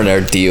K-pop- are like an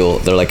ordeal.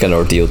 They're like an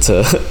ordeal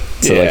to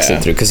like Yeah.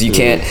 sit through because you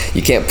can't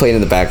play it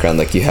in the background.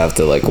 Like you have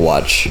to like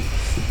watch.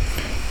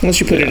 Unless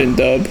you put it in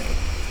dub.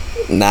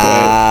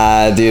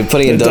 Nah, dude,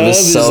 putting The in dub dub is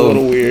is so a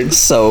little weird.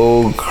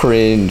 so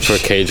cringe. For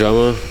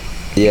K-drama,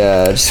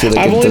 Yeah, I just feel like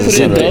I've it only put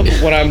doesn't it in sound right.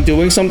 dub when I'm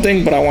doing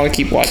something, but I want to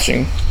keep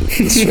watching.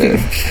 It's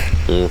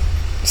fair.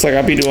 It's like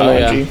I'll be doing Oh,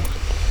 yeah. laundry.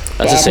 But that's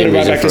the I'll put same it right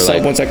reason back for to sub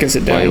like once I can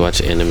sit why you down.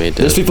 watch anime.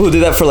 There's people who do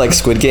that for like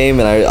Squid Game,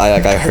 and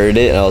I heard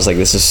it, and I was like,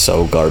 this is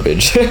so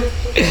garbage.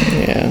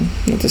 Yeah,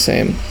 not the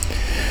same.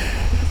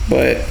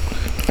 But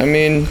I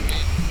mean,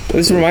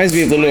 this reminds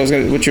me of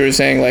literally what you were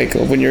saying, like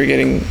when you're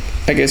getting,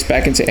 I guess,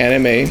 back into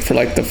anime for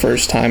like the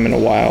first time in a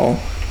while.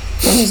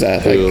 When was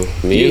that? Who,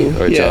 Like me you?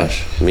 or Yeah.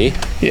 Josh? Me?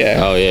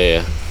 Yeah. Oh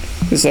yeah.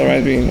 This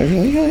reminds me. Like,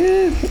 you're like, oh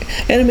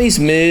yeah, anime's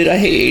mid. I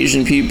hate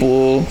Asian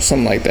people.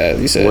 Something like that.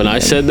 You said When I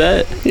said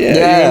that, yeah,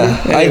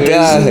 yeah, you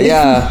remember? Anyways.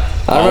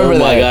 I remember oh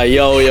my that. god,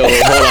 yo,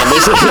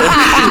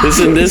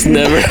 hold on, this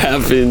never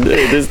happened.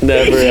 This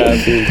never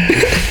happened.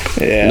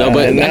 Yeah. No,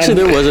 but and actually,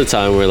 there was a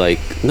time where like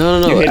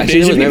no. You hit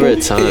Actually, there was Asian never a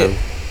people? time.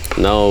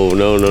 No.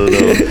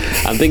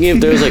 I'm thinking if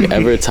there was like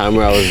ever a time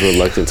where I was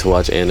reluctant to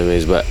watch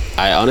animes, but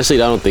I honestly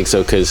don't think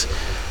so because.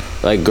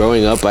 Like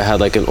growing up, I had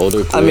like an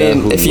older kuya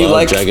who if you loved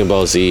like Dragon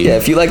Ball Z. Yeah,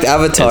 if you liked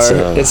Avatar,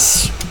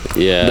 it's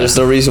yeah. there's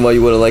no reason why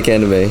you wouldn't like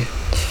anime.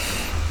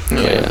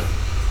 Yeah.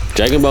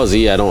 Dragon Ball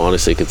Z, I don't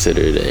honestly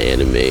consider it an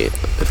anime,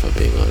 if I'm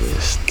being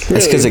honest.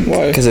 It's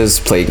Why? because it's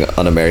playing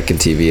on American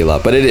TV a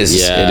lot, but it is.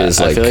 Yeah, it is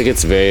I like feel like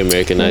it's very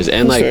Americanized,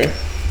 and That's like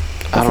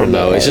fair. I don't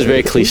know, it's just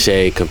very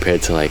cliche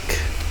compared to like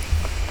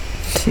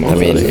I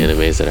mean, other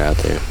animes that are out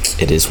there.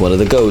 it is one of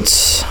the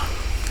goats.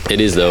 It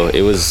is though.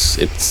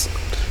 It's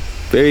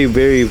very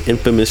very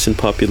infamous and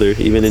popular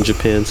even in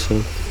Japan. So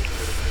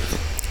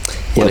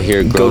want to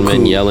hear grown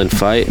men yell and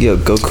fight? Yo,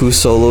 Goku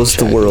solos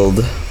the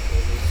world.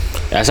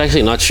 That's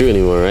actually not true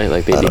anymore, right?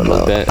 Like they I don't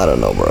know. debunked that. I don't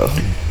know, bro.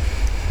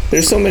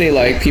 There's so many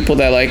like people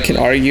that like can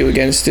argue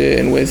against it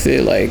and with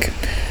it. Like,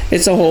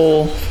 it's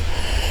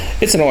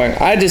annoying.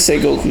 I just say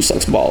Goku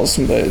sucks balls,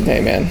 but hey,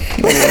 man,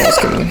 everyone else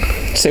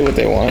can say what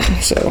they want.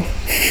 So,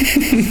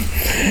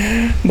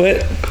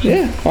 but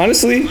yeah,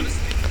 honestly,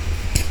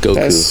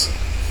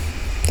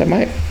 Goku. that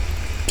might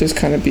just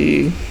kind of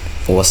be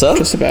What's up?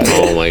 just about it.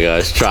 Oh my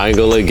gosh,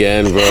 triangle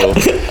again, bro.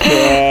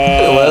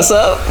 What's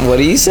up? What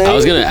are you saying? I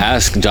was gonna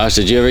ask Josh,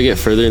 did you ever get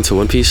further into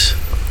One Piece?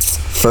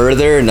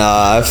 Further?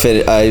 Nah,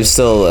 I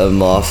still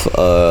am off.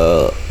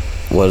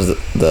 What is it?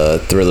 The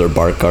Thriller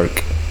Bark arc?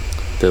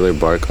 Thriller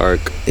Bark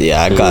arc.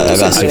 Yeah, I got I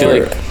feel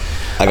super. like-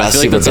 I got I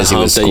feel like super that's a busy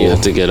hump with that you have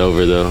school. to get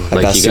over though. got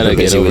Like you super gotta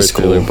get busy over with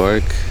school. Thriller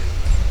Bark.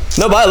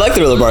 No, but I like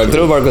Thriller Bark.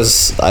 Thriller Bark it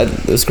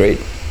was great.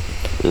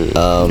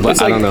 But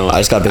It's I like- don't know. I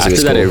just got busy after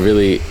with that, school. it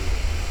really.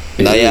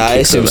 No, yeah, I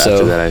kicks up assume so.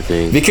 After that, I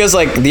think. Because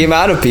like the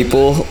amount of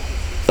people,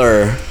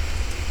 or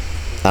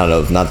I don't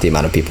know, not the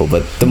amount of people,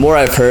 but the more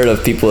I've heard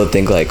of people that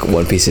think like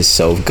One Piece is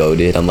so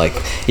goated, I'm like,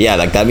 yeah,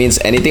 like that means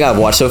anything I've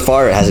watched so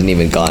far it hasn't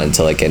even gone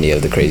to like any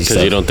of the crazy Because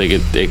stuff. you don't think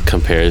it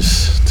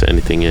compares to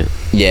anything yet.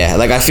 Yeah,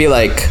 like I feel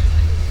like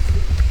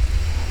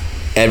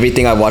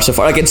everything I've watched so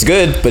far, like it's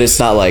good, but it's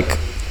not like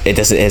it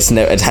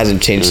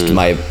hasn't changed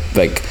my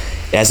like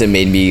it hasn't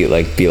made me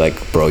like be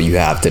like, bro, you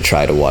have to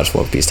try to watch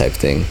One Piece type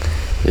thing.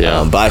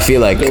 Yeah. But I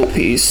feel like Dope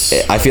piece.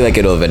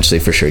 it'll eventually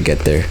for sure get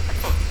there.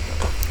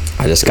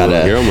 I just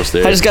gotta. You're almost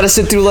there. I just gotta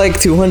sit through like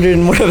 200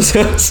 more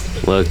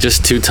episodes. Look,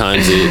 just two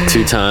times it.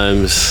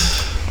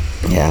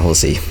 Yeah, we'll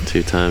see.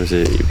 Two times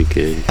it. You'll be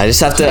good. I just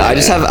have to. I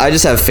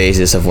just have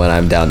phases of when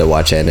I'm down to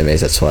watch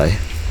animes. That's why.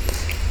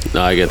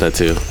 No, I get that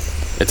too.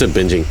 It's a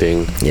binging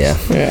thing. Yeah.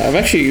 Yeah, I've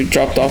actually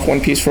dropped off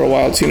One Piece for a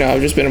while too. Now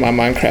I've just been in my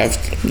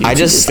Minecraft. I YouTuber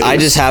just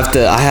phase. have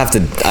to. I have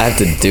to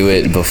do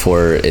it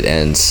before it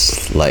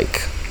ends.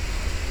 Like.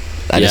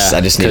 I just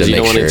need to because you make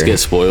don't want sure. it to get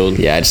spoiled.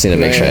 Yeah, I just need to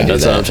make sure I Yeah. do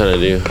That's that. what I'm trying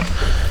to do.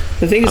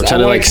 The thing is, I'm I trying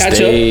to want like to catch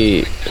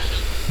stay. up.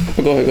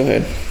 Oh, go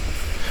ahead.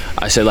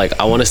 I said like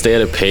I want to stay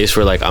at a pace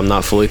where like I'm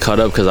not fully caught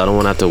up because I don't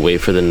want to have to wait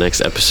for the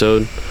next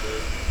episode.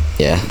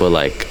 Yeah. But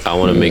like I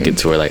want to make it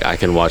to where like I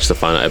can watch the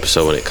final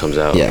episode when it comes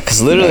out. Yeah,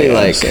 because literally, Yeah,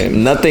 like,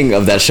 same. nothing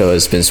of that show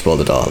has been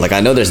spoiled at all. Like, I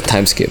know there's a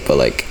time skip, but,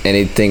 like,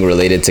 anything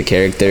related to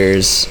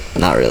characters,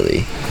 not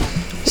really.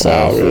 So,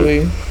 Wow,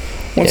 really?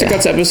 Once Yeah. it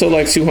got to episode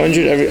like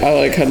 200, I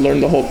like had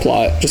learned the whole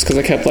plot just because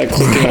I kept like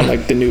clicking on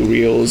like the new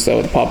reels that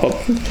would pop up.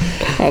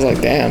 I was like,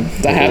 damn,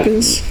 that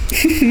happens.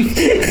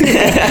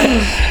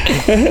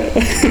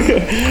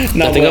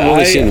 No, I think but I've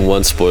only seen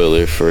one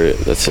spoiler for it.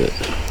 That's it.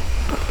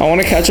 I want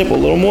to catch up a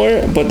little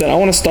more, but then I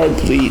want to start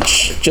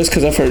Bleach just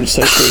because I've heard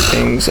such great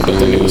things about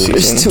the new season.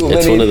 there's too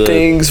It's one many of the-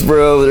 things,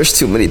 bro. There's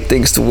too many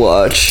things to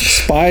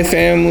watch. Spy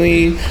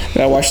Family,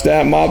 gotta watch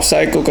that. Mob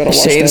Psycho, gotta watch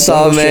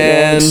Chainsaw that.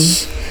 Man.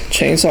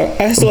 Chainsaw.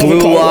 I still haven't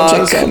Blue caught up on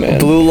Lock. Chainsaw Man.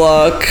 Blue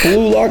Lock.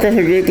 Blue Lock, I've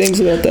heard great things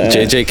about that.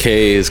 JJK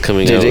is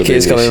coming out. JJK with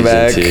is a new coming season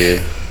back. too.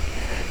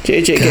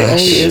 JJK Gosh.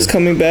 only is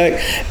coming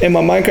back, and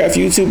my Minecraft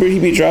YouTuber, he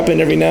be dropping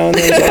every now and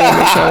then. So I gotta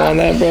make sure I'm on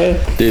that,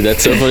 bro. Dude,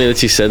 that's so funny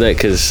that you said that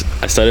because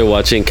I started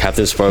watching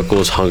Captain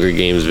Sparkle's Hunger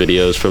Games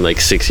videos from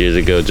like 6 years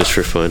ago just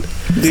for fun.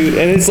 Dude,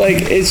 and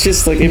it's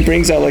just like it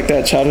brings out like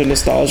that childhood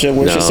nostalgia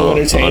where it's just so No,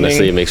 entertaining.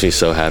 honestly, it makes me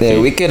so happy. Yeah,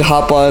 we could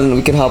hop on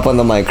the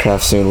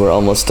Minecraft soon. We're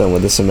almost done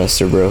with the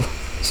semester, bro.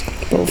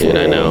 Bro, for Dude,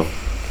 I real. know.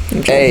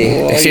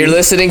 Hey, if you're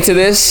listening to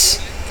this,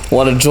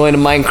 want to join a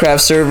Minecraft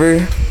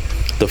server,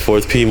 The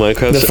 4th P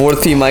Minecraft. the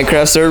 4th P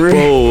Minecraft server?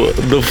 Bro,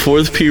 the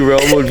 4th P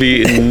realm would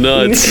be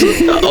nuts.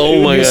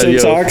 Oh my You're god, so yo.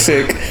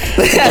 toxic.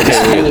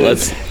 Okay, wait,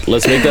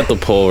 let's make that the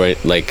poll, right?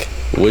 Like,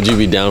 would you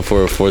be down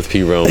for a 4th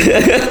P realm?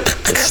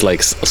 It's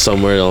like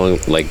somewhere along,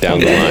 like down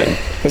the line.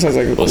 That sounds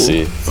like a We'll cool.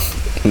 see.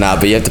 Nah,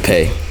 but you have to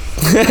pay.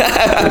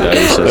 That'd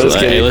be so Let's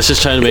sick. get Hey, it. let's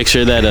just try to make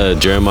sure that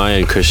Jeremiah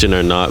and Christian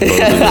are not both in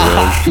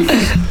the realm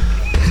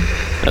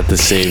at the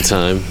same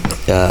time.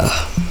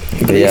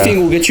 But Anything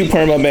yeah. will get you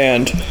perma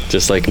banned.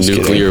 Just like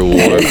nuclear war,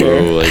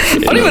 bro. Like, I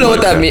don't even know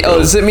what that means. Oh,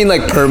 does it mean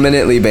like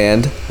permanently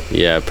banned?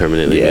 Yeah,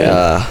 permanently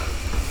Yeah.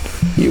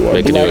 You are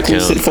Make a new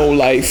blacklisted account. for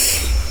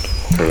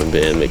life. banned. Permanent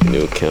ban, make a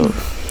new account.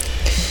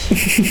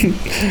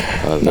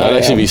 That'd yeah.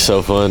 actually be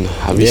so fun.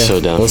 I'd be Yeah, so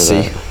down we'll for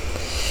see. that.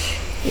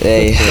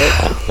 Hey,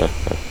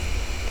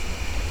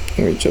 Let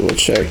me double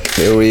check.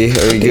 are we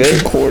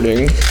good?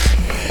 Recording.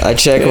 I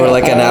check. We're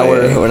like an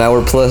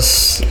hour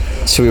plus.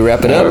 Should we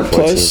wrap it Hour up?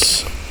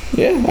 plus.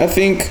 Yeah, I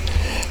think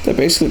that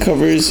basically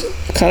covers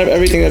kind of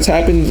everything that's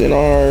happened in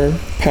our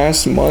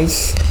past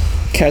month.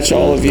 Catch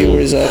all the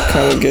viewers up,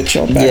 kind of get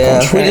y'all back on Yeah,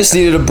 track. we just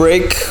needed a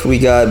break. We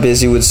got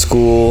busy with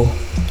school.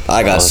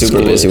 I got super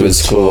school busy through with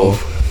school.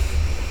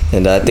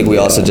 And I think we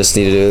also just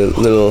needed a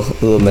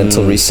little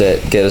mental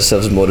reset, get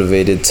ourselves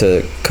motivated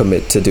to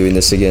commit to doing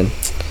this again.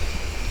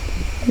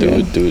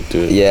 Do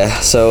it. Yeah.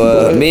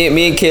 So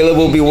me and Caleb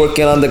will be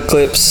working on the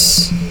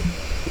clips.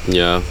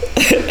 Yeah.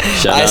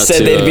 Shout I out said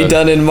to, they'd be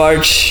done in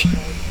March.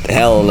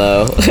 Hell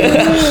no.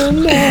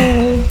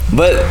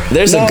 But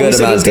there's a good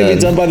amount it's gonna done.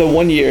 be done by the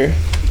 1 year.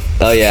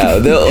 Oh yeah.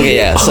 Okay,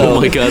 yeah. So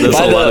Oh my God, that's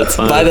by a lot the- of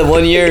time. By the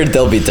 1 year,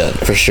 they'll be done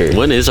for sure.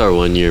 When is our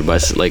 1 year? By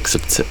like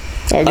September.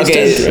 August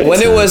Okay, 10th,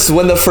 right?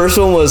 when the first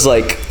one was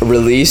like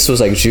released was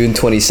like June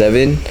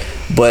 27,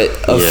 but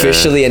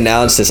officially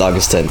announced is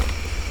August 10.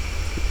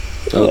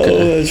 Oh,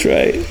 Okay. that's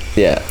right.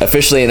 Yeah,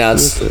 officially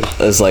announced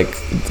as like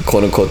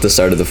quote unquote the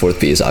start of the 4th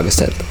P is August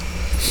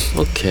 10th.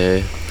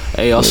 Okay.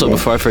 Hey, also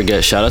before I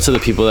forget, shout out to the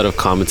people that have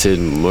commented.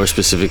 More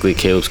specifically,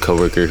 Caleb's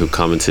coworker who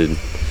commented.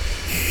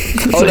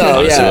 Oh no,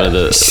 Honestly, yeah. one of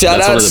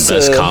the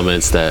best to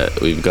comments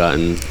that we've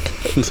gotten.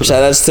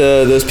 shout outs to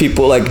those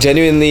people, like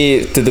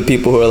genuinely to the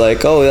people who are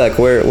like, oh, like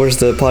where's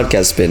the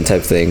podcast been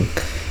type thing.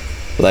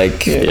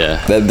 Like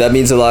Yeah. that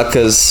means a lot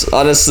because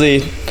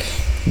honestly,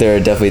 there are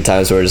definitely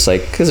times where it's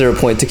like, is there a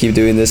point to keep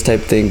doing this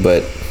type thing?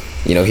 But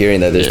you know, hearing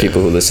that there's Yeah.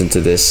 people who listen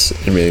to this,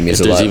 it really means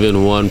If a there's lot.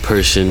 even one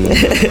person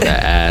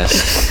that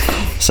asks,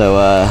 So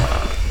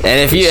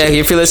and if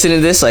you're listening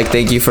to this, like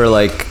thank you for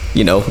like,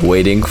 you know,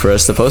 waiting for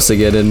us to post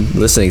again and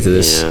listening to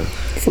this. yeah.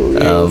 For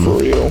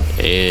real.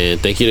 And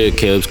thank you to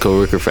Caleb's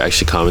coworker for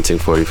actually commenting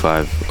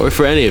 45, or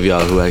for any of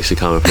y'all who actually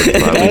comment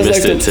 45. That We was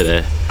missed like it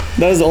today.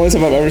 That was the only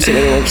time I've ever seen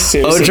anyone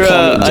seriously Odra,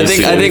 comment I just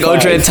think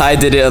 45. Odra and Ty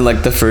did it on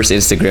like the first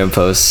Instagram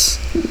post.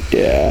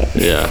 Yeah.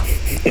 Yeah.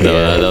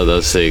 That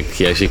was sick.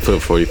 He actually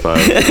put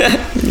 45.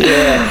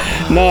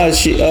 Yeah. No,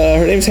 she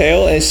her name's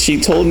Hale, and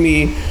she told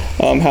me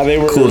how they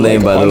were Cool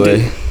name, by the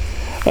way.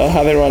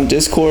 How they were on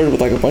Discord with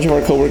like a bunch of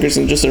our coworkers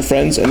and just their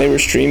friends, and they were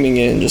streaming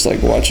it and just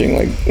like watching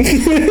like.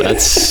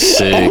 That's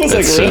sick. I was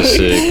That's like, so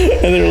really?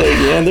 sick. And they're like,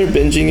 yeah, and they're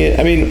binging it.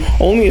 I mean,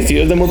 only a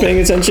few of them were paying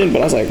attention,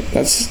 but I was like,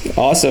 that's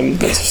awesome.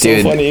 That's so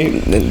Dude, funny.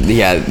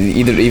 Yeah,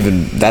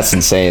 even that's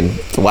insane.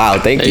 Wow,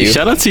 thank Hey, you.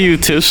 shout out to you,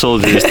 tip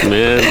soldiers,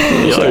 man.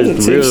 Y'all Shout are out to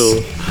tips.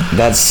 real.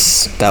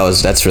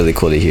 That's really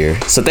cool to hear.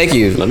 So thank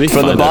you Let me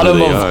from the find out who bottom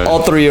they of are.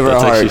 all three of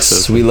That's our actually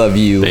hearts. so We love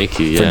you. Thank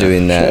you, for yeah.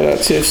 doing Shout that.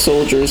 out to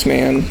soldiers,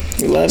 man.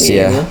 We love So, you.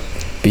 yeah,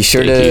 be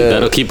sure Thank you.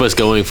 That'll to, keep us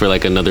going for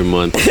like another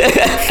month.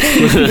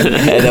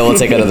 and then we'll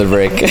take another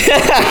break. Anything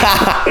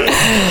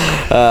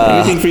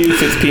for you,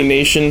 5P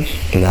Nation?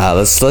 Nah,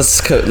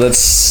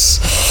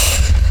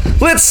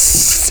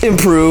 let's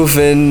improve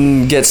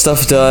and get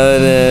stuff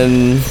done,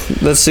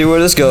 and let's see where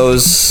this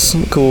goes.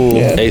 Cool.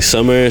 Yeah. Hey,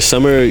 summer,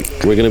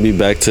 we're gonna be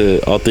back to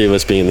all three of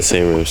us being in the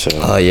same room. So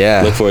Oh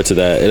yeah. look forward to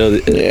that.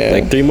 Yeah.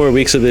 Like 3 more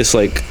weeks of this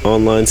like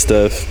online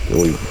stuff,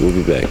 and we'll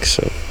be back.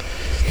 So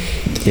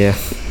Yeah.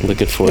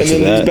 looking forward And to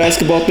then these that.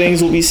 basketball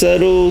things will be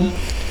settled.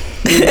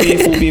 New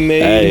beef will be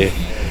made. Hey,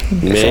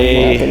 Something will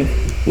May. happen.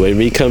 When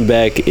we come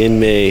back in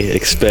May,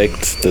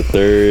 expect the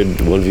third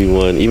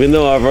 1v1. Even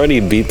though I've already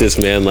beat this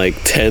man like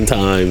 10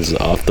 times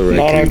off the record.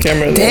 Not on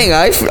camera. Though.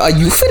 Dang,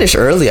 you finished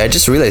early. I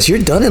just realized you're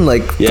done in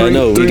like Yeah,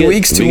 no, three we get,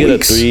 weeks, 2 we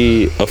weeks.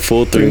 get a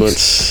full 3 weeks.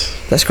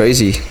 months. That's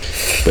crazy.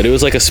 But it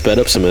was like a sped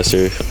up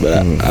semester. But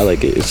I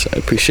like it. I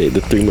appreciate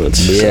the 3 months.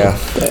 so. Yeah.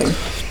 Dang.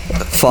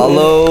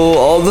 Follow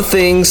all the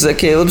things that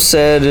Caleb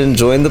said and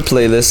join the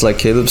playlist like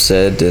Caleb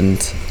said, and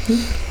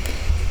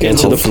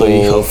Answer the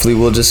poll. hopefully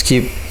we'll just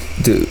keep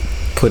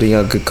putting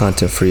out good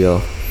content for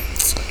y'all.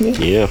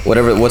 Yeah.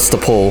 What's the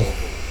poll?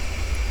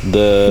 Would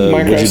you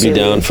Minecraft be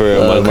down for a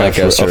Minecraft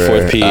Minecraft, a server.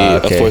 4th P,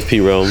 Okay. a 4th P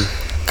realm?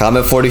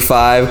 Comment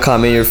 45,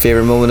 comment your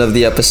favorite moment of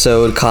the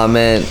episode,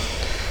 comment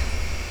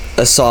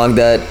a song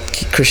that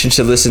Christian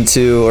should listen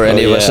to or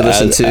any of us should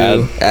listen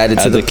to, add it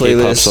to the K-pop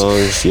playlist.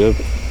 songs. Yep.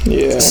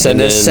 Yeah.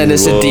 Send And us then a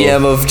we'll-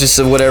 DM of just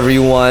whatever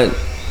you want.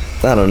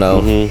 I don't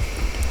know. Mhm.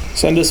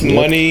 Send us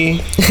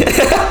money.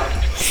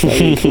 That'd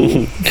be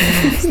cool.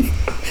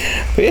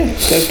 But yeah,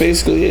 that's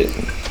basically it.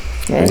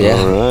 All right. Yeah.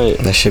 All right.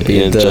 That should be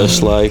and the-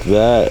 just like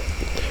that.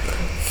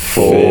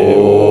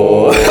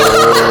 Four.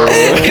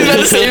 Is that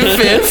the same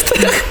fifth?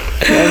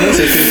 Yeah, that's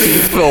it.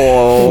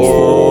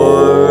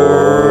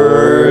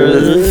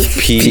 Fourth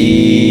P.